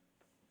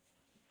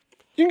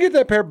 you can get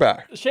that pair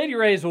back. Shady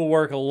Rays will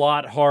work a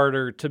lot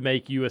harder to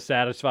make you a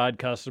satisfied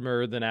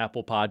customer than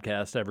Apple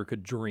Podcasts ever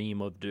could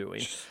dream of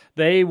doing.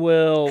 They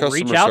will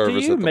reach out to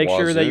you, make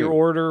sure that your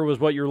order was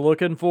what you're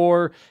looking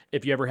for.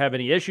 If you ever have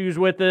any issues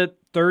with it,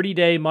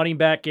 30-day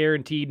money-back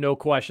guaranteed, no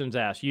questions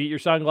asked. You get your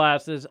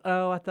sunglasses.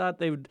 Oh, I thought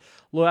the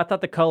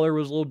color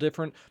was a little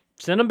different.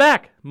 Send them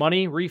back.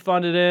 Money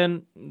refunded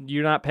in.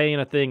 You're not paying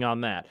a thing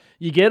on that.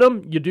 You get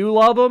them. You do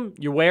love them.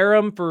 You wear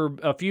them for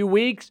a few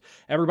weeks.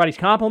 Everybody's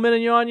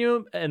complimenting you on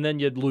you, and then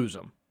you lose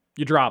them.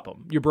 You drop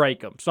them. You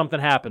break them. Something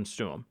happens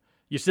to them.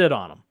 You sit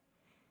on them.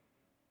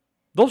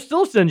 They'll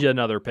still send you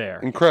another pair.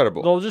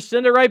 Incredible. They'll just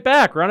send it right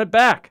back. Run it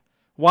back.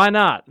 Why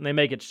not? And they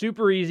make it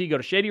super easy. Go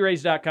to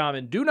ShadyRays.com,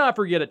 and do not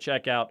forget at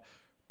checkout,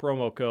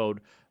 promo code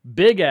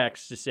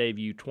BIGX to save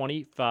you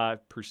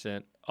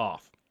 25%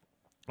 off.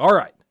 All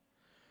right.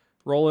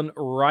 Rolling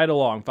right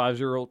along,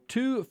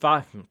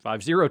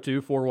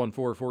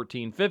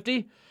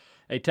 502-414-1450.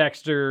 A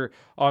texter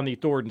on the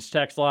Thornton's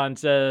text line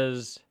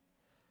says,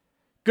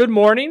 good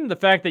morning. The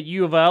fact that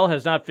U of L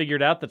has not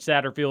figured out that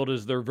Satterfield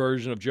is their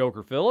version of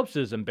Joker Phillips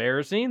is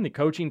embarrassing. The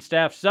coaching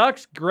staff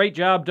sucks. Great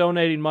job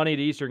donating money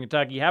to Eastern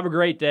Kentucky. Have a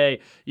great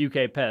day,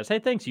 UK Pez. Hey,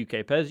 thanks,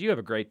 UK Pez. You have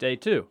a great day,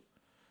 too.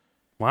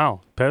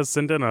 Wow. Pez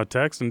sent in a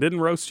text and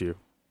didn't roast you.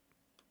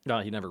 No,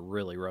 he never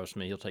really roasts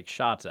me. He'll take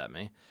shots at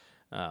me.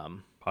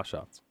 Pot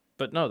shots.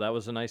 But no, that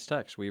was a nice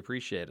text. We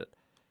appreciate it.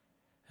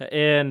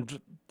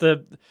 And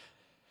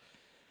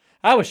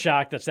I was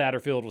shocked that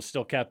Satterfield was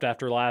still kept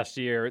after last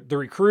year. The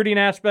recruiting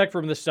aspect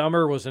from this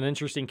summer was an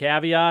interesting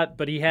caveat,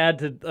 but he had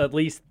to at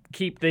least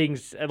keep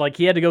things,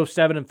 he had to go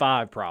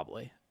 7-5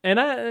 probably.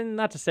 And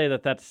not to say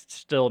that that's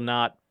still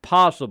not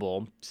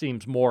possible,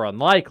 seems more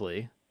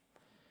unlikely,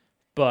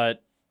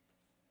 but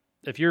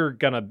if you're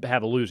going to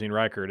have a losing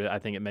record, I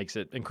think it makes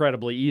it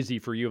incredibly easy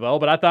for U of L,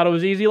 but I thought it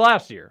was easy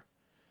last year.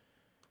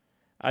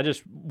 I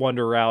just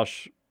wonder,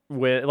 Roush,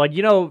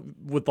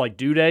 with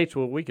due dates.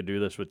 Well, we could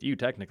do this with you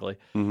technically.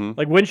 Mm-hmm.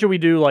 When should we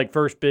do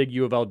first big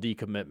U of L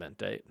decommitment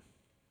date?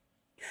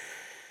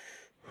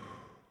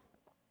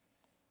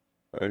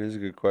 That is a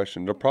good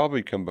question. It'll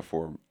probably come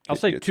before. I'll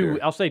say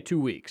 2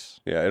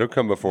 weeks. Yeah, it'll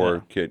come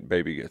before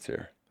baby gets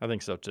here. I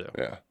think so too.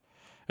 Yeah.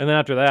 And then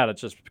after that, it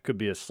just could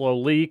be a slow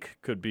leak,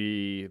 could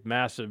be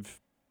massive.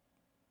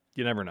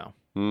 You never know.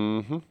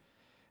 Mm-hmm.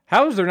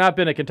 How has there not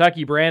been a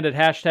Kentucky branded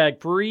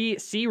 #free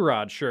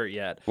C-Rod shirt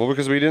yet? Well,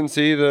 because we didn't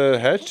see the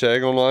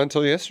hashtag online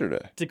until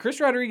yesterday. Did Chris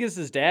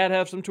Rodriguez's dad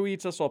have some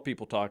tweets? I saw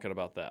people talking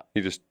about that.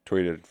 He just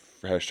tweeted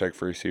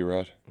 #free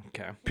C-Rod.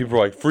 Okay. People are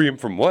like, free him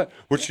from what?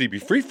 What should he be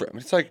free from?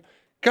 It's like,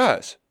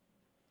 guys,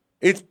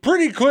 it's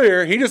pretty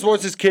clear he just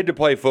wants his kid to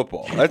play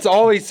football. That's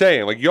all he's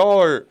saying. Like,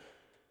 y'all are,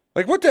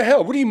 like, what the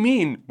hell? What do you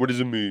mean? What does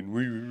it mean?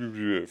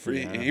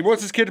 He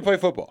wants his kid to play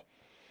football.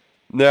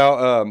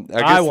 Now,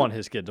 I want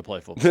his kid to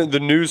play football. The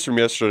news from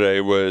yesterday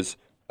was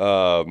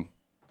Matt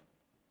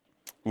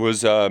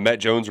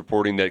Jones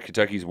reporting that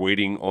Kentucky's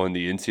waiting on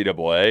the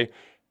NCAA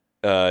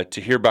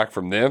to hear back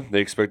from them.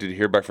 They expected to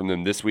hear back from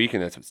them this week,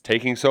 and that's what's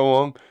taking so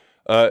long.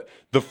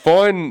 The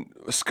fun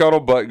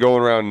scuttlebutt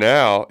going around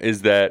now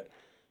is that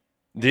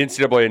the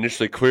NCAA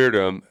initially cleared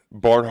them.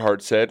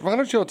 Barnhart said, why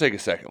don't you all take a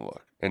second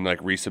look? And, like,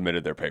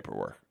 resubmitted their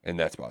paperwork, and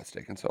that's why it's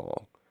taking so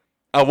long.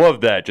 I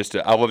love that.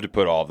 I love to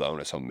put all of the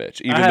onus on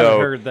Mitch, even I haven't though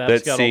heard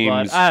that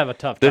seems. I have a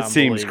tough time. That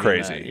seems believing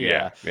crazy.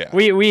 That. Yeah.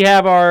 We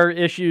have our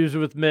issues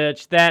with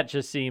Mitch. That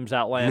just seems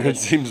outlandish. It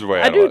seems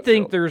way. I do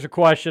think there's a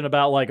question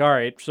about, like, all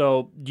right,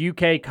 so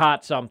UK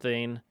caught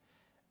something,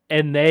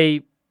 and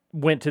they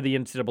went to the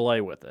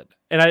NCAA with it.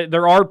 And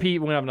there are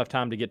people, we don't have enough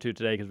time to get to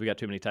today because we got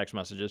too many text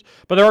messages,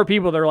 but there are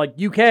people that are like,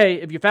 UK,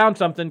 if you found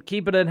something,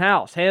 keep it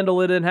in-house,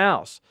 handle it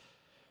in-house.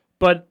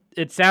 But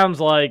it sounds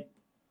like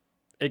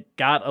it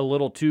got a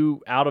little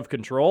too out of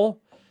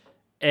control,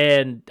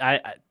 and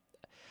I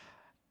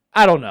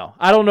don't know.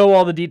 I don't know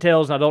all the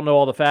details, and I don't know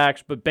all the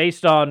facts, but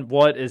based on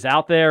what is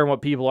out there and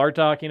what people are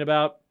talking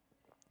about,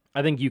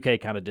 I think UK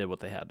kind of did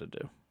what they had to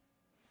do.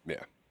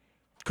 Yeah.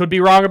 Could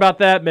be wrong about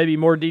that. Maybe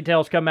more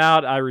details come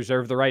out. I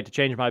reserve the right to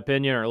change my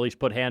opinion or at least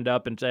put hand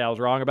up and say I was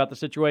wrong about the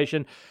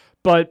situation.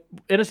 But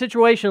in a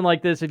situation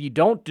like this, if you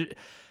don't do...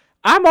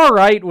 I'm all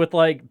right with,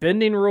 like,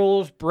 bending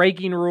rules,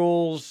 breaking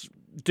rules,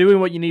 doing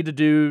what you need to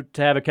do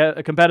to have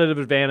a competitive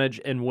advantage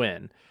and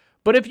win.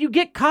 But if you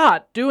get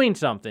caught doing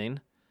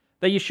something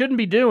that you shouldn't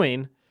be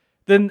doing,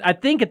 then I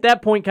think at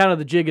that point kind of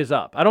the jig is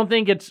up. I don't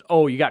think it's,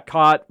 oh, you got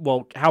caught.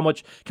 Well, how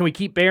much can we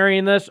keep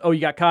burying this? Oh,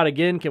 you got caught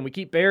again. Can we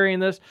keep burying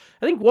this?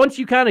 I think once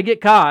you kind of get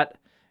caught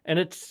and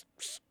it's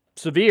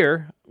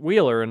severe,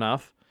 Wheeler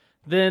enough,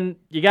 then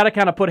you got to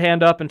kind of put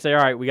hand up and say,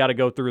 all right, we got to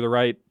go through the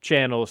right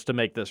channels to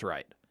make this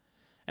right.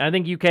 And I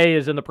think UK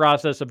is in the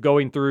process of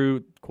going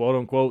through, quote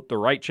unquote, the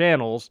right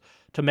channels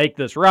to make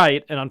this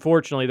right. And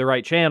unfortunately, the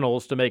right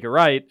channels to make it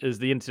right is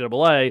the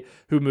NCAA,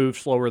 who moves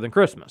slower than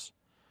Christmas.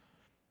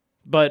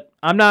 But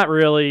I'm not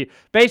really,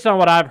 based on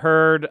what I've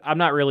heard, I'm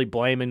not really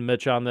blaming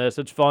Mitch on this.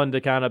 It's fun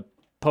to kind of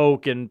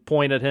poke and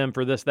point at him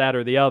for this, that,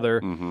 or the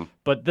other. Mm-hmm.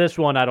 But this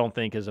one I don't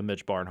think is a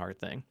Mitch Barnhart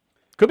thing.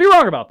 Could be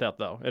wrong about that,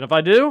 though. And if I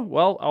do,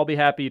 well, I'll be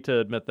happy to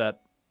admit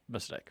that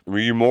mistake. Were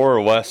you more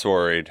or less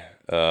worried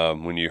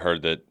when you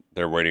heard that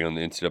they're waiting on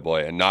the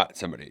NCAA and not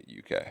somebody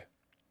at UK?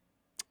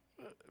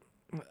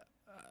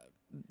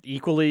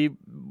 Equally,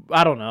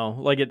 I don't know.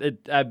 Like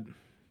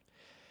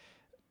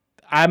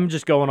I'm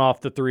just going off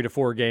the 3 to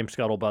 4 game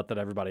scuttlebutt that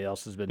everybody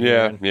else has been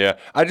doing. Yeah.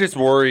 I just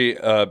worry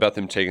about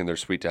them taking their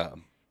sweet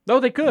time. No,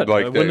 they could.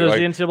 Like when does the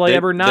NCAA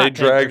ever not? They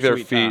drag take their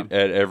sweet feet time?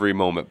 at every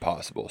moment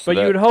possible. So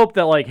but you would hope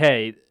that, like,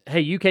 hey,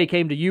 UK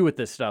came to you with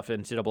this stuff,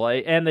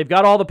 NCAA, and they've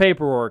got all the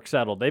paperwork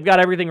settled. They've got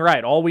everything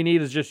right. All we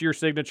need is just your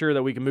signature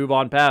that we can move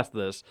on past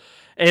this.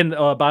 And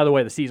by the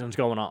way, the season's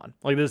going on.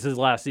 Like, this is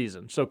last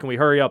season, so can we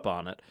hurry up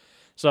on it?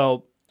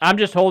 So I'm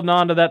just holding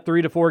on to that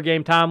 3 to 4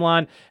 game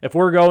timeline. If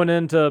we're going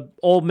into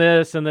Ole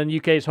Miss and then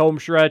UK's home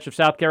stretch of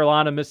South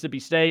Carolina, Mississippi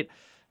State,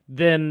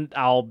 then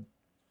I'll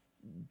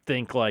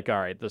think, like, all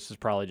right, this is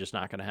probably just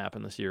not going to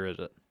happen this year, is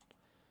it?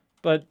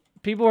 But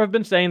people have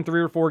been saying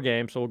 3 or 4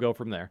 games, so we'll go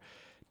from there.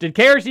 Did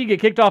KRC get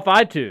kicked off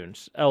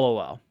iTunes?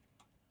 LOL.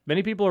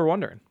 Many people are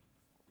wondering.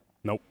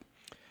 Nope.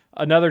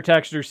 Another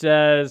texter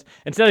says,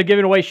 instead of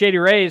giving away Shady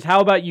Rays,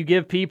 how about you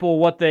give people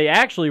what they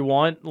actually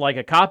want, like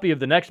a copy of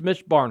the next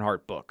Mitch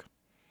Barnhart book?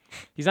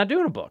 He's not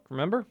doing a book,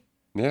 remember?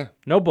 Yeah.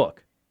 No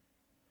book.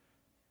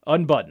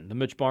 Unbuttoned, the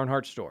Mitch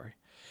Barnhart story.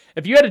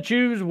 If you had to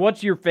choose,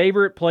 what's your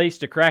favorite place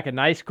to crack a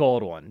nice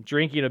cold one?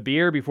 Drinking a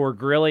beer before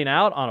grilling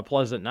out on a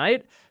pleasant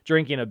night?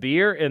 Drinking a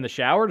beer in the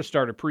shower to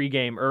start a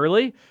pregame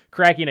early?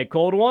 Cracking a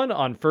cold one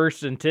on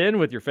 1st and 10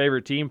 with your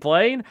favorite team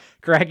playing?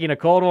 Cracking a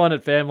cold one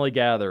at family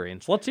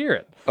gatherings? Let's hear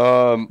it.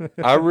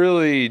 I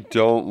really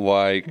don't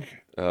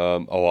like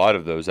a lot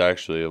of those,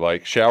 actually.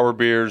 Like, shower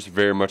beers,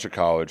 very much a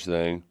college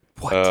thing.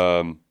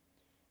 What?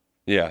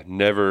 Yeah,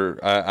 never.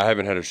 I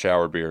haven't had a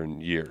shower beer in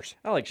years.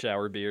 I like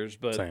shower beers,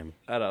 but Same.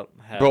 I don't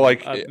have. But,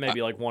 like,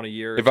 maybe like one a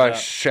year. If I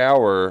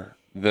shower,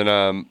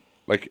 then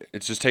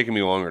it's just taking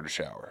me longer to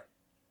shower.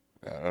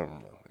 I don't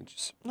know. I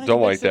just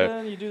don't like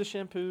that. You do the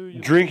shampoo.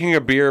 Drinking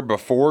a beer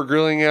before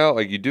grilling out,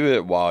 like, you do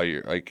it while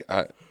you're like,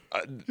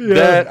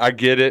 that I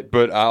get it,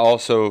 but I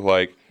also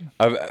like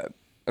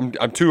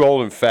I'm too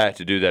old and fat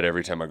to do that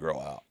every time I grill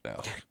out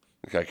now.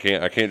 Like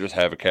I can't just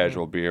have a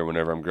casual beer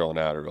whenever I'm grilling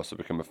out, or else I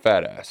become a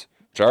fat ass,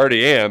 which I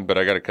already am. But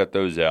I got to cut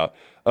those out.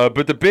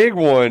 But the big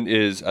one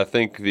is, I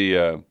think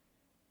during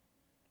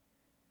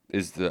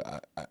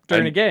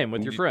a game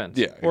with your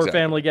friends, or a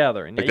family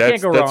gathering. Like you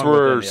can't go wrong. That's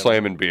where with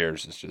slamming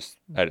beers is just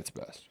at its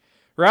best.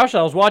 Roush,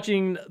 I was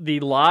watching the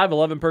live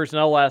 11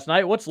 personnel last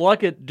night. What's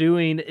Luckett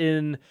doing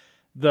in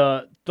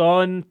the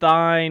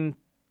Thun-Thine?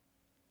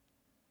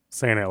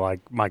 Saying it like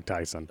Mike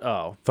Tyson.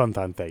 Oh.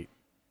 Thun-Thine Fate.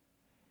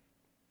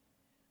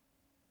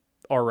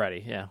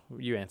 Already, yeah.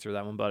 You answer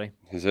that one, buddy.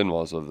 His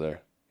in-laws live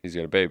there. He's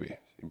got a baby.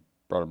 He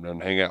brought him down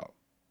to hang out.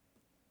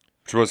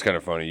 Which was kind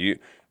of funny.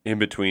 In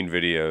between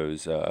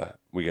videos,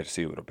 we got to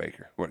see Little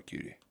Baker. What a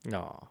cutie.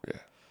 No.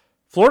 Yeah.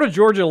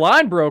 Florida-Georgia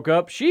line broke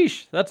up.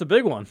 Sheesh, that's a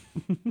big one.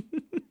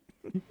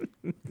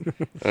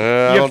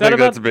 I don't think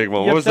that's a big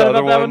one. What was the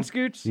other that one,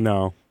 Scoots?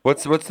 No.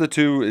 What's the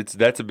two?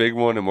 That's a big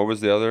one, and what was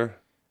the other?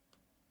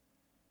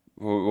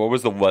 What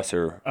was the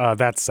lesser?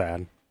 That's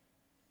sad.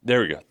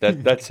 There we go.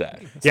 That's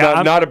sad. It's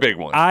Yeah, not a big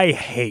one. I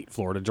hate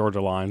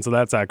Florida-Georgia line, so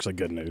that's actually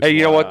good news. Hey,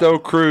 you know what though?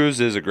 Cruise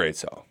is a great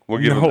song. We'll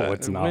give him that. No,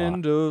 it's not.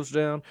 Windows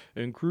down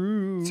and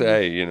cruise.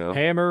 Say, you know.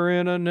 Hammer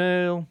in a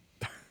nail.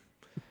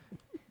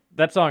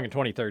 That song in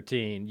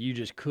 2013, you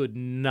just could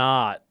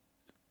not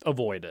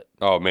avoid it.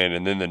 Oh man,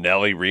 and then the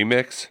Nelly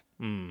remix.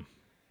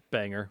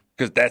 Banger.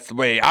 Because that's the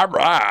way I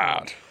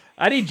ride.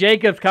 I need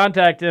Jacob's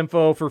contact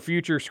info for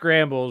future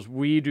scrambles.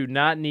 We do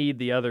not need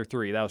the other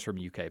three. That was from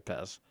UK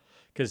Pez.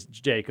 Because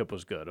Jacob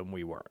was good and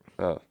we weren't.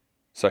 Oh,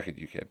 second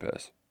UK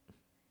Pez.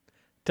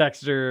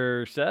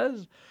 Texter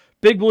says,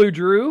 Big Blue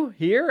Drew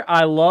here.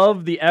 I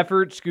love the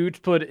effort Scoots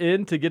put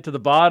in to get to the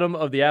bottom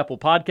of the Apple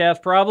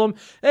Podcast problem.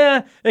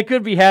 It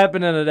could be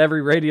happening at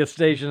every radio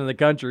station in the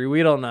country.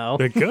 We don't know.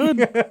 It could.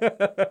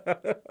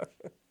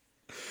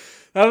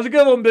 That was a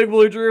good one, Big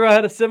Blue Drew. I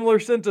had a similar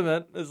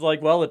sentiment. It's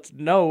like, well,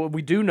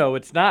 we do know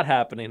it's not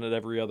happening at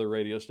every other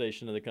radio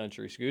station in the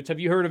country, Scoots. Have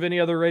you heard of any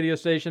other radio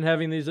station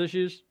having these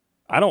issues?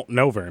 I don't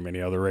know very many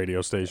other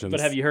radio stations.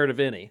 But have you heard of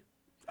any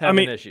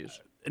having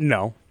issues?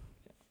 No.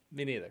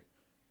 Me neither.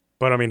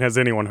 But, has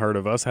anyone heard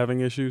of us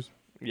having issues?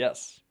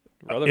 Yes.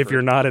 If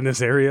you're not in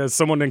this area, does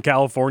someone in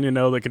California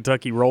know that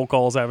Kentucky roll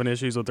call's having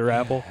issues with their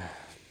Apple?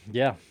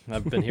 Yeah,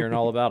 I've been hearing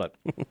all about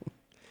it.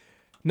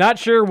 Not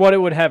sure what it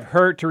would have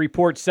hurt to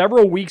report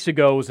several weeks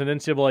ago was an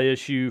NCAA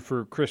issue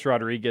for Chris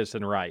Rodriguez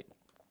and Wright.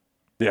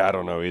 Yeah, I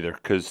don't know either,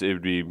 because it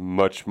would be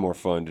much more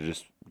fun to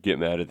just get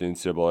mad at the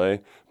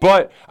NCAA.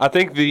 But I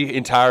think the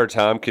entire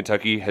time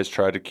Kentucky has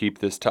tried to keep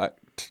this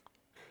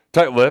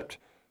tight-lipped,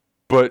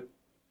 but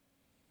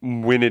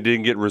when it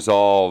didn't get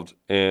resolved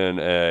in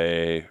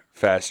a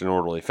fast and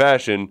orderly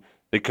fashion,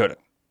 they couldn't.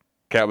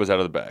 Cat was out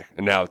of the bag,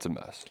 and now it's a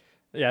mess.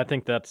 Yeah, I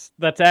think that's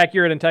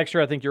accurate. And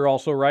Texture, I think you're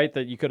also right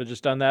that you could have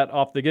just done that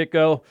off the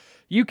get-go.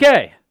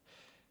 UK,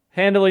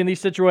 handling these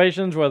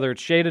situations, whether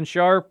it's shade and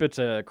sharp, it's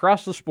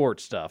across the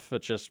sport stuff.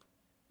 It's just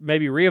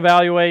maybe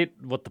reevaluate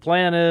what the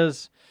plan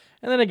is.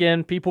 And then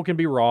again, people can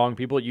be wrong.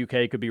 People at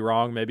UK could be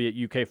wrong. Maybe at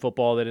UK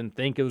football, they didn't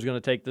think it was going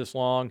to take this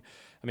long.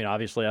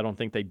 Obviously, I don't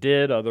think they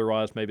did.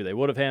 Otherwise, maybe they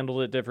would have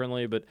handled it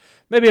differently. But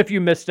maybe a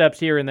few missteps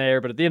here and there.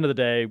 But at the end of the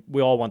day,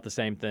 we all want the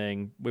same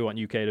thing. We want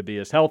UK to be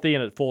as healthy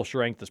and at full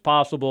strength as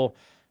possible,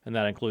 and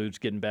that includes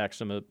getting back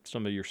some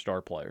of your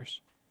star players.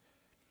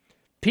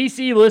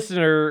 PC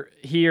listener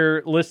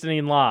here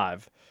listening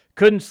live.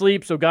 Couldn't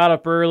sleep, so got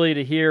up early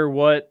to hear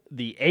what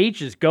the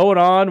H is going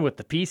on with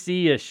the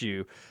PC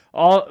issue.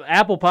 All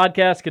Apple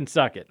Podcasts can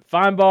suck it.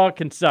 Feinbaugh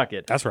can suck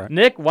it. That's right.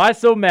 Nick, why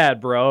so mad,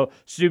 bro?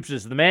 Stoops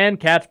is the man.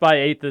 Cats by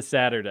 8 this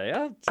Saturday.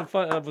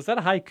 Was that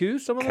a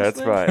haiku? Some of those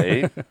Cats by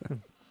 8?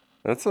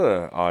 That's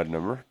an odd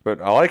number, but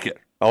I like it.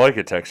 I like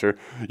it, Texter.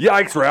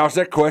 Yikes, Roush.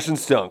 That question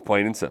stunk,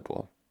 plain and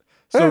simple.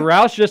 So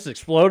Roush just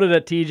exploded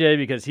at TJ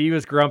because he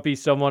was grumpy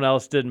someone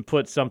else didn't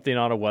put something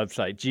on a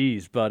website.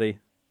 Jeez, buddy.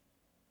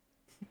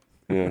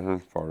 Yeah,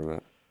 that's part of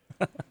it.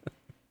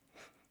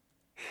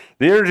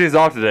 The energy is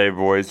off today,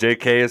 boys.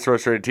 JK is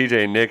frustrated.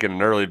 TJ and Nick in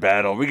an early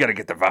battle. We got to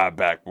get the vibe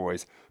back,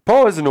 boys.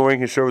 Paul is annoying.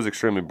 His show is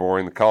extremely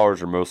boring. The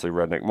callers are mostly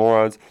redneck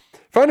morons.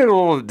 Find it a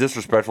little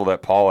disrespectful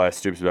that Paul asked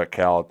Stoops about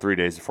Cal 3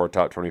 days before a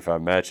top 25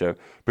 matchup,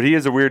 but he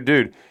is a weird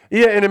dude.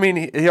 Yeah, and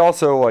he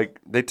also,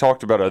 they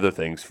talked about other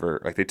things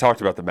they talked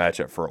about the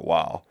matchup for a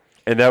while,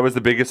 and that was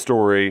the biggest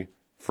story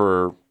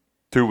for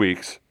 2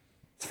 weeks.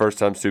 It's the first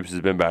time Stoops has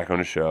been back on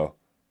a show.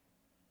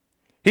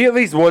 He at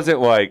least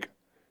wasn't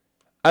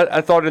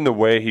I thought in the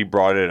way he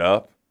brought it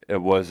up,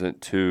 it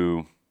wasn't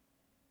too.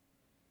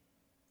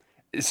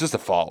 It's just a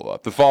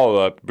follow-up. The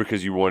follow-up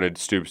because you wanted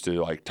Stoops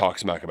to talk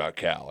smack about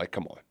Cal.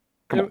 Come on.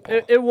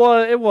 It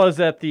was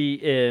at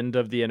the end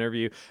of the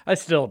interview. I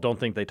still don't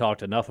think they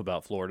talked enough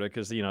about Florida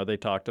because they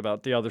talked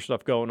about the other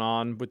stuff going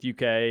on with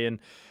UK and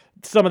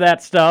some of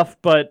that stuff.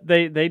 But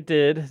they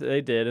did,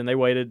 and they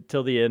waited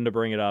till the end to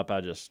bring it up.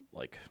 I just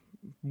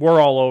we're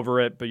all over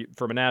it, but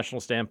from a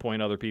national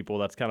standpoint, other people,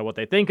 that's kind of what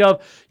they think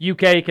of.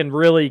 UK can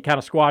really kind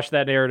of squash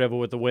that narrative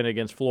with the win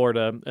against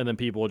Florida, and then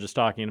people are just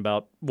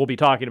we'll be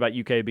talking about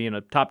UK being a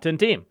top 10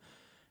 team.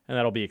 and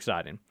that'll be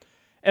exciting.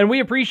 And we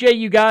appreciate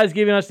you guys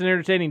giving us an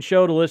entertaining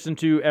show to listen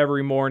to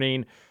every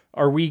morning.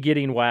 Are we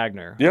getting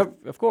Wagner?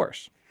 Yep. Of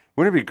course.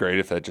 Wouldn't it be great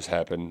if that just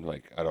happened,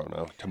 like, I don't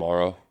know,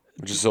 tomorrow?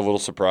 Just a little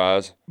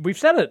surprise. We've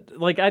said it.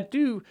 Like, I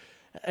do,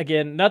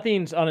 again,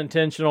 nothing's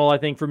unintentional, I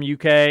think, from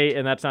UK,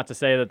 and that's not to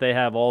say that they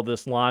have all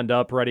this lined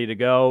up, ready to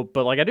go.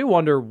 But, like, I do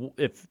wonder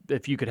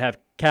if you could have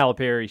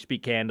Calipari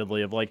speak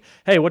candidly of, like,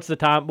 hey, what's the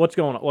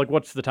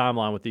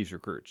timeline with these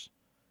recruits?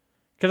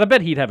 Because I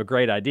bet he'd have a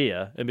great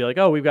idea and be like,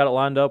 oh, we've got it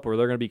lined up where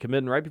they're going to be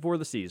committing right before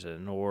the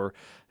season, or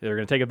they're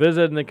going to take a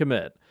visit and then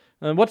commit.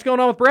 And what's going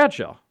on with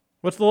Bradshaw?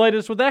 What's the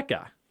latest with that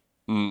guy?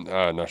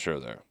 Not sure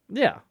there.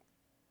 Yeah.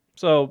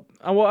 So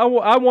I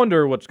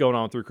wonder what's going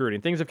on with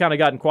recruiting. Things have kind of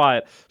gotten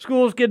quiet.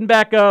 School's getting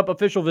back up.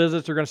 Official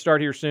visits are going to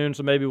start here soon,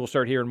 so maybe we'll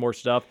start hearing more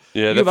stuff.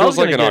 Yeah, that feels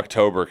like an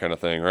October kind of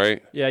thing,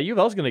 right? Yeah, U of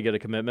L's going to get a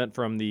commitment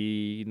from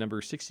the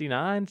number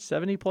 69,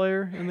 70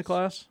 player in the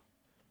class.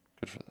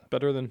 Good for them.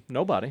 Better than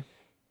nobody.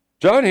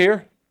 John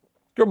here.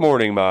 Good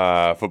morning,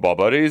 my football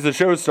buddies. The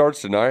show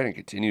starts tonight and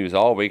continues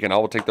all week, and I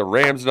will take the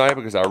Rams tonight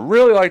because I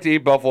really like to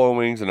eat buffalo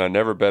wings, and I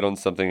never bet on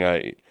something I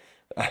eat.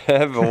 I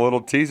have a little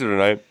teaser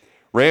tonight.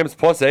 Rams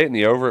 +8 and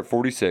the over at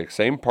 46.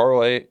 Same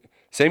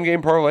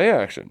game parlay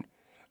action.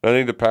 I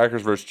think the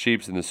Packers versus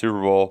Chiefs in the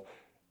Super Bowl,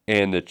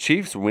 and the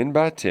Chiefs win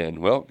by 10.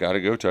 Well, gotta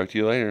go. Talk to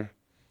you later.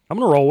 I'm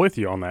gonna roll with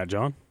you on that,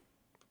 John.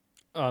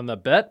 On the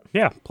bet?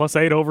 Yeah,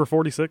 +8 over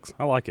 46.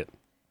 I like it.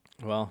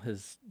 Well,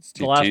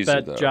 the last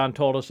bet John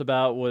told us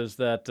about was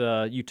that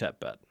UTEP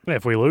bet. Yeah,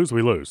 if we lose,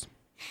 we lose.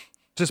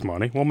 Just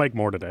money. We'll make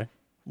more today.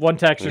 One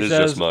texter says... It's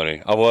just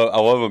money. I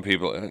love when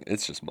people...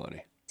 It's just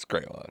money. It's a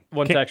great line.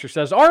 One texter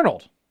says,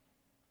 Arnold.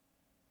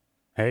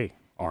 Hey,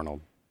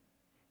 Arnold.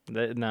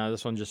 No,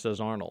 this one just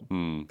says Arnold.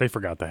 They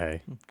forgot the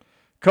hey.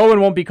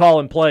 Cohen won't be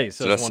calling plays,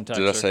 says one texter.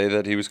 Did I say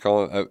that he was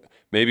calling...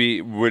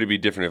 maybe would it be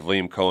different if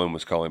Liam Cohen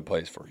was calling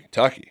plays for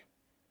Kentucky?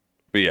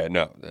 But yeah,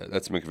 no,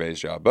 that's McVay's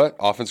job. But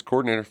offense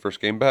coordinator, first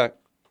game back.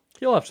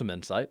 He'll have some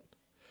insight.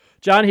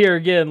 John here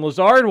again.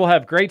 Lazard will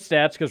have great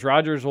stats because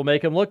Rodgers will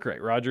make him look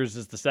great. Rodgers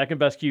is the second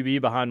best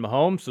QB behind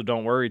Mahomes, so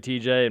don't worry,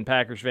 TJ and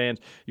Packers fans.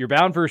 You're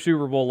bound for a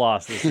Super Bowl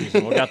loss this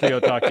season. We'll have to go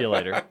talk to you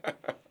later.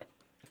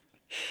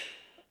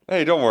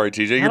 Hey, don't worry,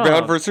 TJ. You're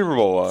bound for a Super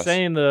Bowl loss.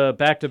 Saying the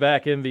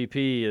back-to-back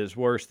MVP is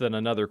worse than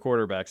another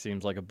quarterback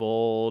seems like a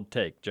bold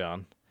take,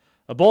 John.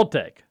 A bold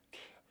take.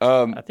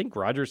 I think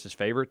Rodgers is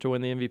favorite to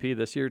win the MVP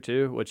this year,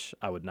 too, which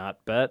I would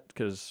not bet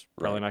because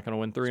probably not going to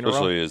win 3 in a row.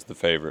 Especially as the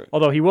favorite.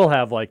 Although he will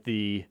have like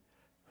the,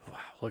 wow,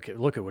 look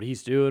at what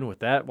he's doing with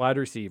that wide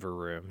receiver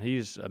room.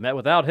 He's met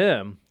without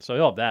him, so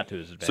he'll have that to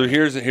his advantage.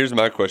 So here's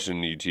my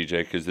question to you,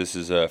 TJ, because this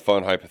is a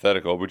fun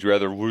hypothetical. Would you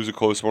rather lose a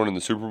close one in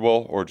the Super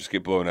Bowl or just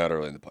get blown out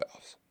early in the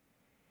playoffs?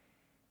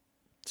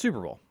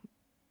 Super Bowl.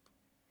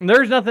 And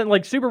there's nothing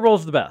like Super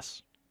Bowl's the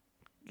best.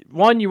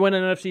 One, you win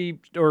an NFC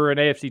or an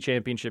AFC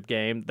championship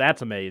game.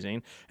 That's amazing.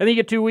 And then you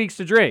get 2 weeks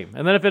to dream.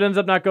 And then if it ends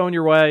up not going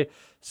your way,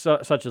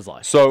 such is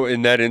life. So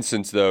in that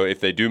instance, though, if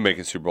they do make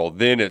a Super Bowl,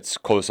 then it's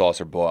close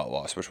loss or blowout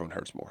loss. Which one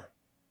hurts more?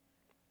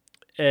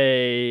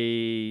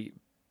 A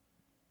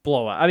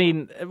blowout. I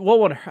mean, what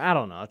one? I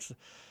don't know. It's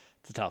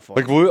a tough one.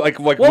 Like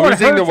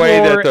losing the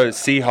way that the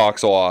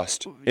Seahawks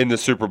lost in the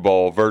Super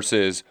Bowl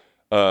versus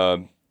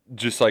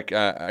just like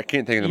I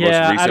can't think of the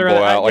most recent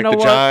blowout. Like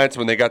the Giants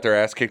when they got their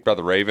ass kicked by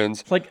the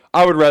Ravens. Like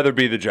I would rather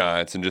be the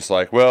Giants and just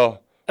like,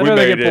 well, I'd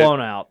rather get blown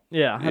out.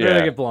 Yeah, I'd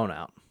rather get blown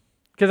out.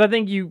 Because I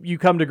think you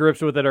come to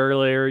grips with it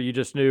earlier. You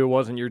just knew it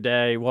wasn't your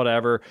day,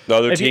 whatever. The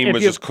other team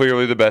was just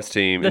clearly the best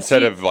team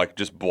instead of like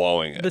just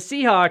blowing it. The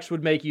Seahawks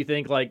would make you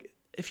think like,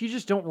 if you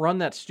just don't run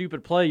that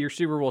stupid play, you're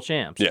Super Bowl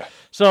champs. Yeah.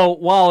 So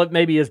while it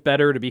maybe is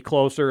better to be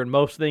closer in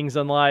most things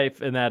in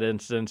life, in that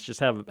instance,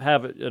 just have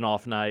an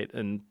off night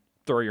and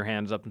throw your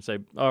hands up and say,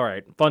 all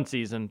right, fun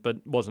season, but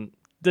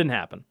didn't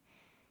happen.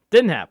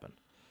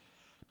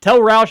 Tell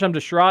Roush I'm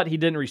distraught he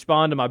didn't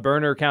respond to my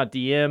burner account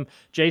DM,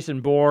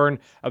 Jason Bourne,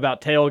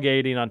 about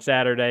tailgating on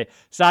Saturday.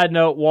 Side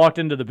note, walked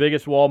into the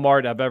biggest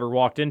Walmart I've ever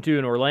walked into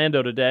in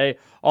Orlando today.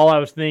 All I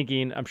was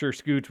thinking, I'm sure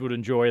Scoots would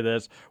enjoy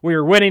this. We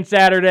are winning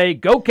Saturday.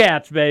 Go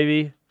Cats,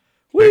 baby.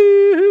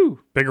 Woo-hoo!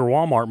 Bigger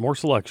Walmart, more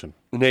selection.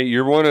 Nate,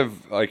 you're one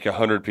of like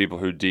 100 people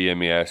who DM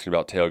me asking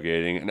about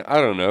tailgating, and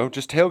I don't know,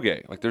 just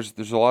tailgate. Like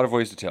there's a lot of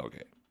ways to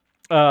tailgate.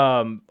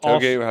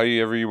 Tailgate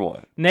however you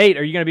want. Nate,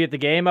 are you going to be at the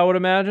game? I would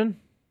imagine.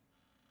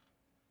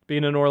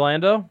 Being in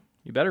Orlando,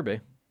 you better be.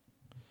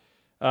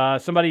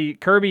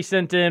 Kirby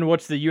sent in,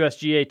 what's the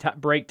USGA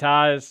break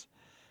ties?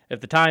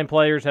 If the tying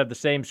players have the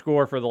same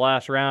score for the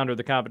last round or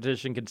the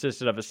competition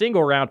consisted of a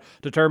single round,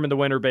 determine the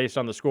winner based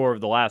on the score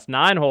of the last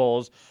 9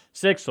 holes,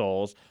 6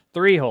 holes,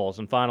 3 holes,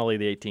 and finally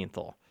the 18th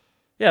hole.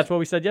 Yeah, that's what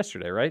we said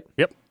yesterday, right?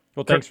 Yep.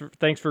 Well,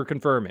 thanks for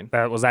confirming.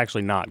 That was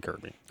actually not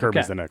Kirby.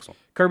 Kirby's the next one.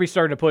 Kirby's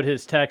starting to put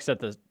his text at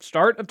the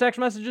start of text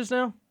messages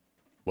now?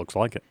 Looks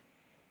like it.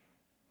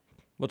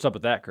 What's up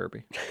with that,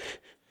 Kirby?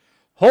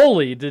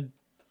 Holy, did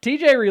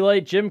TJ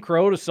relayed Jim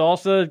Crow to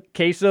salsa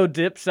queso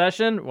dip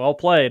session. Well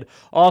played.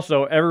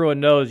 Also, everyone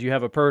knows you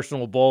have a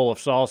personal bowl of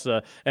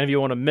salsa, and if you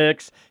want to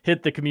mix,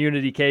 hit the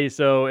community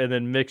queso and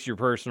then mix your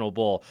personal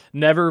bowl.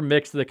 Never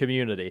mix the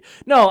community.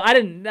 No, I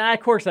didn't. Of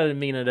course, I didn't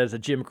mean it as a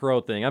Jim Crow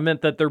thing. I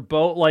meant that they're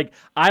both like,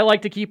 I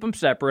like to keep them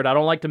separate. I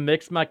don't like to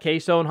mix my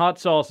queso and hot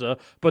salsa,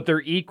 but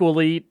they're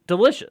equally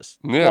delicious.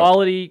 Yeah.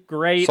 Quality,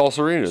 great.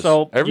 Salsaritas.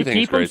 So you Everything's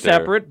keep them great there.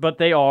 separate, but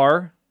they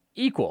are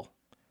equal.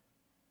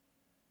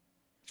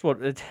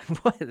 I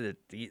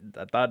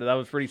thought that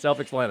was pretty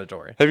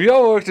self-explanatory. Have you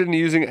all looked into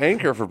using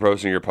Anchor for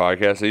posting your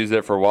podcast? I used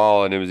that for a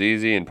while, and it was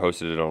easy and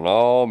posted it on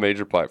all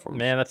major platforms.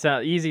 Man,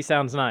 easy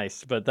sounds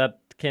nice, but that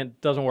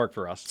doesn't work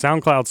for us.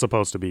 SoundCloud's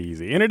supposed to be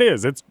easy, and it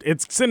is.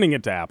 It's sending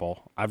it to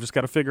Apple. I've just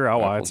got to figure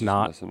out why Apple's it's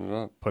not messing it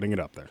up. putting it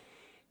up there.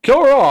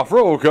 Kill her off,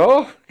 roll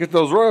call. Get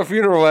those royal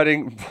funeral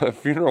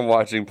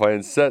watching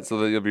plans set so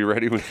that you'll be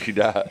ready when she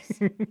dies.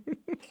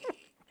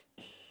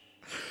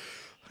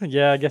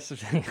 Yeah, I guess.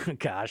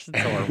 Gosh, it's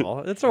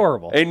horrible. It's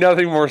horrible. Ain't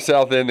nothing more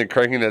South End than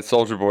cranking that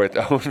soldier boy at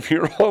the Owen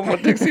funeral home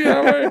on Dixie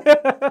Highway.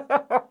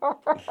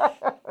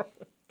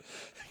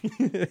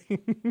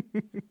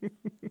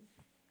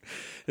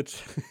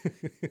 It's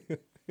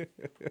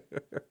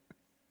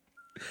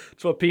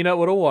what Peanut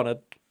would have wanted.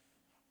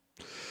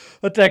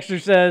 A texter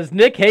says,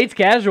 Nick hates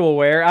casual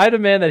wear. I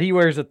demand that he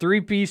wears a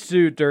 3-piece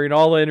suit during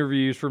all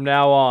interviews from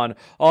now on.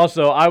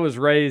 Also, I was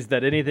raised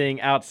that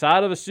anything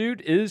outside of a suit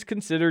is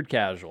considered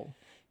casual.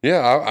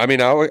 Yeah,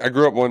 I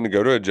grew up wanting to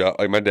go to a job.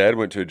 Like, my dad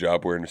went to a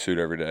job wearing a suit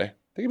every day.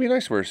 I think it'd be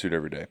nice to wear a suit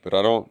every day, but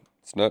I don't.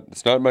 It's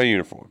not my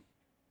uniform.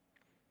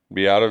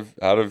 Be out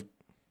of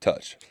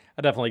touch.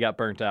 I definitely got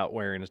burnt out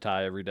wearing a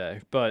tie every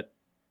day, but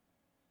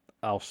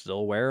I'll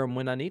still wear them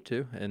when I need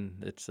to,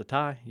 and it's a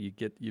tie.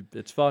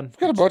 It's fun. I've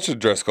got a bunch of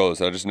dress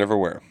clothes. I just never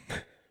wear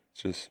them.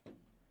 It's just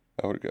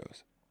how it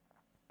goes.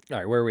 All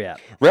right, where are we at?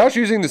 Roush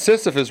using the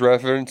Sisyphus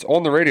reference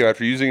on the radio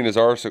after using it in his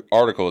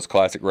article is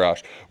classic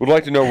Roush. Would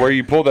like to know where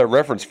you pulled that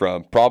reference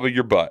from. Probably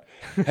your butt.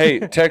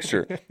 Hey,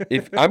 texter,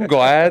 I'm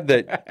glad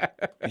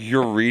that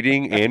you're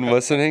reading and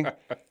listening.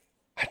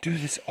 I do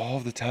this all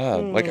the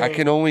time. Like, I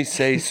can only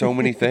say so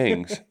many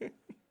things.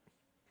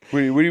 What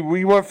do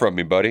you want from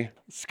me, buddy?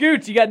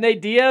 Scoots, you got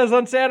Nate Diaz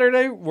on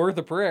Saturday? Worth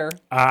a prayer.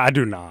 I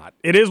do not.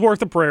 It is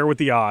worth a prayer with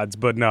the odds,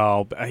 but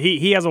no.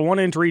 He has a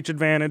 1-inch reach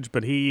advantage,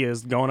 but he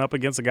is going up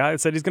against a guy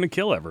that said he's going to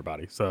kill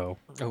everybody. So,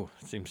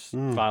 seems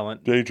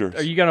violent. Dangerous.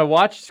 Are you going to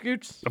watch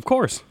Scoots? Of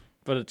course.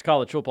 But it's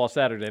college football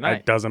Saturday night.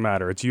 It doesn't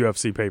matter. It's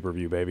UFC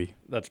pay-per-view, baby.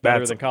 That's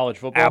better than college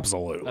football?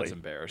 Absolutely. That's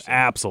embarrassing.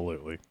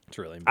 Absolutely. It's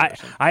really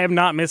embarrassing. I have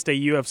not missed a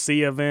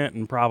UFC event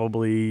in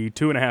probably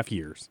 2.5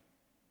 years.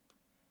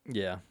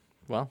 Yeah.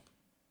 Well,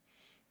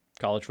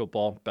 college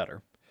football,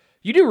 better.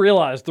 You do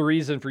realize the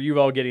reason for you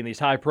all getting these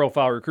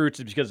high-profile recruits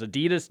is because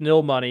Adidas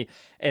nil money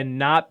and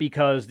not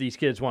because these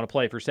kids want to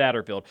play for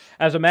Satterfield.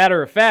 As a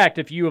matter of fact,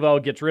 if U of L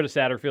gets rid of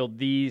Satterfield,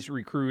 these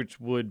recruits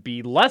would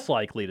be less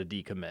likely to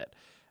decommit.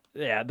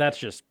 Yeah, that's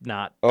just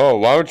not. Oh,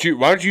 why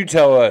don't you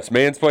tell us?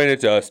 Mansplain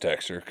it to us,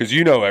 Texter, because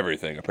you know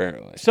everything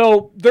apparently.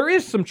 So there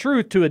is some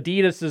truth to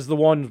Adidas is the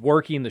one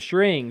working the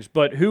strings,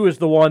 but who is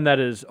the one that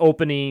is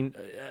opening,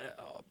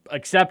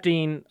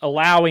 accepting,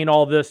 allowing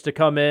all this to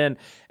come in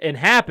and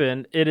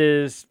happen? It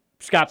is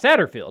Scott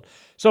Satterfield.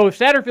 So if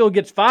Satterfield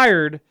gets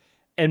fired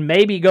and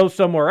maybe goes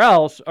somewhere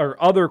else,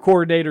 or other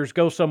coordinators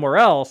go somewhere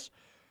else,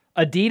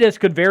 Adidas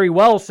could very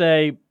well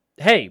say,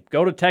 "Hey,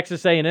 go to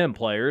Texas A&M,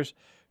 players."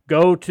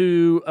 Go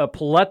to a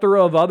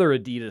plethora of other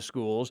Adidas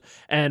schools,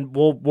 and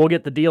we'll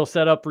get the deal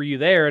set up for you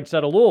there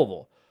instead of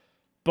Louisville.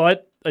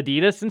 But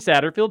Adidas and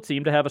Satterfield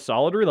seem to have a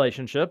solid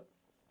relationship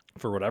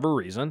for whatever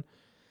reason.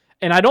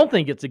 And I don't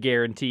think it's a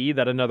guarantee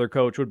that another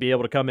coach would be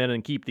able to come in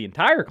and keep the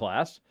entire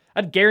class.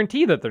 I'd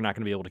guarantee that they're not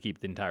going to be able to keep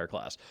the entire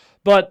class.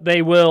 But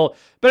they will.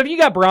 But if you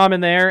got Brom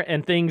in there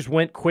and things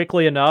went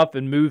quickly enough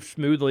and moved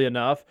smoothly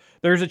enough,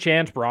 there's a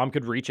chance Brom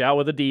could reach out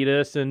with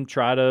Adidas and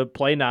try to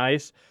play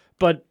nice.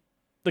 But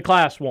the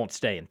class won't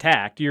stay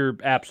intact. You're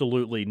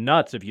absolutely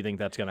nuts if you think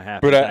that's going to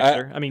happen. But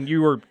I mean,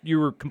 you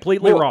were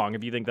completely wrong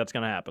if you think that's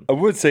going to happen. I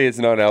would say it's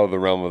not out of the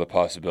realm of the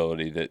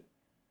possibility that,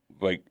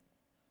 like,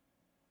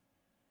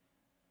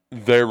 I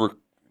don't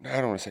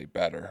want to say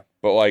better,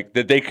 but like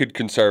that they could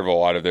conserve a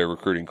lot of their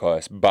recruiting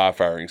class by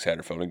firing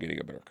Satterfield and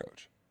getting a better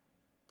coach.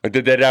 Like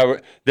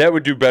that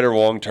would do better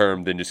long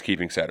term than just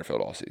keeping Satterfield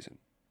all season.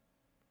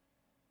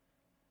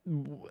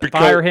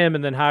 Fire him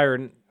and then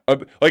hire.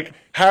 Like,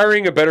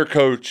 hiring a better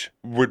coach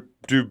would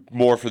do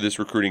more for this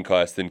recruiting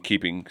class than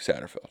keeping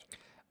Satterfield.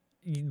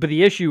 But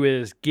the issue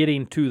is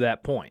getting to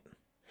that point.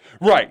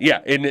 Right,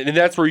 yeah. And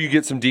that's where you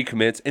get some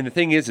decommits. And the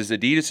thing is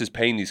Adidas is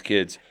paying these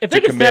kids if they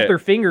can snap their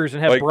fingers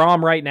and have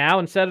Brom right now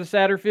instead of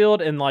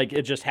Satterfield and, like,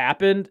 it just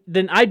happened,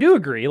 then I do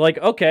agree. Like,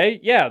 okay,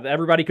 yeah,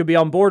 everybody could be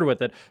on board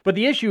with it. But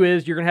the issue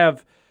is you're going to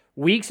have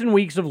weeks and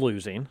weeks of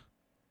losing.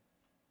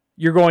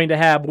 You're going to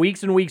have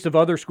weeks and weeks of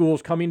other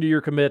schools coming to your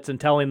commits and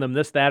telling them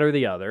this, that, or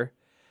the other.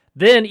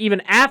 Then,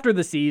 even after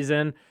the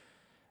season,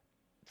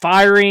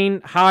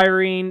 firing,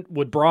 hiring,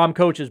 would Brom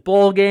coach his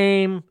bowl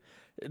game?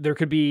 There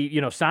could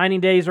be,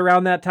 signing days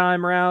around that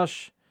time,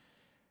 Roush.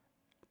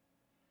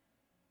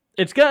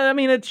 It's got. I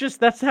mean, it's just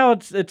that's how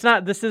it's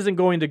not. This isn't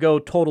going to go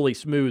totally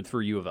smooth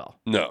for U of L.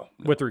 No.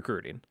 With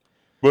recruiting.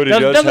 But it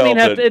doesn't mean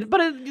help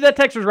that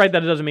text was right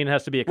that it doesn't mean it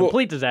has to be a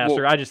complete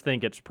disaster. I just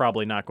think it's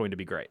probably not going to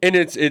be great. And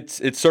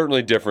it's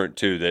certainly different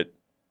too that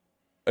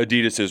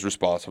Adidas is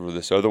responsible for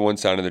this. So the one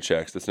signing the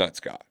checks. That's not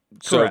Scott.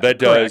 So that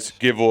does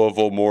give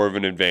Louisville more of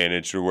an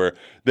advantage to where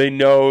they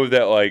know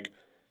that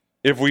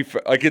if we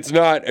it's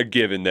not a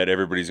given that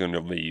everybody's going to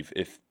leave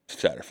if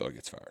Satterfield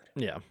gets fired.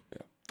 Yeah.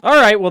 All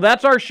right. Well,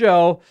 that's our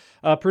show.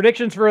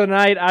 Predictions for the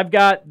night. I've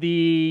got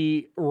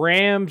the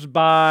Rams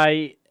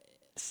by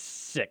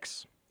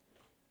 6.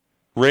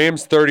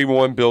 Rams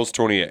 31, Bills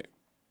 28.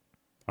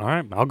 All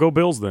right, I'll go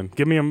Bills then.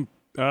 Give me them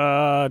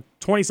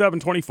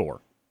 27-24.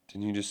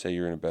 Didn't you just say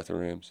you're going to bet the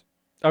Rams?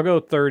 I'll go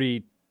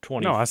 30-20.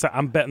 No, I said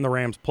I'm betting the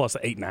Rams plus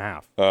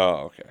 8.5. Oh,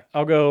 okay.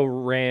 I'll go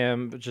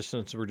Rams, just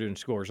since we're doing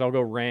scores. I'll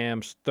go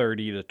Rams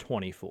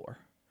 30-24.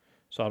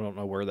 So I don't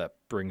know where that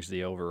brings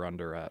the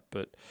over-under at.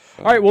 But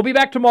all right, we'll be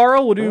back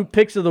tomorrow. We'll do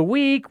picks of the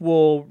week.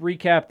 We'll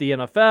recap the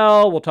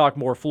NFL. We'll talk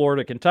more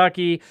Florida,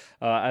 Kentucky.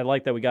 I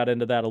like that we got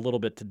into that a little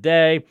bit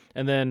today.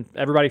 And then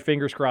everybody,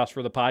 fingers crossed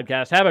for the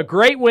podcast. Have a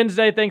great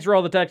Wednesday. Thanks for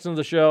all the texts on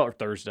the show. Or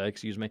Thursday,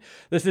 excuse me.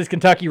 This is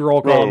Kentucky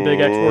Roll Call on Big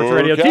X Sports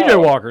Radio. TJ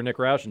Walker, Nick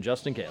Roush, and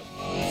Justin Caleb.